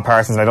to Tom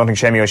Parsons, and I don't think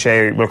Shamie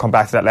O'Shea will come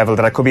back to that level.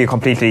 That it could be a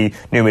completely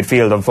new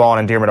midfield of Vaughan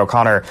and Diarmid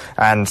O'Connor.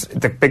 And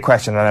the big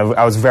question, and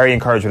I was very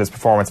encouraged with his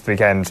performance at the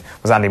weekend,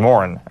 was Andy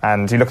Moran.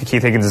 And you look at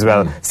Keith Higgins as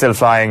well, still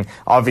flying.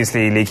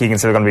 Obviously, Lee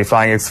Keegan's still going to be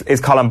flying.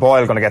 Is Colin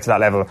Boyle going to get to that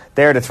level?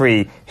 They're the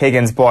three: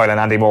 Higgins, Boyle, and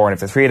Andy Moran.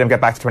 If the three of them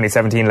get back to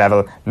 2017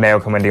 level,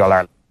 Mayo can win the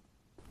All-Ireland.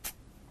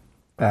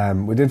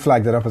 We did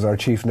flag that up as our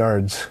chief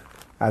nerds,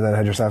 and then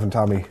had yourself and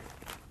Tommy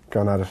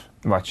going at it.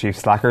 What, chief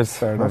slackers?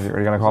 What are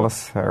you going to call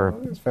us? Or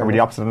are we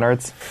the opposite of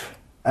nerds?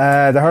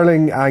 The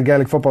hurling and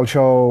Gaelic football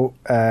show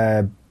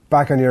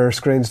back on your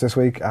screens this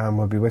week, and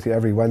we'll be with you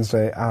every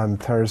Wednesday and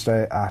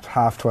Thursday at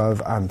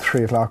 12:30 and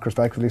 3:00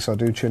 respectively, so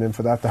do tune in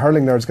for that. The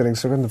hurling nerds getting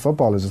stuck into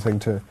football is a thing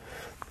to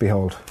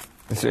behold.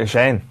 It's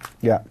Shane.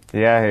 Yeah,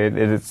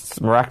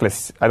 it's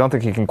miraculous. I don't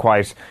think he can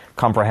quite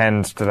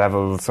comprehend the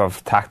levels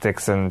of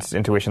tactics and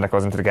intuition that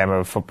goes into the game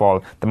of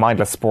football. The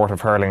mindless sport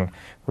of hurling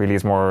really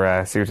is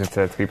more suited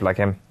to people like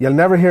him. You'll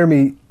never hear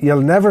me.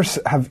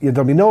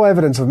 There'll be no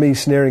evidence of me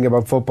sneering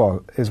about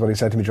football, is what he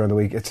said to me during the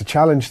week. It's a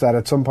challenge that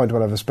at some point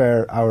when I have a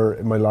spare hour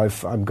in my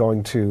life, I'm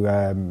going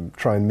to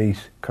try and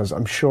meet, because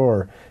I'm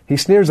sure he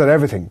sneers at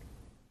everything,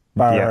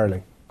 bar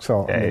hurling.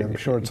 So I'm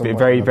sure it's a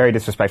very, very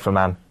disrespectful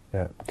man.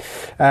 Yeah.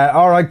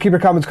 Alright, keep your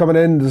comments coming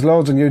in. There's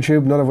loads on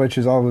YouTube, none of which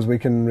is always we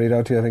can read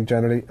out to you, I think,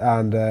 generally,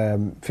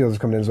 and fields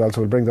coming in as well,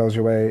 so we'll bring those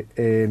your way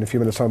in a few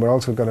minutes time. We're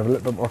also going to have a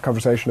little bit more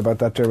conversation about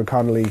that Diarmid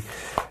Connolly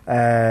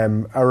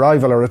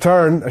arrival, or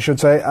return I should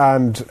say,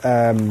 and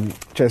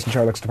Jason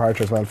Sherlock's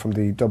departure as well from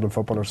the Dublin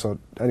Footballers. So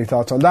any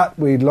thoughts on that,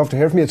 we'd love to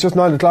hear from you. It's just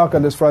 9 o'clock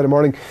on this Friday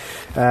morning,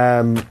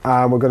 and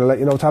we're going to let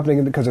you know what's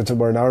happening, because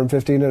we're an hour and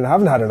 15 and I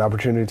haven't had an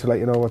opportunity to let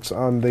you know what's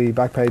on the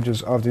back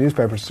pages of the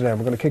newspapers today.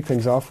 We're going to kick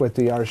things off with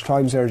the Irish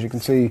Times here. As you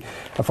can see,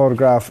 a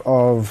photograph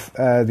of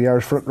the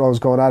Irish front rows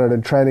going at it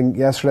in training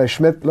yesterday.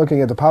 Schmidt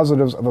looking at the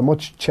positives of a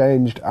much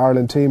changed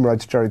Ireland team,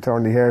 writes Jerry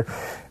Thornley here.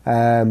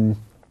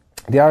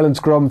 The Ireland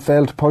scrum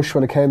failed to push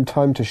when it came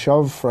time to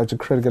shove, writes a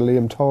critical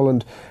Liam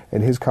Toland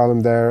in his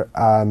column there.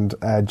 And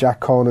Jack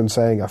Conan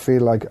saying, I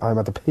feel like I'm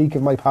at the peak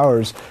of my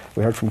powers.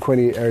 We heard from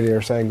Quinny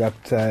earlier saying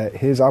that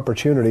his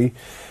opportunity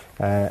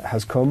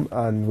has come,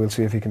 and we'll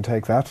see if he can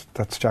take that.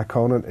 That's Jack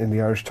Conan in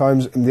the Irish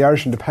Times. In the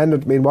Irish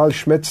Independent, meanwhile,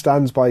 Schmidt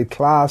stands by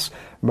Class,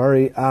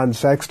 Murray and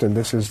Sexton.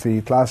 This is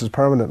the Class's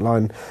permanent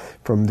line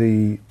from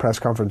the press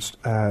conference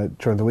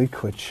during the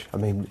week, which, I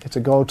mean, it's a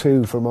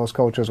go-to for most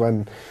coaches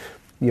when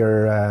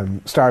your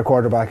star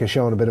quarterback is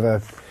showing a bit of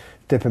a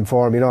dip in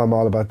form. You know, I'm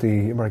all about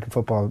the American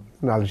football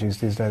analogies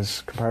these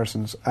days,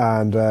 comparisons,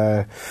 and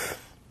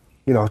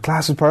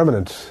Class is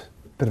permanent.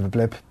 Bit of a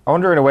blip. I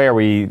wonder, in a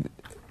way,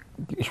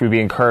 should we be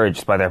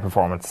encouraged by their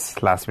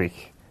performance last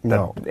week?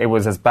 No. It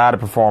was as bad a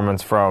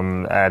performance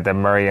from the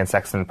Murray and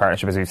Sexton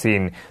partnership as we've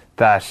seen,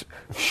 that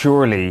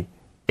surely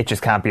it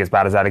just can't be as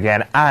bad as that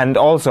again. And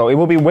also, it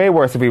would be way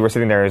worse if we were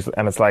sitting there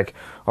and it's like,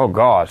 oh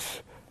God,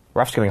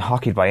 we're actually getting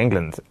hockeyed by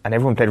England, and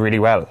everyone played really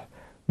well.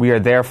 We are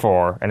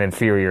therefore an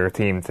inferior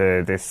team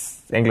to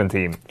this England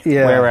team.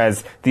 Yeah.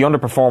 Whereas the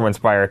underperformance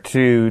by our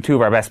two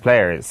of our best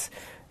players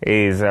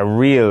is a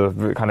real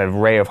kind of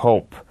ray of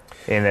hope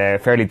in a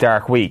fairly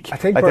dark week. I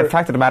think the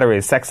fact of the matter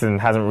is Sexton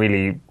hasn't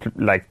really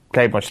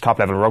played much top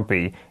level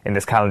rugby in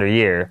this calendar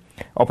year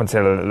up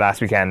until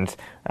last weekend,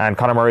 and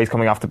Conor Murray's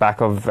coming off the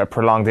back of a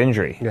prolonged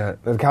injury. Yeah,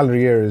 the calendar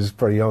year is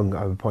very young,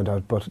 I would point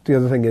out, but the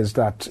other thing is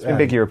that in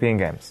big European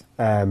games.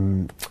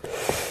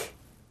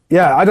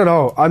 Yeah, I don't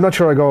know. I'm not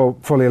sure I go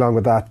fully along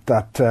with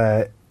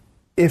that.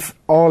 If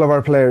all of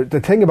our players, the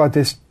thing about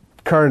this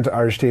current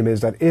Irish team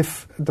is that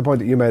if the point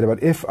that you made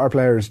about if our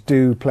players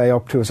do play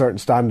up to a certain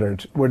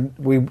standard,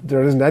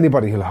 there isn't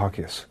anybody who'll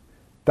hockey us.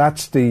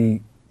 That's the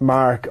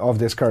mark of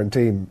this current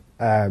team.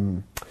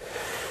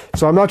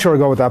 So I'm not sure I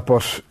go with that,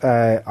 but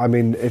I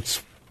mean,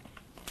 it's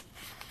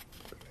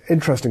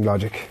interesting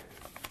logic.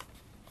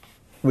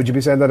 Would you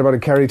be saying that about a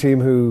Kerry team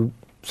who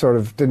sort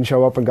of didn't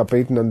show up and got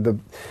beaten, and the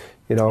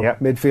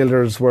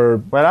midfielders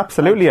were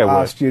absolutely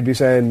asked? You'd be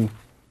saying.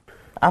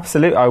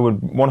 Absolutely, I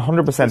would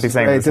 100% be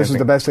saying this is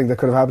the best thing that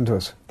could have happened to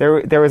us.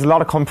 There is a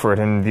lot of comfort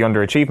in the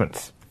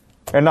underachievement.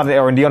 Or in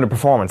the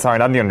underperformance, sorry,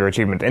 not in the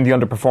underachievement, in the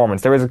underperformance.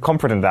 There is a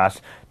comfort in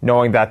that,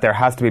 knowing that there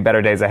has to be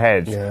better days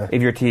ahead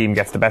if your team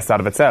gets the best out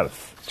of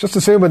itself. Just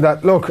assuming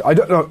that, look, I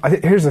don't know,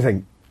 here's the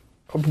thing.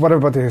 What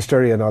about the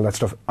hysteria and all that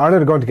stuff?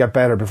 Ireland are going to get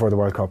better before the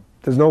World Cup.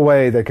 There's no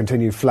way they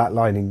continue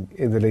flatlining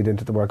in the lead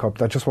into the World Cup.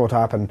 That just won't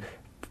happen,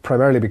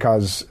 primarily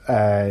because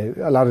a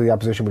lot of the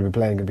opposition will be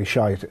playing and be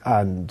shite,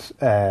 and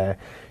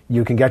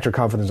you can get your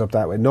confidence up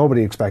that way.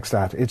 Nobody expects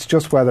that. It's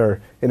just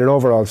whether, in an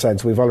overall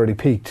sense, we've already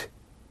peaked.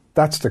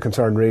 That's the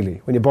concern,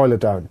 really, when you boil it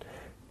down.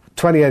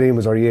 2018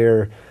 was our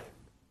year.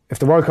 If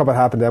the World Cup had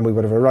happened then, we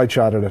would have a right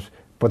shot at it,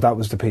 but that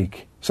was the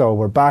peak. So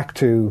we're back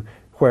to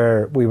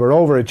where we were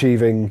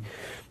overachieving,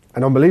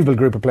 an unbelievable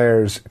group of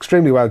players,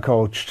 extremely well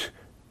coached,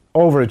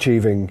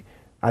 overachieving,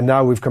 and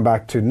now we've come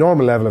back to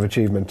normal level of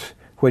achievement,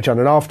 which on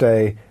an off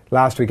day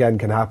last weekend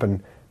can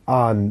happen,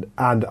 and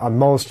on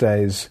most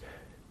days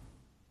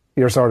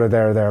you're sort of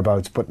there or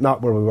thereabouts, but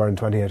not where we were in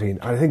 2018.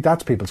 And I think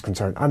that's people's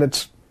concern,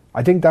 and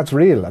I think that's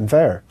real and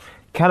fair.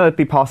 Can it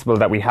be possible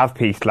that we have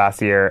peaked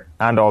last year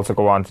and also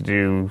go on to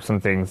do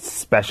something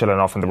special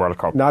enough in the World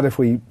Cup? Not if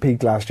we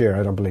peaked last year,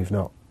 I don't believe,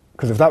 no.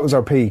 Because if that was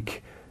our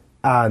peak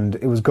and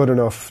it was good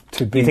enough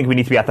to be... You think we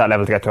need to be at that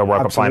level to get to a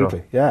World Cup final?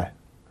 Absolutely, yeah.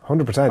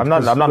 100%. I'm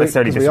not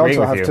necessarily disagreeing with you.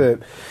 We also have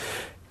to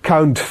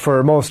count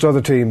for most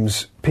other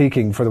teams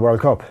peaking for the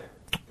World Cup.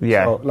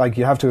 Yeah. So,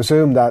 you have to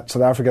assume that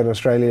South Africa and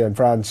Australia and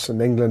France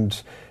and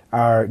England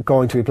are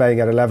going to be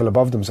playing at a level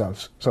above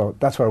themselves. So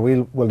that's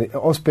where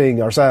us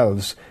being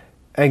ourselves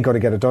ain't going to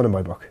get it done in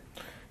my book.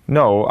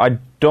 No, I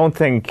don't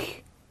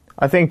think...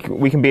 I think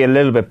we can be a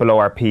little bit below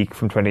our peak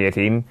from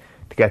 2018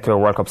 to get to a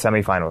World Cup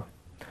semi-final.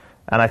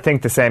 And I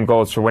think the same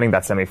goes for winning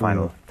that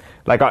semi-final.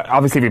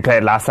 Obviously if we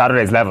played last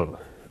Saturday's level,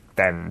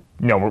 then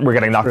we're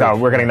getting knocked out.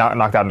 We're getting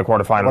knocked out in the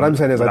quarter-final. What I'm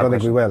saying is I don't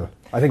think we will.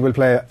 I think we'll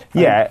play...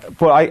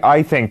 but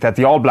I think that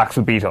the All Blacks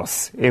will beat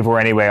us if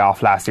we're anyway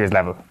off last year's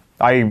level.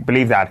 I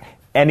believe that.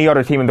 Any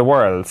other team in the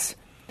world,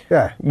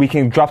 we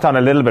can drop down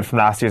a little bit from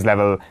last year's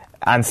level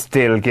and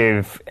still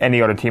give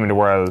any other team in the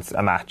world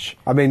a match.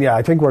 I mean,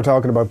 I think we're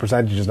talking about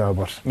percentages now,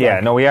 but... we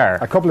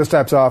are. A couple of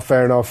steps off,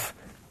 fair enough.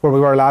 Where we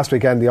were last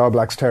weekend, the All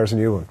Blacks tear us a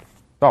new one.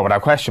 Oh,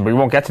 without question. But we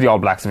won't get to the All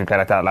Blacks if we play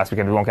like that last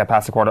weekend. We won't get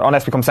past the quarter,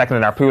 unless we come second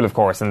in our pool, of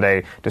course, and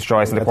they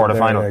destroy us in the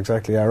quarter-final. Yeah,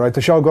 exactly, yeah. Right,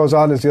 the show goes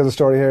on is the other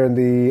story here in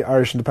the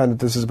Irish Independent.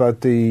 This is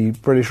about the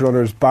British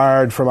runners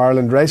barred from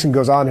Ireland. Racing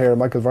goes on here.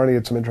 Michael Verney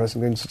had some interesting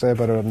things to say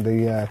about it on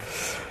the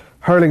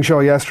hurling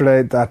show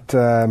yesterday,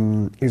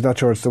 that he's not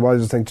sure it's the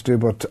wisest thing to do,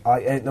 but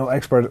I ain't no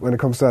expert when it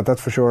comes to that,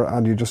 that's for sure,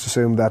 and you just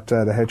assume that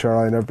the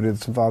HRI and everybody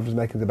that's involved is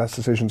making the best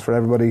decisions for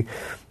everybody.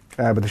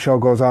 But the show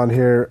goes on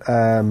here.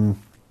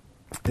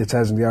 It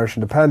says in the Irish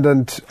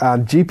Independent,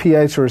 and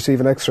GPA to receive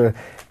an extra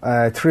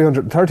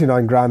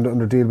 339 grand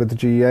under deal with the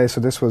GEA.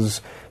 So this was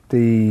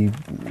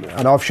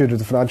an offshoot of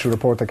the financial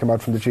report that came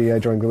out from the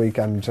GEA during the week,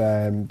 and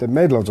they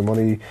made loads of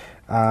money,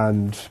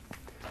 and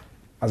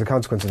as a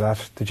consequence of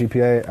that, the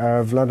GPA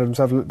have landed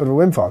themselves a little bit of a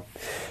windfall.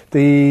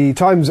 The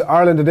Times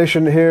Ireland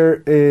edition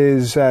here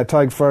is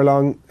Tadhg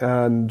Furlong,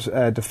 and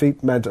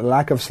defeat meant a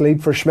lack of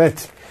sleep for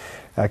Schmidt.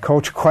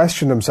 Coach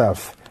questioned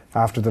himself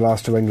after the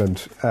loss to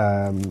England.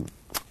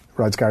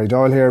 Writes Gary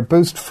Doyle here.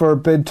 Boost for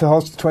bid to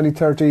host the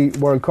 2030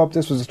 World Cup.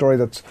 This was a story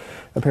that's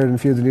appeared in a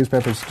few of the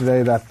newspapers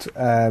today, that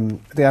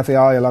the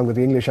FAI, along with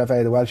the English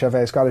FA, the Welsh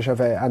FA, Scottish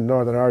FA and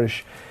Northern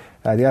Irish,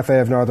 the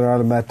FA of Northern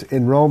Ireland met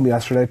in Rome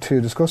yesterday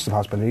to discuss the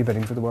possibility of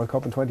bidding for the World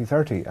Cup in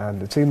 2030,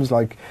 and it seems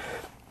like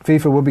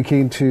FIFA would be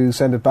keen to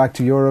send it back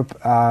to Europe.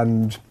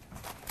 And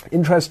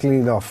interestingly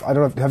enough, I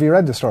don't know, have you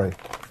read the story?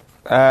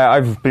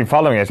 I've been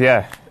following it,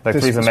 yeah.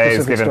 Theresa May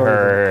has given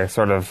her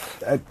sort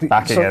of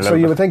backing a little bit. So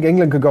you would think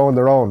England could go on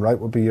their own, right?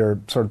 Would be your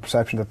sort of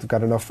perception that they've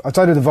got enough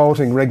outside of the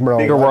voting rigmarole.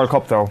 Bigger World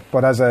Cup though.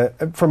 But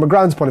from a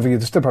grounds point of view,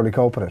 they still probably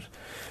cope with it.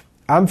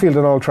 Anfield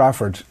and Old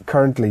Trafford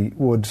currently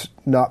would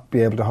not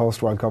be able to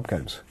host World Cup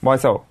games. Why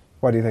so?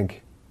 Why do you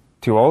think?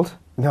 Too old?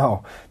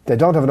 No, they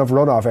don't have enough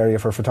runoff area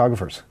for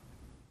photographers.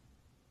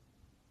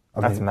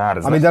 That's mad,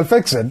 isn't it? I mean, they'll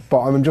fix it, but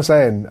I'm just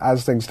saying,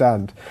 as things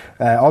stand.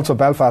 Also,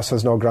 Belfast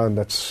has no ground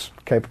that's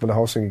capable of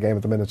hosting a game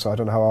at the minute, so I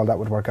don't know how all that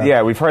would work out.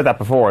 Yeah, we've heard that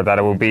before, that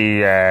it will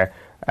be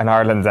an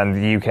Ireland and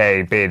the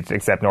UK bid,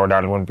 except Northern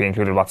Ireland wouldn't be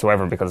included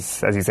whatsoever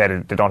because, as you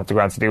said, they don't have the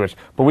grounds to do it.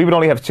 But we would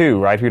only have two,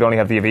 right? We'd only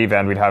have the Aviva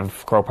and we'd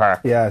have Croke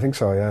Park. Yeah, I think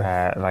so,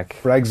 yeah.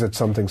 Brexit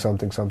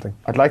something.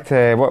 I'd like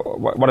to...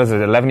 What is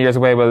it, 11 years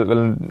away?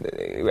 Will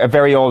a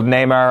very old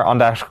Neymar on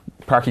that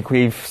Parky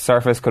Queeve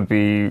surface could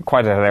be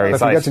quite a hilarious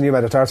sight. If he gets a new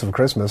metatarsal for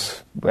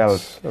Christmas...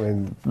 Well, I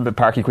mean... the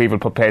Parky Queeve will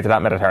put pay to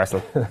that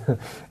metatarsal.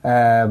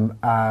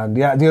 And,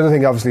 yeah, the other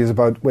thing, obviously, is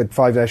about with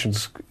Five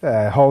Nations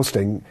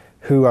hosting...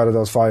 Who out of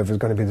those five is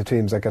going to be the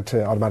teams that get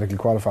to automatically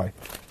qualify?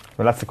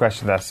 Well, that's the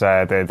question that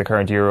the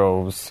current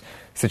Euros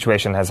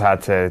situation has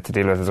had to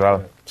deal with as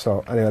well. So,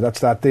 anyway, that's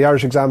that. The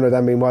Irish Examiner,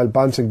 then, meanwhile,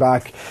 bouncing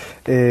back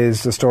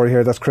is the story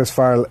here. That's Chris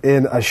Farrell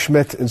in as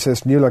Schmidt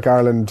insists New Look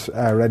Ireland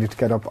ready to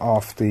get up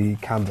off the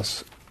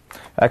canvas.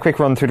 A quick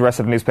run through the rest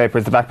of the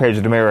newspapers. The back page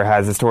of the Mirror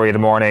has the story of the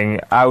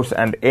morning out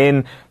and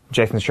in.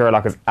 Jason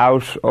Sherlock is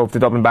out of the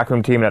Dublin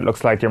backroom team, and it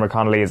looks like Diarmuid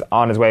Connolly is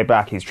on his way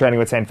back. He's training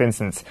with St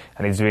Vincent's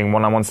and he's doing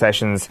one-on-one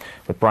sessions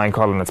with Brian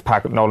Cullen. It's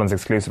Pat Nolan's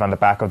exclusive on the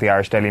back of the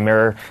Irish Daily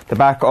Mirror. The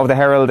back of the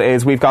Herald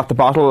is We've Got the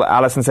Bottle.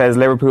 Alison says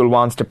Liverpool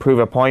wants to prove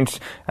a point,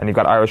 and you've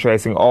got Irish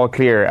racing all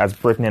clear as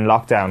Britain in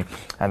lockdown.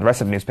 And the rest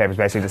of the newspapers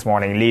basically this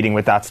morning leading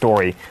with that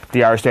story.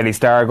 The Irish Daily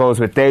Star goes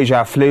with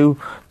Deja Flu,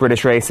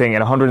 British racing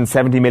in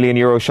 €170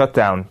 million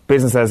shutdown.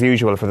 Business as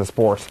usual for the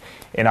sport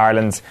in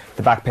Ireland.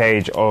 The back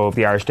page of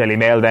the Irish Daily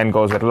Mail then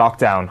goes with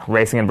lockdown.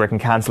 Racing in Britain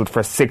cancelled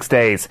for 6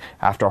 days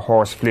after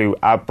horse flu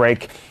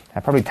outbreak.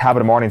 Probably tab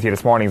of the morning to you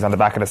this morning is on the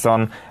back of the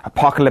Sun.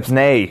 Apocalypse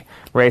Nay,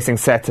 racing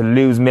set to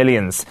lose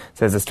millions,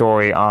 says the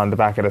story on the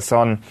back of the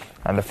Sun.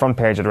 And the front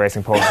page of the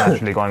Racing Post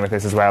naturally going with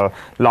this as well.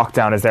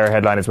 Lockdown is their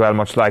headline as well,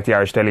 much like the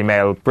Irish Daily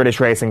Mail.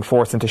 British racing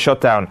forced into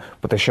shutdown,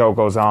 but the show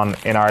goes on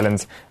in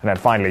Ireland. And then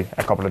finally,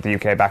 a couple of the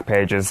UK back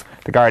pages.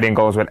 The Guardian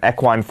goes with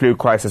equine flu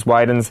crisis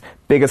widens.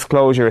 Biggest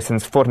closure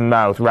since foot and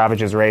mouth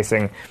ravages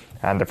racing.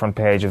 And the front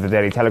page of the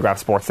Daily Telegraph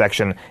sports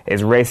section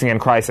is racing in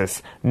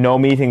crisis. No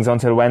meetings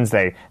until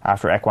Wednesday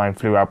after equine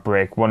flu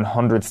outbreak.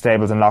 100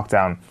 stables in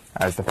lockdown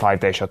as the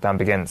 5-day shutdown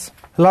begins.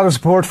 A lot of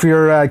support for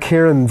your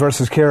Kieran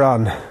versus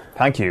Kieran.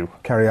 Thank you.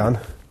 Carry on.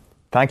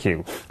 Thank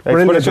you.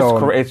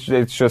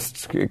 It's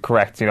just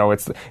correct. You know,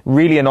 it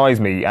really annoys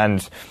me,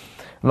 and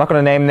I'm not going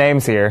to name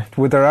names here.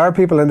 Well, there are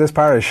people in this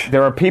parish.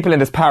 There are people in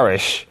this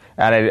parish.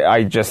 And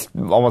I just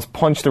almost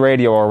punch the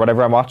radio or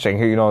whatever I'm watching.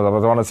 Who, you know, I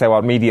want to say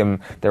what medium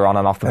they're on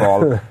and off the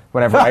ball.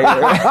 Whenever I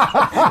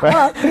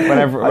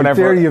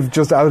fear you've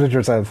just outed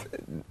yourself.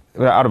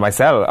 Out of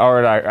myself,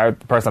 or the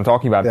person I'm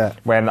talking about. Yeah.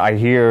 When I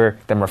hear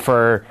them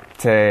refer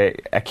to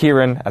a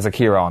Kieran as a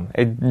Kieran,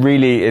 it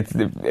really it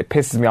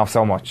pisses me off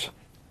so much.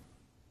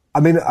 I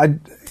mean, I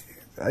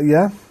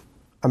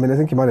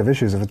think you might have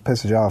issues if it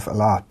pisses you off a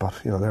lot, but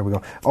you know, there we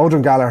go.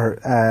 Odrin Gallagher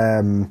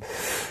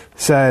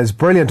says,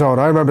 brilliant, Owen.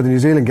 I remember the New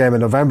Zealand game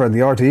in November and the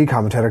RTE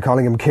commentator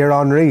calling him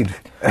Kieran Reid.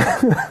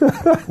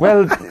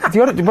 Well, I thought he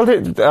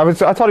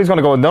was going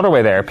to go another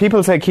way there.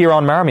 People say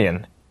Kieran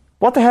Marmion.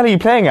 What the hell are you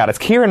playing at? It's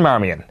Kieran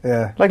Marmion.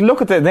 Yeah. Like,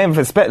 look at the name of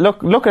his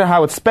look at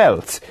how it's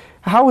spelt.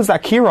 How is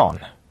that Kieran?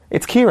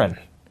 It's Kieran.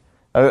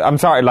 I'm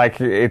sorry, like,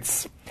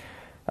 it's...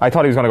 I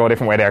thought he was going to go a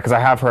different way there, because I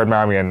have heard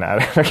Marmion.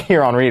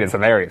 Kieran Reid is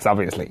hilarious,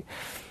 obviously.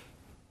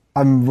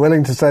 I'm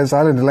willing to stay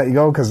silent and let you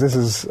go, because this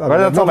is... Well,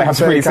 that's all I have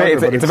to really say.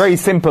 It's a very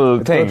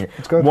simple thing.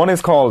 It's good. One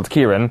is called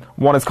Kieran,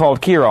 one is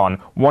called Kieran,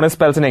 one is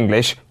spelt in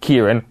English,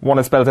 Kieran, one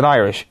is spelt in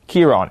Irish,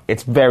 Kieran.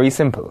 It's very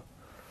simple.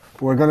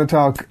 We're going to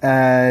talk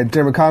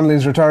Diarmuid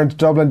Connolly's return to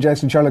Dublin,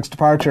 Jason Sherlock's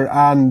departure,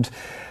 and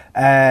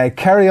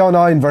Kerry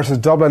 09 versus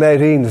Dublin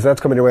 18.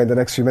 That's coming your way in the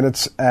next few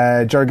minutes.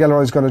 Gerard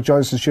Gilroy is going to join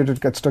us in the studio to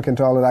get stuck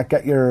into all of that.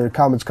 Get your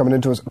comments coming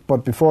into us.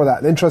 But before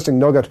that, an interesting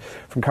nugget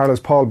from Carlos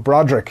Paul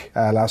Broderick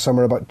last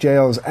summer about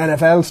Jail's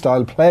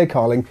NFL-style play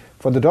calling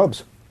for the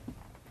Dubs.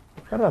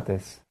 What about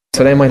this?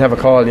 So they might have a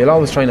call. You'll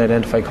always try and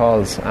identify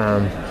calls.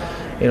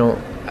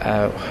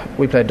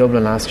 We played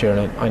Dublin last year,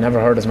 and I never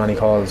heard as many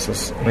calls.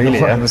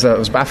 I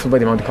was baffled by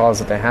the amount of calls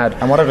that they had.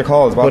 And what are the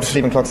calls? What was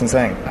Stephen Cluxton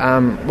saying?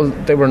 Well,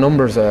 they were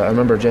numbers. I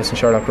remember Jason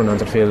Sherlock running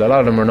onto the field. A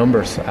lot of them were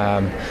numbers.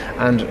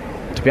 And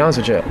to be honest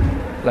with you,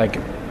 like,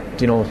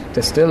 you know,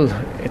 there's still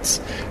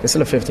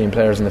have 15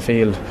 players in the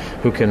field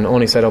who can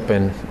only set up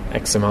in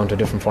X amount of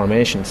different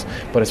formations.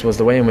 But I suppose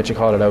the way in which you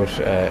call it out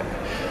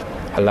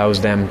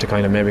allows them to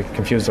kind of maybe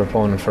confuse their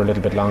opponent for a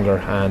little bit longer,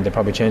 and they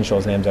probably change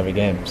those names every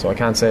game. So I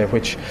can't say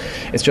which.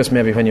 It's just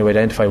maybe when you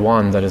identify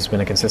one that has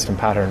been a consistent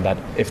pattern, that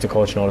if the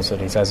coach notices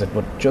it, he says it.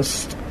 But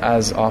just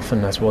as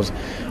often, I suppose,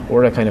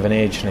 we're a kind of an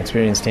aged and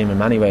experienced team in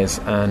many ways,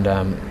 and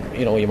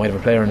you might have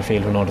a player in the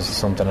field who notices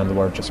something and the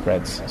word just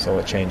spreads, so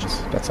it changes.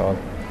 That's all.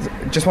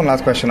 Just one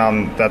last question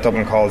on that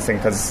Dublin calls thing,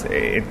 because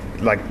I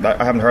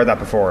haven't heard that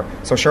before.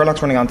 So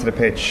Sherlock's running onto the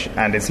pitch,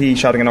 and is he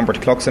shouting a number to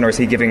Cluxton, or is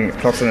he giving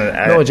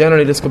Cluxton No,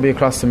 generally this could be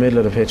across the middle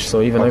of the pitch.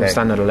 So even I was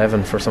standing at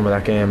 11 for some of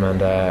that game,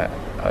 and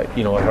I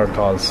heard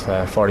calls,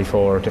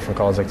 44 different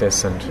calls like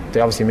this, and they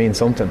obviously mean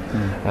something.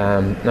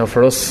 Now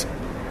for us,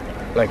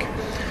 I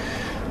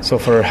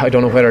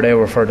don't know whether they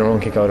were for their own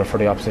kick out or for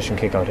the opposition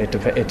kick out. It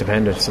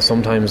depended. So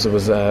sometimes there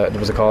was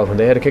a call when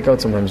they had a kick out,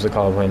 sometimes it was a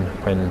call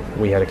when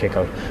we had a kick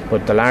out.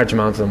 But the large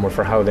amount of them were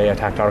for how they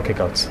attacked our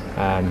kick outs,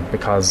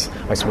 because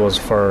I suppose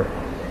for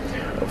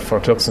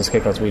Cluxton's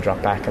kick outs we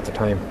dropped back at the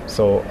time.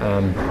 So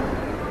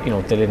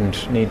they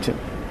didn't need to.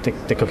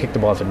 They could kick the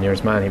ball to the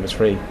nearest man, he was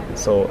free.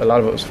 So a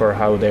lot of it was for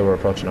how they were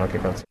approaching our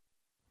kick outs.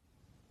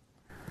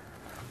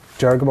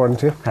 Jared, good morning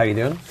to you. How you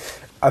doing?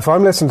 If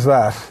I'm listening to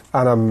that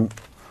and I'm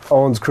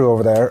Owen's crew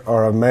over there,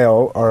 or I'm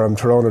Mayo, or I'm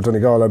Tyrone or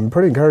Donegal, I'm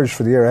pretty encouraged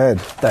for the year ahead.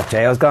 That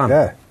J.O.'s gone?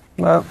 Yeah.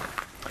 Well,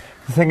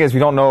 the thing is, we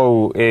don't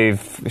know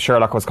if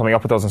Sherlock was coming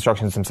up with those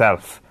instructions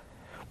himself.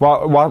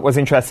 What was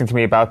interesting to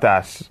me about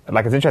that,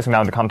 it's interesting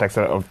now in the context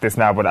of this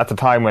now, but at the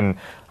time when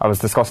I was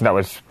discussing that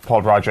with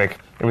Paul Broderick,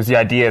 it was the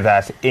idea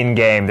that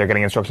in-game they're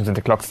getting instructions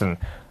into Cluxton.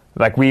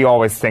 We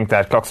always think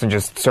that Cluxton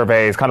just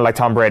surveys, kind of like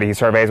Tom Brady, he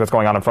surveys what's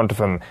going on in front of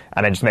him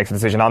and then just makes a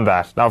decision on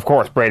that. Now, of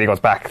course, Brady goes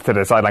back to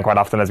the sideline quite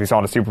often, as we saw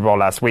in the Super Bowl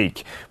last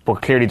week,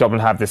 but clearly Dublin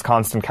have this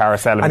constant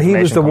carousel of information. And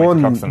he was the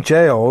one,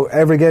 J.O.,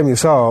 every game you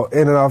saw,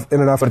 in and off.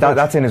 But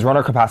that's in his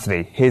runner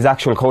capacity. His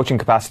actual coaching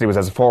capacity was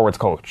as a forwards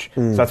coach.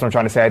 So that's what I'm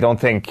trying to say. I don't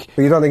think...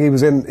 But you don't think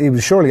he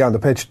was surely on the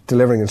pitch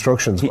delivering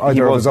instructions,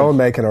 either of his own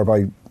making or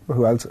by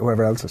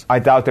whoever else's? I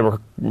doubt they were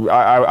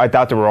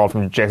all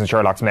from Jason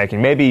Sherlock's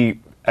making.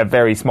 Maybe a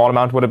very small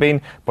amount would have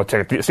been, but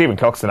to Stephen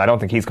Cluxton, I don't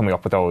think he's coming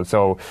up with those.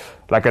 So,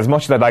 as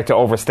much as I'd like to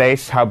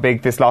overstate how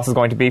big this loss is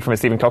going to be from a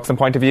Stephen Cluxton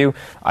point of view,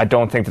 I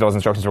don't think that those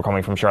instructions were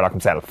coming from Sherlock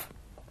himself.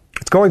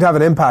 It's going to have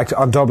an impact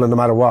on Dublin no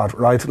matter what,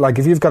 right?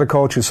 If you've got a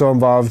coach who's so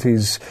involved,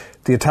 he's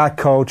the attack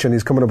coach and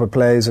he's coming up with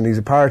plays and he's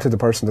a part of the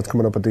person that's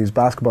coming up with these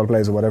basketball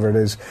plays or whatever it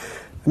is,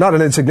 not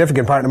an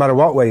insignificant part no matter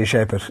what way you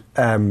shape it.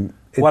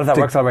 What if that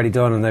work's already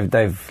done and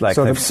they've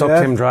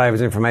sucked him dry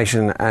with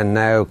information, and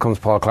now comes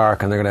Paul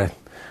Clark and they're going to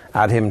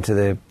add him to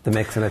the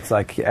mix, and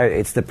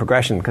it's the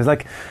progression, because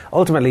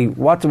ultimately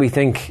what do we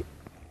think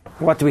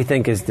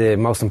is the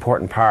most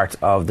important part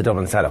of the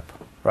Dublin setup,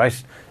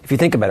 right? If you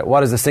think about it,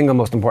 what is the single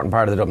most important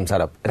part of the Dublin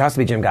setup? It has to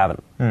be Jim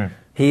Gavin.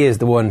 He is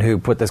the one who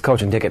put this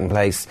coaching ticket in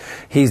place.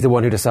 He's the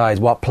one who decides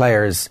what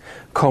players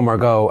come or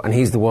go, and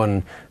he's the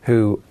one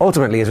who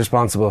ultimately is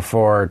responsible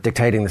for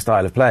dictating the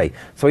style of play.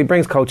 So he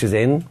brings coaches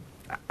in,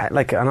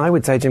 and I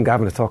would say Jim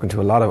Gavin is talking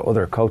to a lot of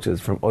other coaches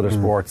from other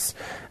sports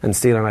and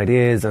stealing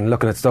ideas and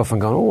looking at stuff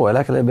and going, oh, I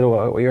like a little bit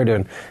of what you're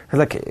doing.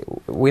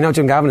 We know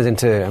Jim Gavin is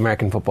into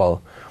American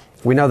football.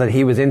 We know that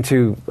he was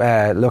into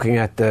looking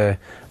at the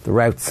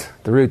routes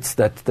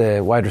that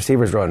the wide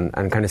receivers run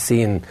and kind of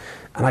seeing,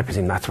 and I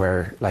presume that's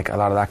where a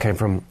lot of that came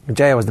from.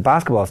 J.O. was the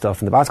basketball stuff,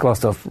 and the basketball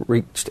stuff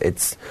reached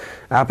its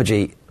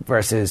apogee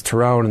versus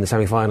Tyrone in the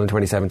semi-final in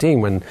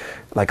 2017, when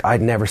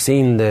I'd never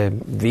seen the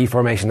V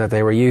formation that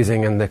they were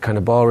using and the kind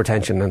of ball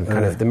retention and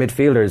kind of the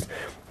midfielders.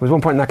 There was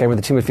one point in that game where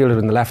the two midfielders were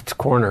in the left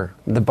corner.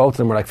 Both of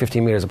them were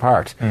 15 metres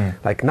apart.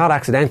 Not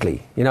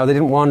accidentally. They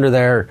didn't wander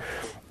there.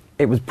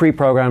 It was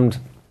pre-programmed.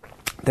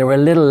 They were a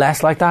little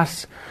less like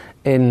that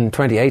in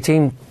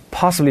 2018,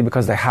 possibly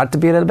because they had to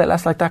be a little bit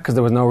less like that because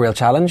there was no real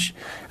challenge,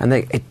 and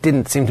it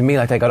didn't seem to me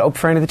like they got up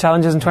for any of the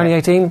challenges in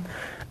 2018.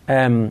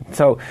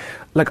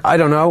 I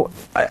don't know.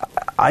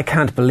 I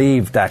can't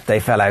believe that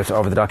they fell out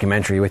over the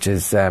documentary, which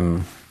is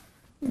in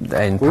we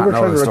were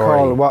trying to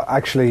recall what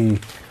actually,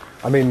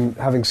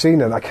 having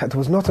seen it, there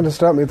was nothing to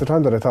stop me at the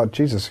time that I thought,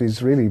 Jesus,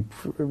 he's really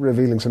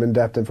revealing some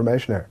in-depth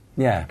information here.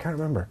 Yeah. I can't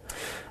remember.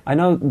 I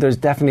know there's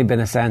definitely been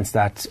a sense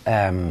that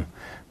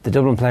the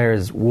Dublin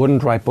players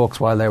wouldn't write books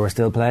while they were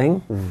still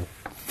playing.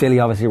 Philly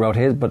obviously wrote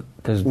his, but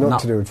there's nothing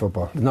to do with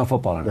football. There's no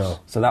football in it.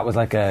 So that was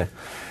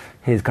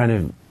his kind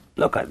of,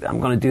 look, I'm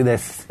going to do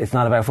this. It's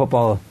not about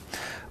football.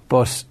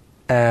 But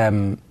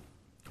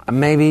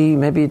maybe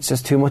it's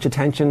just too much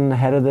attention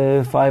ahead of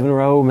the 5 in a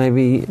row.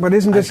 Maybe. But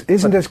isn't this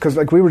because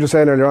we were just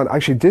saying earlier on?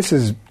 Actually,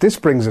 this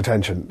brings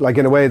attention,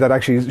 in a way that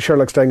actually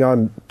Sherlock staying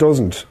on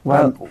doesn't.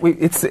 Well,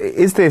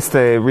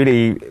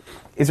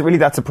 is it really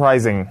that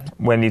surprising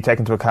when you take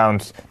into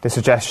account the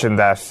suggestion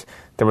that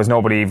there was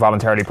nobody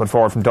voluntarily put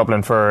forward from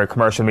Dublin for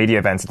commercial media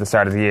events at the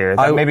start of the year?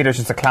 Maybe there's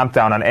just a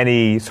clampdown on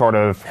any sort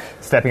of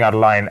stepping out of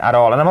line at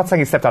all. And I'm not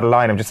saying he stepped out of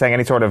line, I'm just saying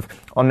any sort of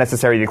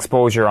unnecessary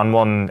exposure on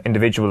one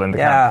individual in the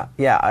camp.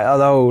 Yeah,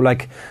 although,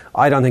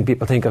 I don't think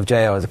people think of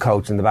J.O. as a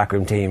coach in the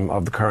backroom team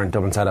of the current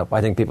Dublin setup. I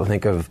think people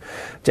think of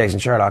Jason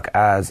Sherlock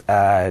as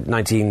a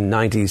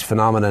 1990s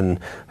phenomenon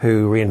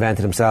who reinvented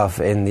himself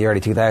in the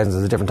early 2000s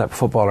as a different type of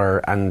footballer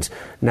and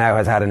now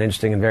has had an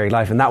interesting and varied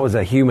life. And that was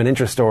a human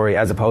interest story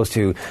as opposed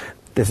to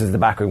this is the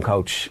backroom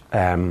coach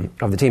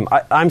of the team.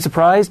 I'm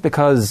surprised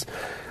because,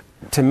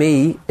 to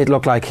me, it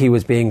looked like he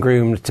was being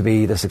groomed to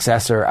be the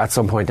successor at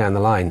some point down the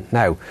line.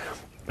 Now,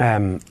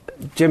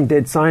 Jim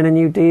did sign a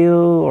new deal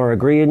or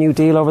agree a new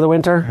deal over the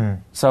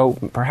winter, so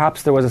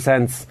perhaps there was a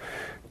sense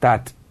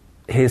that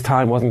his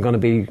time wasn't going to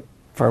be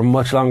for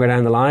much longer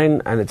down the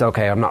line, and it's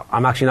okay.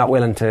 I'm actually not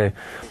willing to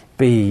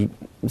be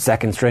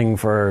second string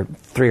for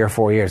 3 or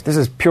 4 years. This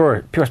is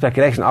pure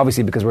speculation,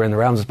 obviously, because we're in the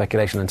realms of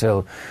speculation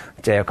until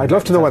J.O. I'd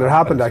love to know what had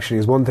happened, actually,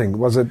 is one thing.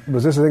 Was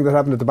this a thing that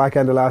happened at the back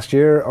end of last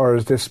year, or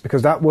is this...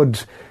 Because that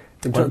would...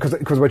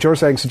 Because what you're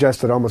saying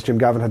suggests that almost Jim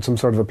Gavin had some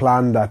sort of a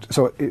plan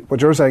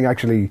what you're saying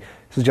actually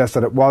suggests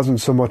that it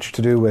wasn't so much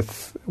to do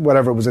with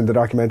whatever was in the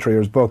documentary or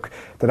his book,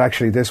 that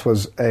actually this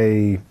was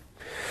a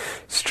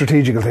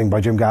strategical thing by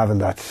Jim Gavin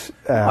that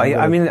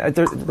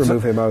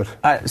remove him out.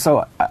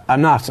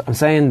 I'm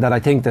saying that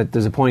I think that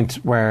there's a point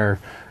where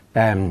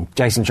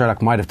Jason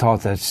Sherlock might have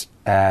thought that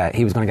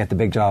he was going to get the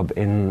big job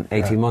in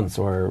 18 months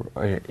or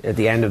at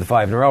the end of the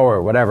 5 in a row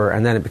or whatever,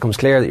 and then it becomes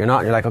clear that you're not,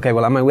 and you're like, okay,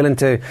 well, am I willing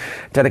to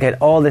dedicate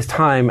all this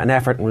time and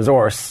effort and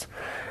resource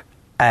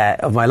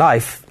of my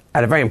life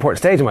at a very important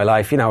stage in my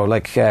life,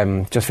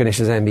 just finished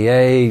his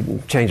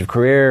MBA, change of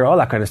career, all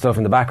that kind of stuff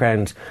in the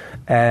background.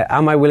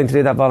 Am I willing to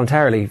do that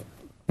voluntarily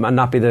and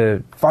not be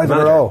the 5 in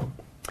a row?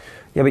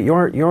 Yeah, but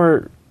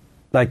you're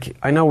like,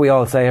 I know we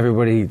all say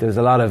there's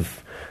a lot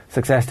of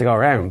success to go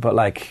around, but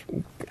like,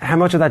 how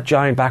much of that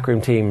giant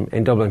backroom team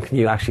in Dublin can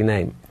you actually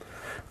name?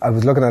 I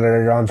was looking at it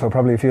earlier on, so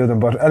probably a few of them,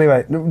 but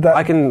anyway...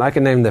 I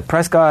can name the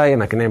press guy,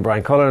 and I can name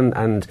Brian Cullen,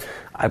 and...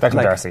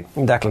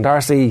 Declan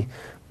Darcy.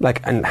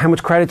 And how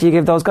much credit do you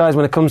give those guys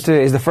when it comes to...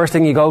 Is the first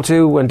thing you go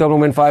to when Dublin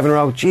win 5 in a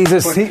row?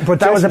 Jesus, but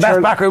that was the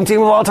best backroom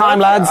team of all time,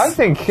 lads. I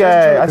think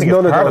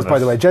none of those, by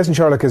the way. Jason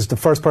Sherlock is the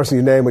first person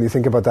you name when you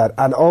think about that.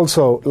 And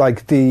also,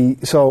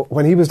 so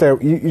when he was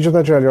there, you just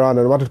mentioned earlier on,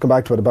 and I wanted to come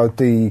back to it, about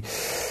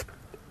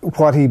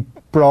what he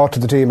brought to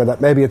the team, and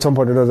that maybe at some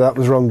point or another that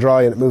was wrung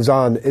dry and it moves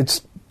on.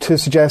 It's to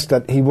suggest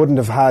that he wouldn't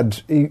have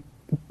had...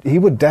 He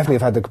would definitely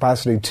have had the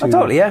capacity to...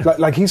 totally, yeah.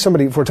 Like he's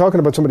somebody... If we're talking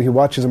about somebody who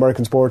watches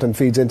American sport and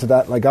feeds into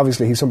that,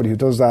 obviously he's somebody who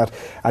does that,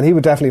 and he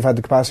would definitely have had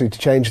the capacity to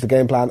change the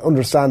game plan,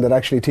 understand that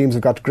actually teams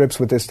have got to grips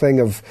with this thing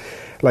of...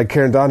 Like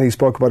Kieran Donaghy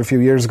spoke about a few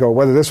years ago,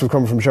 whether this was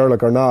coming from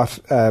Sherlock or not.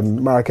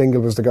 Mark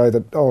Ingle was the guy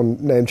that Owen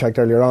name-checked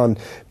earlier on,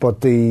 but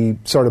the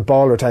sort of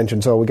ball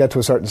retention, so we get to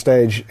a certain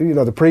stage,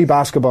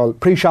 the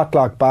pre-shot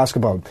clock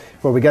basketball,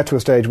 where we get to a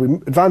stage, we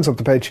advance up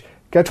the pitch,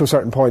 get to a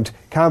certain point,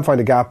 can't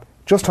find a gap,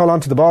 just hold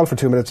on to the ball for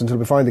 2 minutes until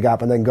we find the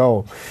gap and then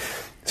go.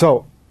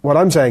 So what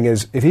I'm saying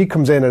is, if he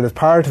comes in and is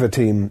part of a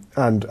team,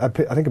 and I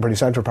think a pretty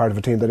central part of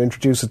a team that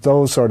introduces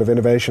those sort of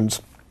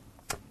innovations,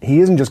 he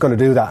isn't just going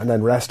to do that and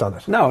then rest on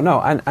it. No,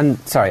 and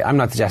sorry, I'm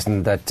not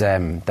suggesting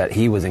that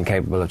he was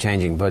incapable of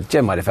changing, but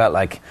Jim might have felt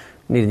like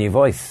need a new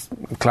voice.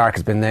 Clark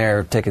has been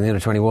there, taking the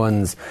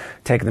under-21s,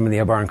 taking them in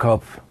the O'Byrne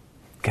Cup,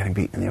 getting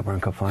beaten in the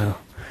O'Byrne Cup final.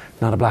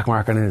 Not a black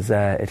mark on his,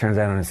 it turns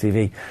out, on his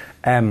CV.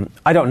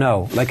 I don't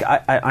know.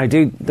 I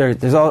do.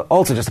 There's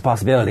also just a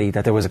possibility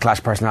that there was a clash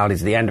of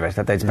personalities at the end of it.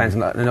 That they'd spent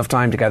enough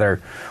time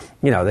together.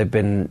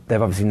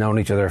 They've obviously known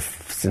each other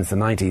since the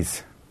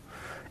 90s.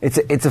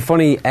 It's a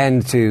funny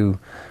end to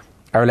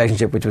a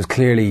relationship which was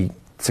clearly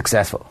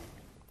successful.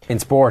 In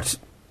sport,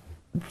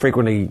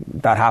 frequently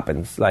that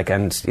happens.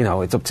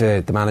 It's up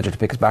to the manager to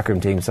pick his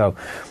backroom team. So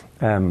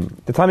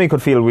the timing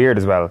could feel weird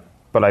as well.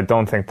 But I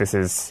don't think this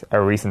is a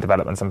recent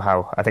development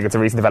somehow. I think it's a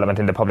recent development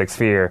in the public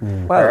sphere.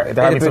 Well,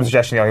 there had been some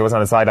suggestion, he was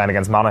on the sideline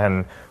against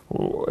Monaghan.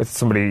 It's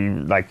somebody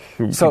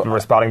people were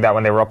spotting that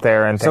when they were up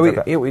there and things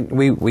like that.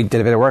 We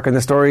did a bit of work on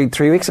this story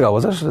 3 weeks ago,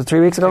 was it?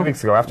 3 weeks ago? 3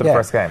 weeks ago, after the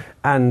first game.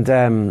 And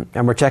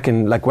we're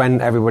checking when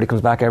everybody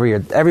comes back every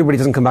year. Everybody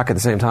doesn't come back at the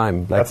same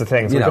time. That's the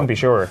thing, so we couldn't be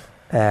sure.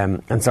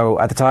 And so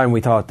at the time we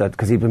thought that,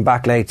 because he'd been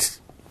back late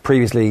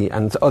previously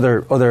and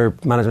other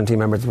management team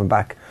members have been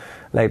back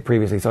late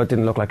previously, so it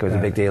didn't look like it was a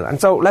big deal. And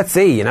so let's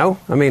see,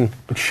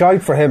 It's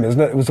shite for him,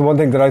 isn't it? It was the one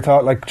thing that I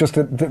thought, just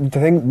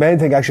the main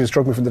thing actually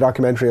struck me from the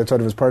documentary outside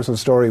of his personal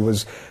story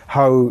was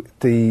how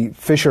the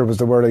Fisher was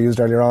the word I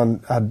used earlier on,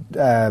 had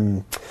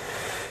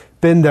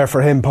been there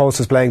for him post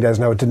his playing days.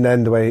 Now it didn't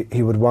end the way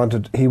he would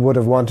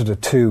have wanted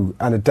it to,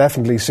 and it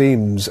definitely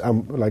seems,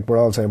 we're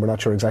all saying we're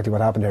not sure exactly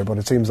what happened here, but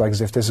it seems like as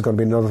if this is going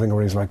to be another thing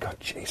where he's like, oh,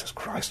 Jesus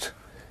Christ,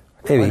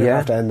 maybe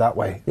have to end that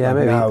way. Yeah,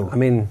 maybe. Now,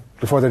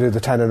 before they do the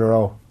 10 in a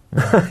row.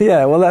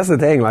 Yeah, well, that's the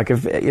thing. I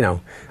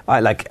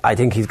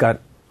think he's got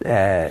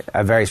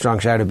a very strong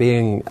shout of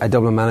being a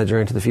Dublin manager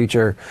into the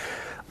future.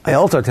 I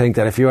also think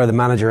that if you are the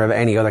manager of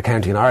any other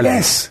county in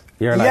Ireland,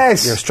 you're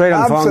straight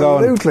on the phone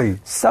going,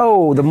 absolutely.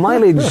 So the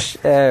mileage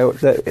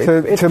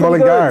to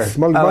Mullingar.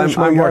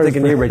 I'm more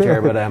thinking Newbridge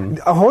here, but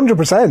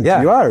 100%.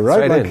 Yeah, you are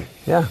right.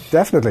 Yeah,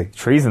 definitely.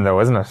 Treason, though,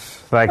 isn't it?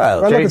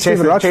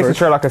 Jason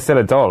Sherlock is still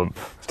a dub.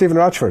 Stephen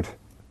Rochford.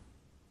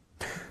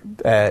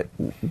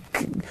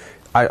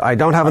 I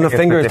don't have enough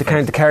fingers to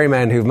count the Kerry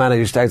men who've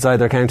managed outside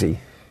their county.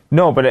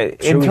 No, but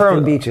in terms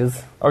of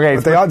beaches. Okay,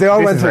 but they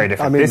all went very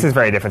different. This is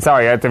very different.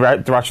 Sorry, the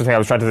Rochford thing I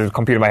was trying to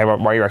compute in my head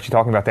what you're actually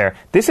talking about there.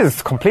 This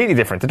is completely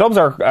different. The Dubs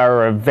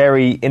are a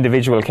very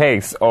individual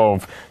case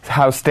of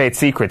how state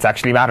secrets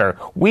actually matter.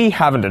 We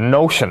haven't a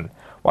notion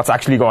what's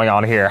actually going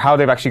on here, how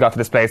they've actually got to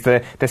this place,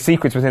 the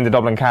secrets within the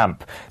Dublin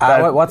camp.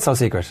 What's so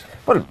secret?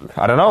 Well,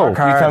 I don't know. You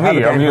tell me.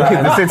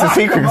 It's a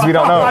secret because we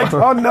don't know. I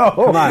don't know.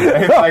 Come on.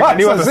 I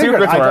knew what the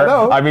secrets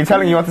were. I've been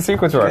telling you what the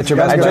secrets were. It's your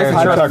best player in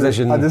Sherlock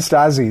position. And this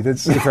Stasi.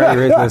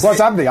 That's what's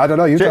happening? I don't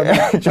know. You tell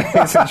me.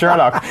 Jason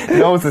Sherlock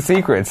knows the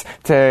secrets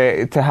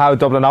to how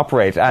Dublin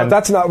operate. And but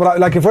that's not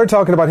like if we're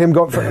talking about him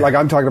going. Like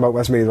I'm talking about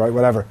Westmeath, right?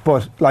 Whatever.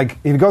 But like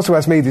if he goes to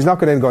Westmeath, he's not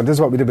going in going, "This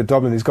is what we did with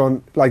Dublin." He's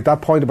going like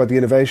that point about the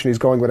innovation. He's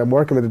going with, "I'm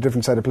working with a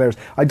different set of players."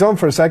 I don't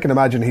for a second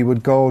imagine he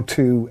would go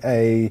to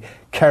a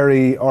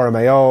Kerry or a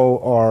Mayo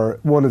or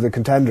one of the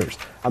contenders.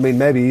 I mean,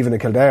 maybe even a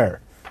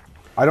Kildare.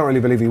 I don't really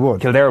believe he would.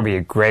 Kildare would be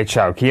a great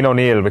shout. Cian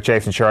O'Neill with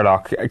Jason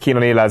Sherlock. Cian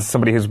O'Neill, as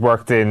somebody who's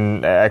worked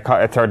in a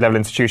third level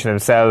institution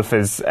himself,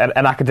 is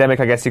an academic,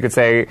 I guess you could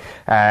say,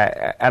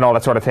 and all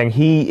that sort of thing.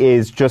 He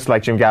is just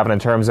like Jim Gavin in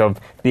terms of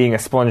being a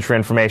sponge for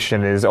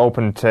information, is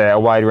open to a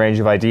wide range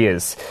of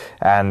ideas.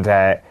 And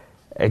a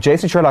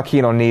Jason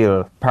Sherlock-Cian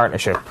O'Neill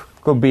partnership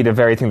could be the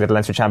very thing that the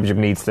Leinster Championship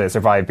needs to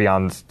survive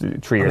beyond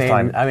 3 years'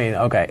 time. I mean,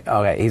 okay.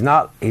 He's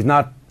not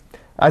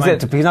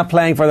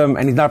playing for them,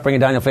 and he's not bringing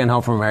Daniel Flynn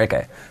home from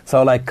America.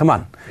 So, like, come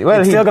on. Well,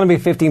 it's still going to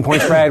be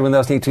 15-point spread when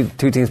those two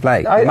teams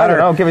play. I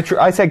don't know.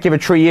 I said give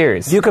it 3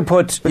 years. You could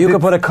put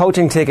a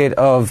coaching ticket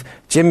of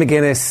Jim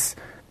McGuinness,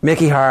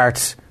 Mickey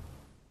Hart,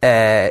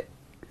 Mick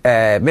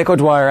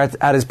O'Dwyer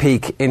at his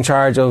peak in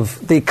charge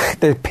of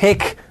the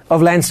pick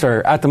of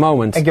Leinster at the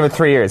moment. And give it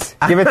 3 years.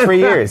 Give it 3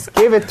 years.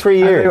 Give it 3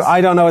 years. I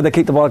don't know if they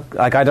keep the ball.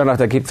 Like, I don't know if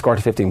they keep the score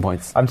to 15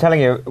 points. I'm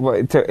telling you,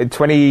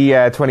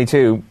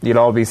 2022, you'll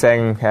all be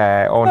saying,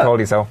 Owen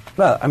told you so.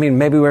 Well, I mean,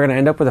 maybe we're going to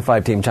end up with a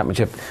 5-team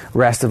championship.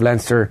 Rest of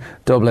Leinster,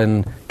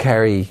 Dublin,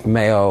 Kerry,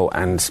 Mayo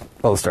and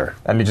Ulster.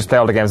 And you just play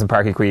all the games in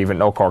Páirc Uí Chaoimh with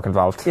no Cork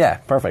involved. Yeah,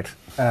 perfect.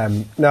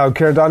 Now,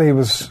 Kieran Donaghy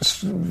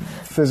was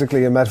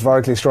physically and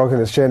metaphorically stroking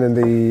his chin in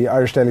the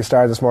Irish Daily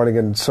Star this morning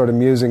and sort of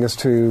musing as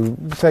to...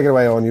 Take it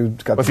away, Owen.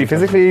 Was he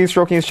physically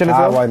stroking his chin as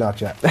well? Why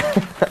not, yeah.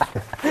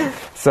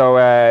 So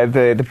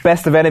the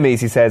best of enemies,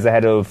 he says,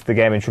 ahead of the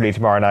game in Tralee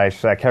tomorrow night,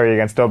 Kerry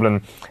against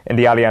Dublin in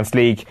the Allianz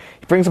League.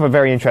 He brings up a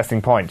very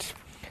interesting point.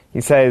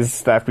 He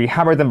says that we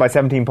hammered them by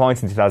 17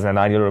 points in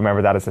 2009. You'll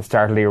remember that as the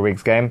start of Lear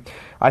Week's game.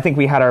 I think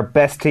we had our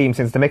best team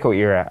since the Micko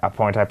era, a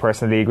point I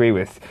personally agree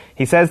with.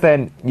 He says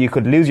then you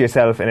could lose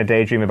yourself in a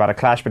daydream about a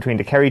clash between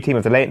the Kerry team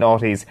of the late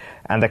noughties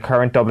and the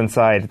current Dublin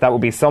side. That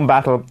would be some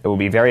battle. It would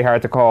be very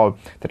hard to call.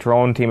 The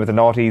Tyrone team of the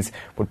noughties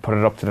would put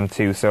it up to them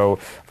too. So,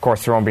 of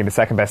course, Tyrone being the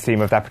second best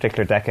team of that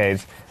particular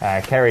decade.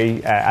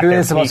 Kerry... Who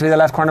is supposed to be the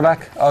left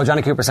cornerback? Oh,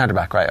 Johnny Cooper centre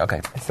back, right, okay.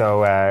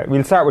 So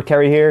we'll start with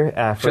Kerry here.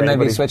 Shouldn't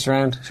they be switched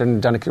around?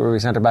 Shouldn't Johnny Cooper be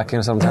centre back,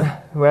 something?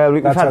 Well,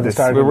 we've had this.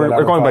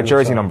 We're going by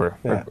jersey number.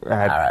 Yeah.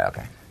 Alright,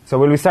 okay. So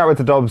will we start with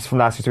the dubs from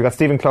last year? So we've got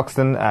Stephen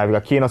Cluxton, we've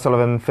got Cian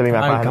O'Sullivan, Philly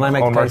McMahon, Can I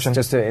make Owen the case, Merchant.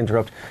 just to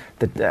interrupt,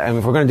 that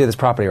if we're going to do this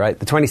properly, right,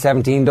 the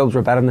 2017 dubs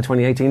were better than the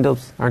 2018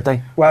 dubs, aren't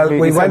they? Well,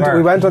 we went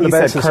on the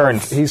basis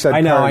current. He said I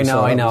know,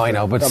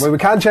 current, but we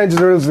can't change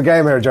the rules of the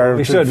game here, Jared.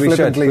 We should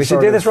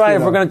do this right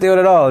if we're going to do it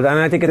at all, and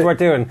I think it's worth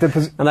doing.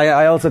 And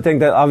I also think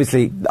that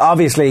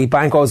obviously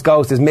Banco's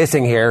Ghost is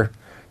missing here.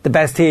 The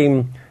best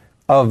team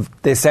of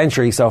this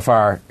century so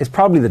far is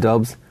probably the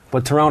Dubs,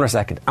 but Tyrone are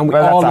second, and we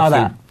all know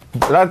that.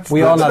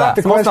 We all know that.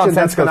 The most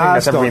nonsensical thing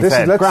that's ever been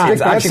said. Look at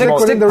that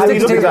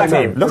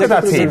team. Look at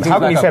that team. How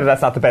can you say that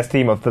that's not the best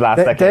team of the last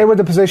decade? They were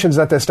the positions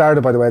that they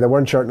started, by the way. They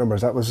weren't shirt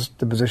numbers. That was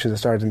the position they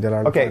started in the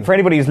Ireland. Okay, for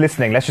anybody who's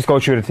listening, let's just go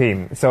through the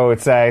team. So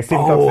it's Stephen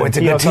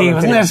Cluxton, Cian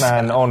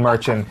O'Sullivan, Owen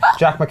Merchant,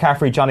 Jack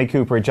McCaffrey, Johnny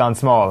Cooper, John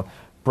Small,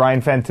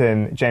 Brian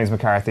Fenton, James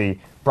McCarthy,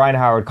 Brian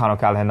Howard, Conor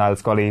O'Callaghan, Niall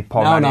Scully,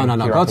 Paul Manning.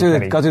 No. Go through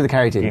the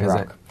Kerry team.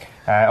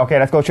 Okay,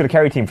 let's go through the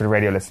Kerry team for the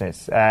radio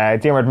listeners.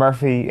 Diarmuid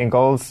Murphy in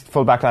goals,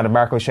 full back line of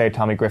Mark O'Shea,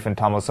 Tommy Griffin,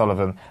 Tom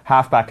O'Sullivan,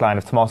 half back line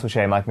of Tomás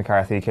O'Shea, Mike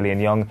McCarthy, Killian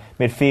Young,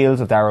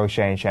 midfields of Darragh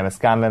O'Shea and Seamus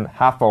Scanlon,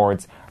 half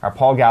forwards are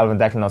Paul Galvin,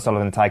 Declan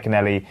O'Sullivan, Ty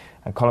Kennelly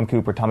and Colm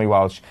Cooper, Tommy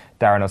Walsh,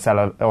 Darren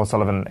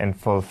O'Sullivan in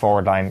full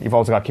forward line. You've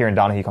also got Kieran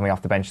Donaghy coming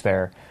off the bench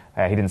there.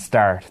 He didn't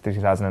start the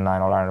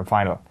 2009 All-Ireland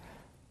final.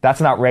 That's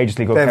an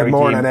outrageously good Kerry team. David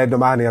Moore and Ed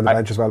O'Mahony on the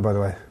bench as well, by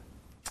the way.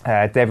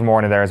 David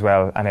Moore in there as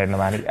well, and Aidan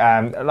O'Mahony.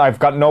 I've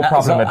got no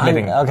problem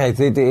admitting.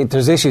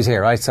 There's issues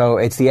here, right? So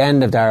it's the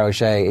end of Darragh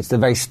O'Shea, it's the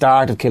very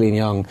start of Killian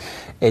Young,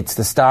 it's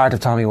the start of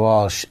Tommy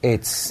Walsh,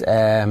 it's the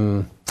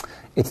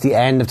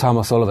end of Tom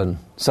O'Sullivan.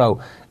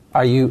 So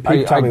are you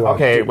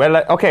okay? Well,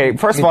 okay.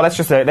 First of all, let's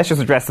just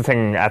address the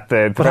thing at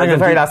the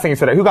very last thing you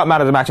said. Who got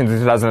man of the match in the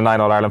 2009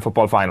 All Ireland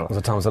football final? Was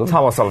it Tom O'Sullivan?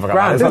 Tom O'Sullivan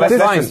got man.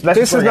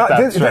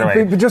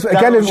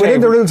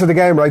 Within the rules of the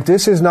game, right?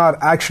 This is not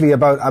actually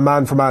about a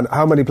man for man.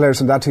 How many players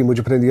from that team would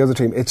you put in the other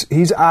team?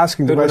 He's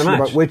asking the question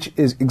about which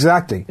is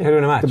exactly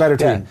the better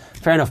team.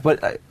 Fair enough,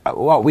 but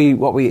what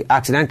we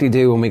accidentally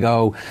do when we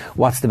go,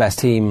 what's the best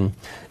team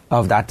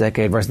of that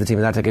decade versus the team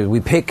of that decade? We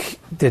pick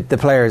the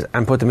players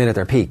and put them in at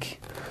their peak.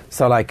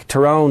 So, like,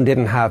 Tyrone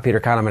didn't have Peter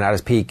Canavan at his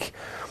peak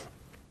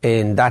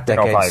in that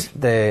decade.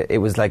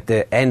 It was like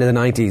the end of the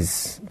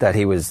 90s that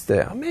he was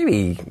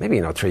maybe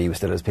in 03 he was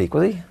still at his peak,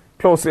 was he?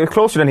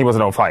 Closer than he was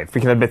in 05.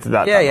 We can admit to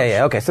that.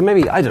 Yeah. Okay, so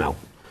maybe, I don't know.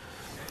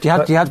 Do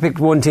you have to pick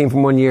one team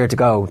from one year to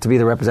go to be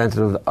the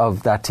representative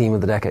of that team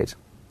of the decade?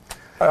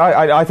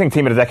 I think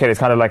team of the decade is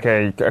kind of like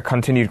a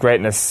continued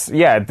greatness.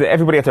 Yeah,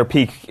 everybody at their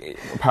peak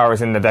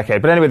powers in the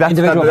decade. But anyway, that's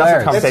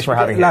the conversation we're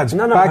having here.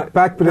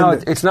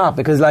 Lads, it's not,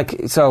 because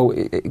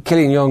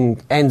Killian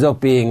Young ends up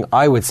being,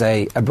 I would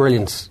say, a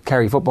brilliant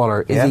Kerry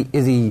footballer.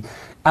 Is he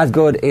as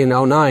good in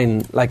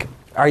 09? Like,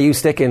 are you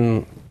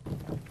sticking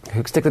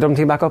the Dublin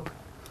team back up?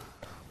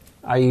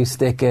 Are you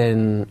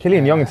sticking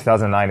Killian Young in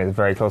 2009 is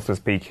very close to his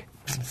peak.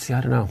 See, I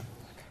don't know.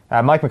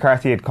 Mike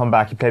McCarthy had come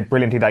back. He played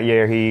brilliantly that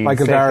year.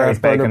 Michael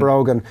Darragh, Bernard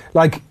Brogan.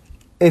 Like,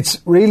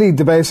 it's really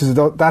the basis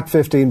of that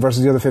 15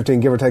 versus the other 15,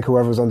 give or take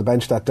whoever was on the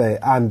bench that day.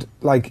 And,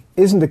 like,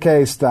 isn't the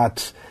case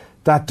that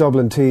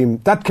Dublin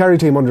team, that Kerry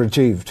team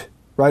underachieved,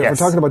 right? Yes.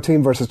 We're talking about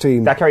team versus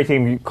team. That Kerry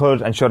team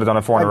could and should have done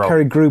a 4 in a row. That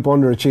Kerry group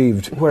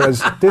underachieved.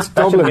 Whereas this that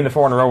Dublin... should have been the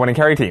 4 in a row winning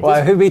Kerry team.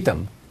 Well, who beat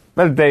them?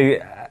 Well, they,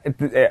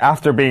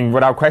 after being,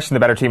 without question, the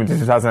better team in the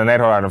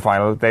 2008 All-Ireland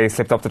final, they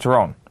slipped up to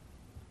Tyrone.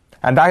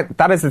 And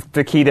that is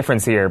the key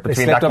difference here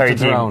between that Kerry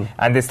team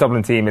and this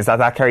Dublin team, is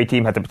that Kerry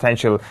team had the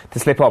potential to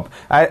slip up.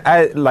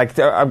 I'm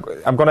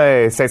going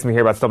to say something here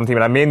about the Dublin team,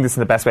 and I mean this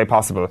in the best way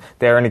possible.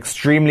 They're an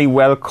extremely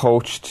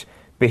well-coached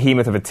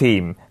behemoth of a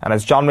team. And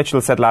as John Mitchell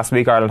said last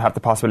week, Ireland have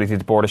the possibility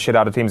to board a shit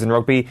out of teams in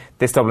rugby.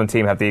 This Dublin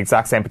team have the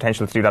exact same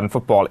potential to do that in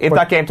football. If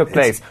that game took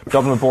place,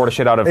 Dublin would board a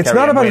shit out of Kerry. It's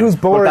not about who's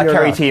boring, but that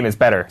Kerry team is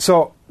better.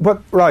 So,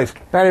 but right,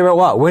 better about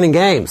what? Winning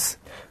games.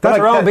 That's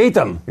Tyrone beat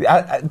them.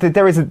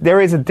 There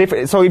is a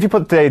difference. So if you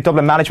put the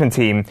Dublin management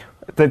team,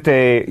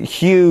 the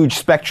huge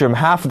spectrum,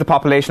 half of the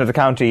population of the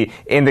county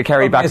in the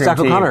Kerry backroom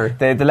team,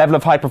 the level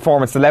of high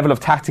performance, the level of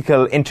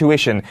tactical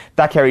intuition,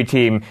 that Kerry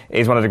team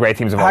is one of the great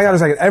teams of all time. Hang on a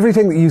second.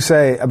 Everything that you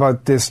say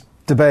about this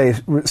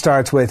debate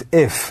starts with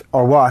if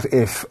or what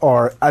if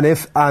or an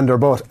if and or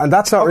but, and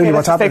that's not really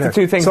what's happening here.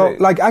 Two things so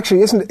like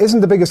actually isn't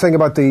the biggest thing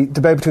about the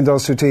debate between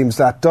those two teams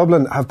that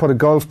Dublin have put a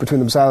gulf between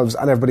themselves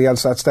and everybody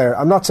else that's there.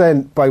 I'm not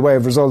saying by way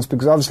of results,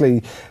 because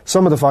obviously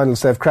some of the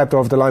finals they've crept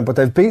over the line, but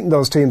they've beaten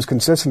those teams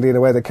consistently in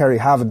a way that Kerry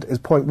haven't, is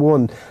point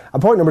one.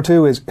 And point number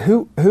two is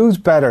who's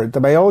better,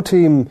 the Mayo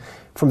team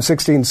from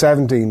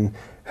 16-17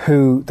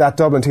 who that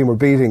Dublin team were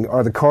beating,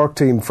 or the Cork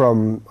team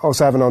from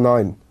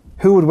 07-09?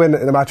 Who would win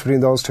in a match between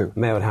those two?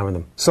 Mayo would hammer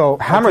them. So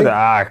hammer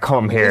them.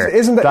 Come here.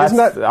 Isn't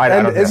that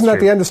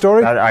the end of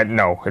story?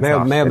 No, it's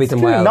not. Mayo beat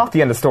them well. Not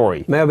the end of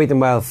story. Mayo beat them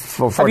well.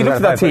 Have you looked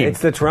at that team? It's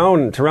the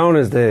Tyrone. Tyrone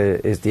is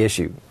the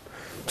issue.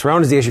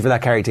 Tyrone is the issue for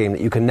that Kerry team that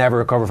you can never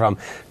recover from.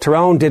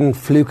 Tyrone didn't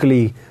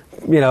flukily,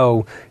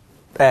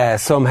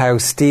 somehow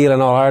steal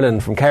an All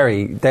Ireland from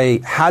Kerry. They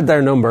had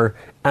their number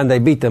and they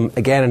beat them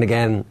again and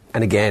again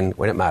and again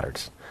when it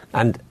mattered.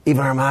 And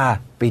even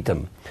Armagh beat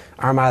them.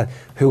 Armagh,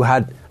 who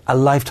had a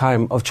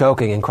lifetime of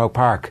choking in Croke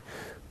Park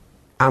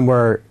and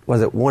were,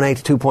 was it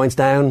 182 points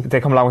down?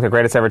 They come along with their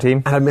greatest ever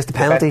team and had missed a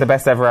penalty. The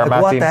best ever Armagh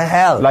team. What the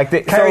hell?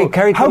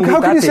 Kerry how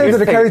can you say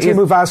that a Kerry team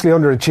who vastly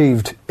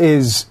underachieved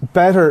is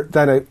better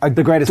than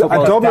the greatest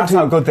football? That's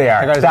how good they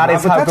are. That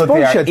is how good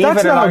they are.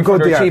 That's not how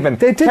good they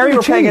are. Kerry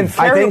were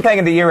playing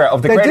in the era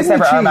of the greatest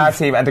ever Armagh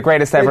team and the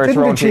greatest ever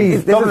Tyrone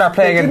team. Dublin are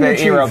playing in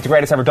the era of the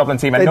greatest ever Dublin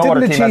team, and no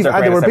other team has their greatest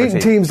ever team. And they were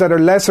beating teams that are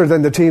lesser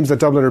than the teams that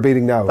Dublin are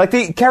beating now.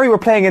 Like Kerry were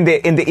playing in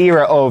the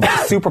era of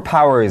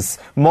superpowers.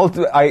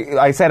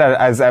 I said it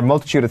as a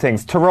multitude of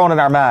things. Tyrone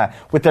and Armagh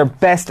with their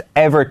best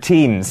ever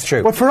teams.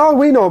 True. But for all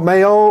we know,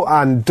 Mayo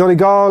and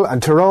Donegal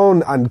and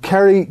Tyrone and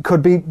Kerry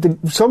could be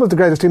some of the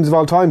greatest teams of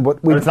all time, but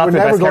it's not the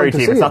best Kerry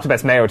team. It's not the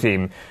best Mayo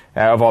team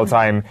of all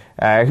time.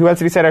 Who else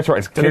did we say there?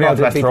 It's clearly not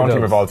the best Tyrone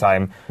team of all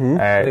time.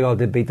 Donegal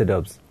did beat the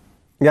Dubs.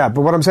 Yeah,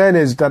 but what I'm saying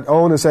is that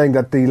Owen is saying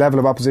that the level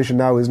of opposition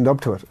now isn't up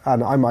to it,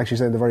 and I'm actually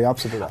saying the very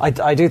opposite of that.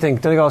 I do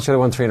think Donegal should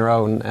have won 3 in a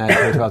row in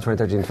 2012,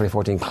 2013,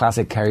 2014.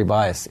 Classic Kerry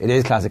bias. It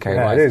is classic Kerry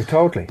bias. It is,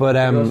 totally. But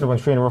should have won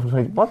 3 in a row from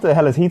 20. What the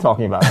hell is he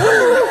talking about?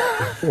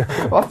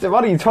 What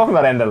are you talking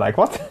about, Enda? Like,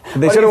 what?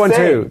 They should have won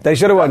 2. They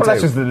should have won 2.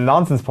 That's just a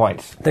nonsense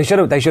point. They should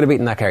have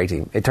beaten that Kerry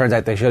team. It turns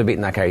out they should have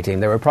beaten that Kerry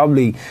team. They were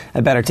probably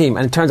a better team,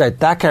 and it turns out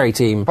that Kerry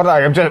team. But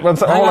hold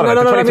on,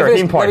 the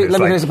 2013 point. Let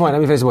me finish the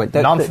point.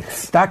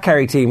 Nonsense. That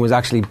Kerry team was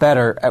actually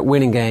better at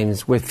winning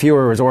games with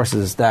fewer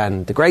resources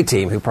than the great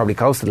team, who probably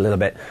coasted a little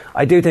bit.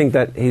 I do think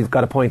that he's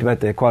got a point about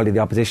the quality of the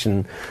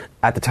opposition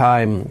at the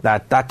time.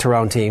 That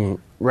Tyrone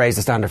team raised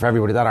the standard for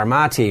everybody. That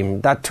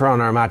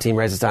Tyrone Armagh team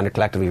raised the standard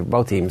collectively for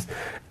both teams,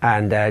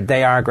 and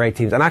they are great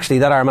teams. And actually,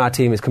 that Armagh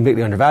team is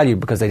completely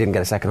undervalued because they didn't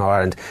get a second All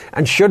Ireland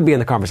and should be in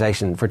the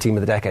conversation for team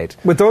of the decade.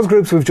 With those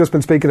groups we've just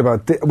been speaking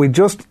about, we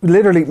just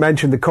literally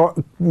mentioned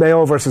the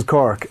Mayo versus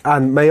Cork,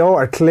 and Mayo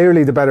are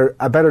clearly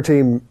a better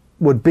team.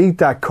 Would beat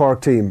that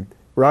Cork team.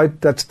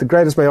 Right, that's the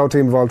greatest Mayo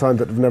team of all time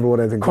that have never won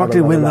anything. Cork did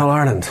win All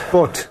Ireland,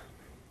 but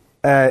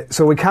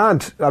so we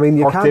can't. I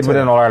mean, Cork did win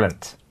All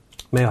Ireland.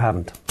 Mayo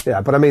haven't. Yeah,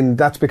 but I mean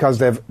that's because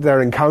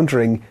they're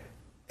encountering.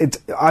 It's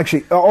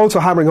actually also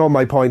hammering home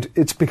my point.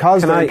 It's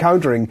because they're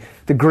encountering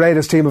the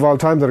greatest team of all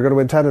time that are going to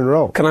win 10 in a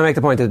row. Can I make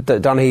the point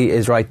that Donaghy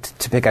is right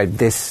to pick out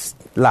this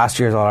last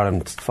year's All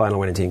Ireland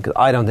final winning team? Because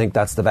I don't think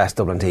that's the best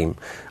Dublin team.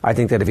 I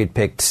think that if he'd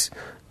picked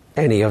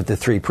any of the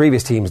 3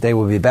 previous teams, they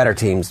will be better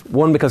teams.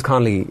 1, because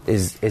Connolly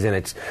is in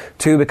it.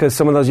 2, because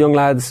some of those young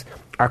lads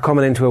are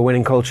coming into a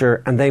winning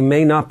culture and they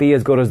may not be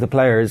as good as the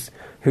players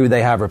who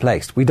they have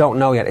replaced. We don't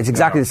know yet. It's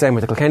exactly the same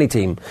with the Kilkenny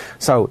team.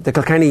 So the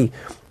Kilkenny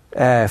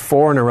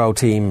 4 in a row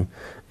team,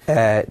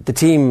 the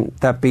team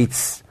that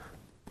beats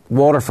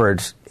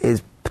Waterford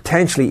is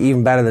potentially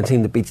even better than the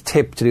team that beats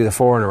Tip to do the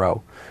 4 in a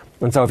row.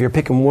 And so if you're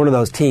picking one of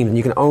those teams and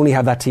you can only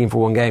have that team for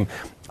one game,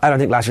 I don't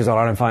think last year's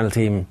All-Ireland final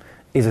team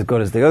is as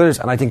good as the others,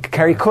 and I think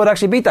Kerry could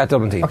actually beat that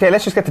Dublin team. Okay,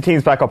 let's just get the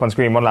teams back up on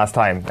screen one last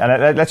time,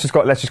 and let's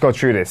just go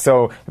through this.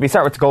 So if we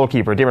start with the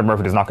goalkeeper, Diarmuid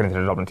Murphy does not get into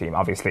the Dublin team,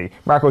 obviously.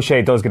 Mark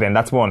O'Shea does get in,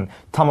 that's 1.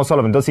 Tom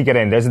O'Sullivan, does he get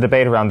in? There's a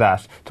debate around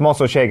that. Tomas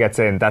O'Shea gets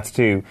in, that's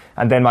 2.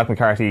 And then Mike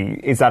McCarthy,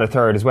 is that a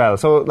 3rd as well?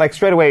 So, like,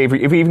 straight away,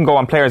 if we even go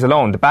on players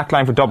alone, the back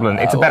line for Dublin,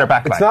 it's a better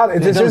back line. It's not,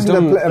 it isn't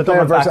a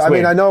player versus, I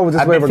mean, I know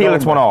this way we're going.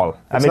 It's 1-all.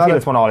 At midfield,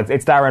 it's 1-all.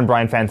 It's Darren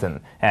Brian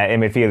Fenton in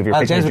midfield. If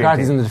you're James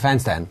McCarthy's in the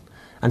defence then.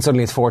 And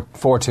suddenly it's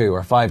 4-2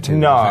 or 5-2.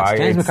 No,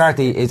 James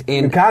McCarthy is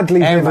in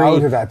every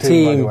out of that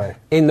team by the way.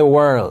 In the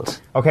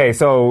world. Okay,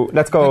 so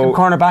let's go. Pick him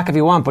corner back if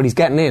you want, but he's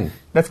getting in.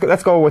 Let's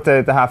go with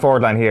the half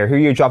forward line here. Who are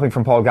you dropping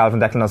from Paul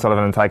Galvin, Declan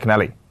O'Sullivan, and Ty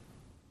Kennelly?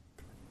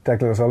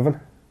 Declan O'Sullivan.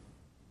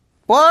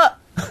 What?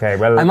 Okay,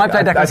 well, I might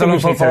play Declan O'Sullivan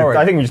full forward.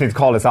 I think we just need to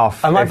call this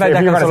off. I might play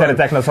Declan O'Sullivan. If you're going to say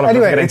that Declan O'Sullivan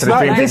anyway, get into the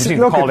dream, we just need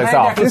to call this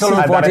off.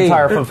 That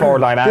entire full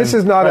forward line. This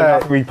is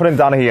not we put in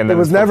Donaghy and there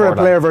was never a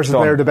player versus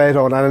player debate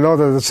on, and I know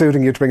that it's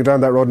suiting you to bring it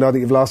down that road now that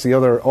you've lost the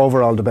other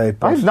overall debate.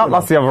 I've not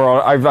lost the overall.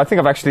 I think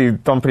I've actually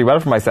done pretty well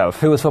for myself.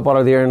 Who was Footballer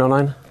of the Year in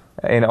 09?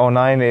 In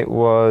 09 it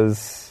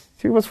was...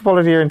 Who was Footballer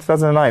of the Year in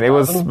 2009? It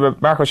was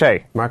Mark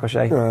O'Shea. Mark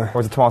O'Shea. Or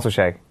was it Tomas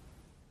O'Shea?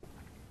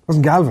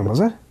 Wasn't Galvin, was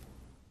it?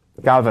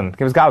 Galvin.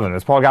 It was Galvin. It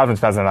was Paul Galvin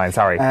 2009,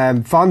 sorry.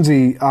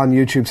 Fonzie on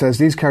YouTube says,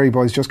 these Kerry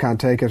boys just can't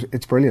take it.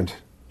 It's brilliant.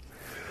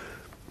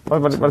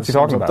 What's he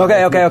talking about?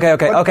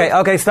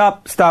 Okay,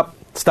 stop.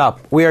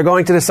 We are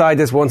going to decide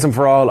this once and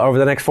for all over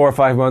the next 4 or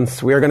 5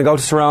 months. We are going to go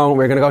to Tyrone,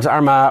 we're going to go to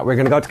Armagh, we're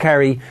going to go to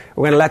Kerry,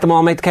 we're going to let them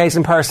all make the case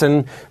in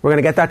person, we're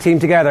going to get that team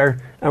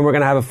together, and we're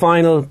going to have a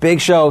final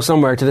big show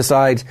somewhere to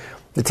decide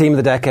the team of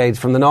the decade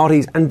from the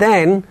noughties, and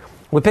then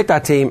we'll pick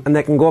that team and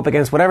they can go up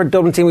against whatever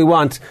Dublin team we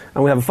want,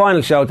 and we'll have a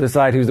final show to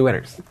decide who's the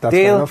winners. That's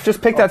Deal?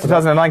 Just pick that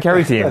 2009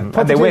 Kerry team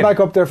Put and they they win. win. Back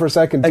up there for a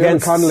second.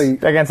 Against Connolly.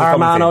 Against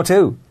Armagh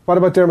 02. What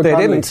about Dermot They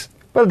Connolly? didn't.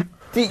 Well,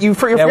 you're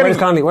forgetting... Where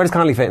does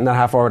Connolly fit in that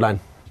half forward line?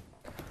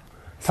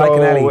 So Ty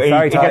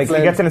Kennelly.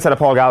 He gets in instead of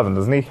Paul Galvin,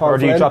 doesn't he? Or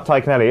do you drop Ty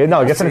Kennelly?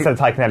 No, he gets in instead of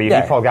Ty Kennelly. You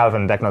need Paul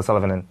Galvin, Declan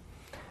O'Sullivan in.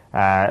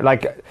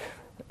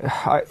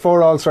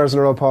 4 All-Stars in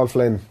a row, Paul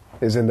Flynn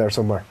is in there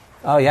somewhere.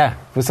 Oh yeah,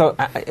 so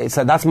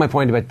that's my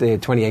point about the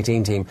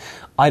 2018 team.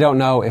 I don't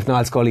know if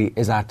Niall Scully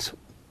is at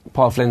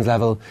Paul Flynn's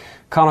level.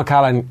 Conor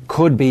Callan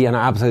could be an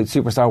absolute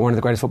superstar, one of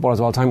the greatest footballers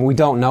of all time. We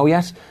don't know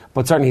yet,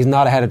 but certainly he's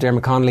not ahead of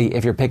Dermot Connolly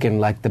if you're picking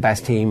like the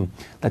best team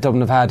that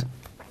Dublin have had.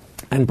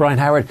 And Brian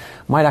Howard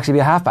might actually be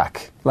a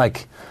halfback,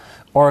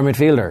 or a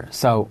midfielder.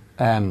 So,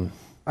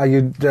 are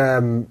you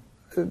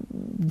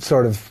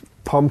sort of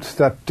pumped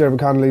that Dermot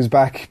Connolly's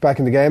back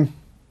in the game?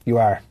 You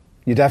are.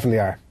 You definitely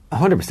are.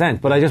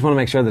 100%, but I just want to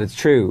make sure that it's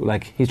true.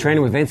 He's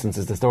training with Vincent's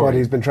is the story. But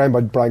he's been trained by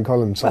Brian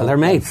Cullen. So. Well, they're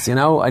mates,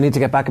 I need to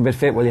get back a bit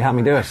fit. Will you help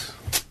me do it?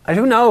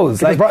 Who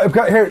knows?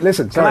 Here,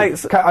 listen. Sorry,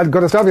 I'm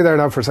going to stop you there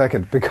now for a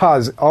second,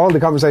 because all the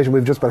conversation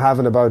we've just been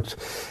having about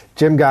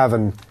Jim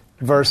Gavin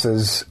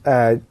versus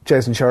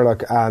Jason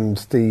Sherlock and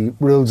the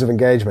rules of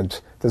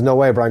engagement, there's no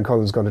way Brian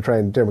Cullen's going to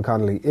train Dermot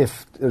Connolly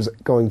if there's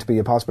going to be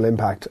a possible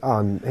impact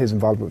on his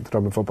involvement with the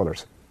Dublin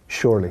footballers.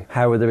 Surely.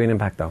 How would there be an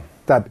impact, though?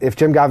 That if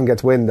Jim Gavin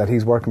gets wind that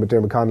he's working with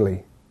Dermot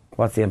Connolly...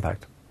 What's the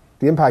impact?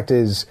 The impact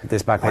is...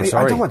 This background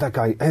story. I don't want that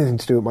guy anything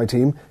to do with my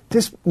team.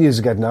 This news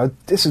is getting out.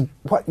 This is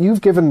what...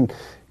 You've given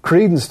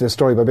credence to this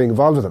story by being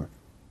involved with him.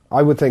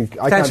 I would think...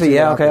 Potentially,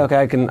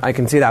 okay, I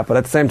can see that. But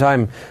at the same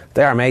time,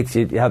 they are mates.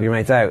 You help your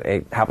mates out.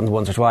 It happens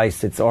once or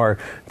twice. Or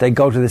they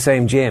go to the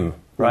same gym,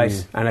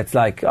 right? And it's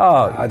like,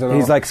 I don't know.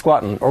 He's like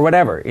squatting or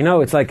whatever.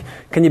 It's like,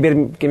 can you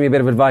give me a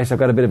bit of advice? I've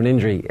got a bit of an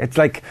injury. It's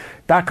like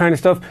that kind of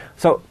stuff.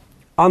 So...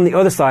 on the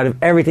other side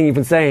of everything you've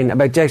been saying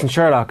about Jason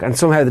Sherlock and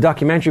somehow the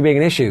documentary being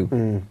an issue,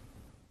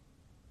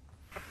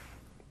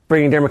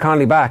 bringing Dermot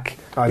Connolly back,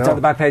 it's on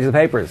the back page of the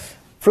papers.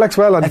 Flex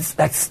well on... Let's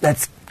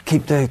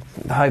keep the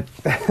hype.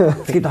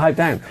 Let's keep the hype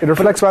down. It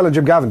reflects well on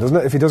Jim Gavin, doesn't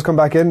it? If he does come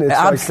back in, it's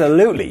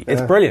absolutely.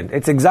 It's brilliant.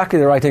 It's exactly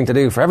the right thing to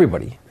do for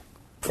everybody.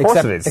 Of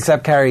course it is.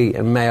 Except Kerry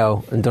and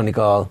Mayo and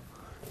Donegal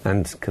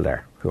and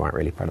Kildare, who aren't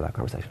really part of that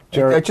conversation.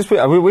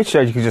 I wish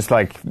you could just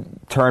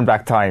turn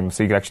back time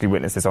so you could actually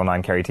witness this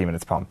 09 Kerry team in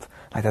its pomp.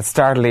 Like that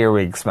start of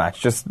Learwigs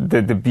match, just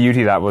the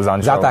beauty that was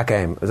on show. Was that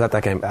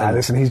that game?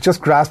 Listen, he's just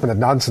grasping at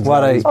nonsense.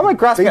 I'm not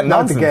grasping at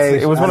nonsense.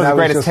 It was one of the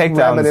greatest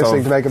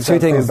takedowns. To make himself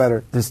feel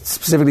better. There's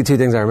specifically 2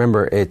 things I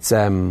remember. It's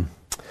Alan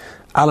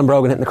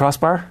Brogan hitting the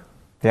crossbar.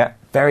 Yeah.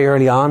 Very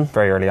early on.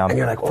 And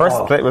you're like,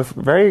 first play was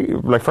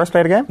first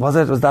play of the game? Was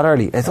it? Was that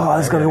early? It's this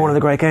is going to be one of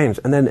the great games.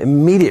 And then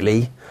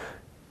immediately,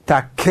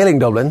 that killing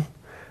Dublin,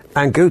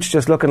 and Gooch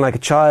just looking like a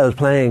child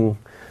playing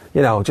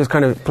you know, just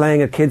kind of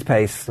playing at kids'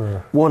 pace,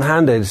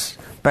 one-handed,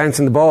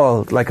 bouncing the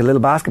ball like a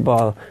little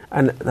basketball,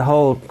 and the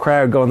whole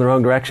crowd going the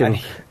wrong direction,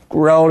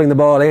 rolling the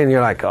ball in.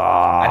 You're like,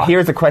 oh. And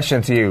here's a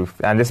question to you,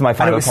 and this is my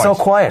final point. And it was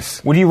so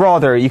quiet. Would you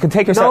rather, you can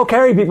take yourself... No,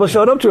 Kerry people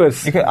showed up to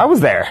us. I was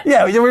there.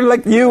 Yeah, you were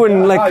like you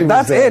and like,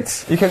 that's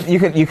it.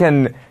 You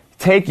can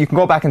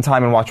go back in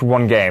time and watch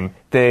one game.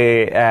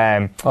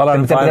 The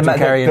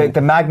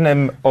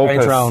magnum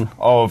opus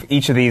of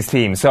each of these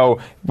teams.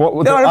 So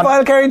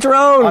Kerry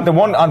Tyrone. On the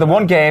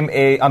one game,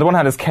 on the one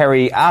hand is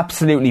Kerry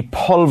absolutely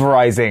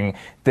pulverising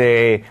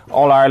the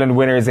All Ireland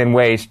winners in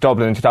weight,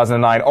 Dublin in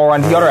 2009. Or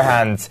on the other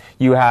hand,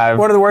 you have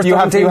what are the worst you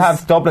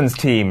have Dublin's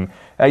team.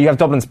 You have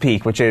Dublin's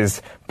peak, which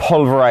is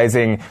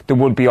pulverising the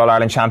would-be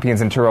All-Ireland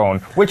champions in Tyrone.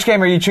 Which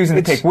game are you choosing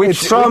to pick?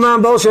 It's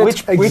strawman bullshit.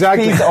 Which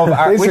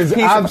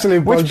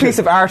piece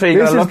of art are you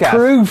going to look at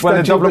when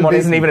the Dublin one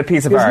isn't even a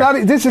piece of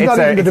art? This is not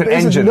even an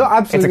engine.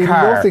 It's a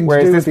car.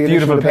 Whereas this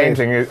beautiful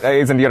painting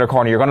is in the other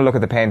corner. You're going to look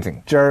at the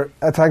painting. Ger,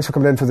 thanks for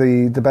coming in for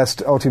the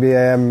best OTB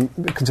AM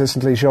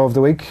consistently show of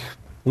the week.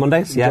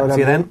 Mondays, yeah, see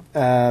you then.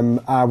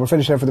 We're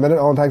finished there for the minute.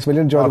 Owen, thanks a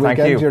million. Enjoy the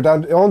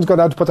weekend. Owen's gone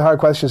down to put the hard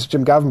questions to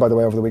Jim Gavin, by the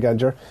way, over the weekend,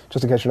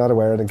 just in case you're not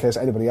aware, and in case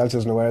anybody else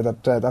isn't aware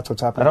that that's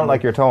what's happening. I don't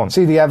like your tone.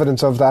 See the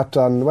evidence of that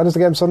on, when is the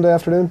game, Sunday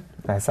afternoon?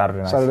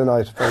 Saturday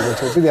night. Very good.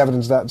 So see the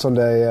evidence of that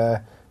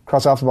Sunday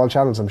across Off the Ball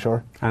channels, I'm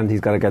sure. And he's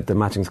got to get the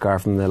matching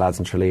scarf from the lads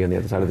in Tralee on the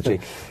other side of the cheek.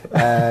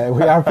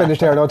 We are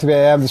finished here on OTB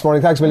AM this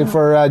morning. Thanks a million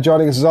for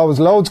joining us as always.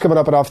 Loads coming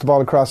up at Off the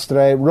Ball across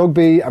today.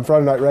 Rugby and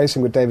Friday night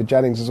racing with David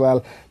Jennings as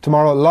well.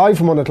 Tomorrow, live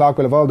from 1 o'clock,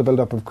 we'll have all the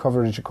build-up of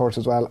coverage, of course,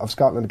 as well, of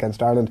Scotland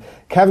against Ireland.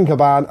 Kevin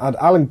Kilban and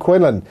Alan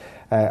Quinlan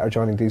are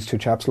joining these two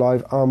chaps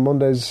live on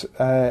Monday's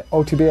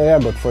OTB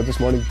AM. But for this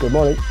morning, good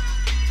morning.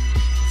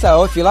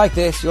 So, if you like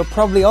this, you'll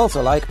probably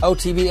also like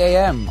OTB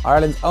AM,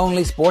 Ireland's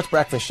only sports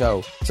breakfast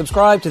show.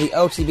 Subscribe to the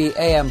OTB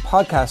AM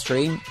podcast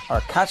stream or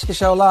catch the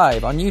show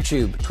live on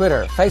YouTube,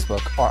 Twitter,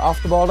 Facebook or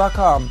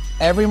offtheball.com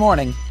every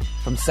morning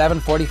from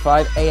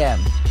 7:45 AM.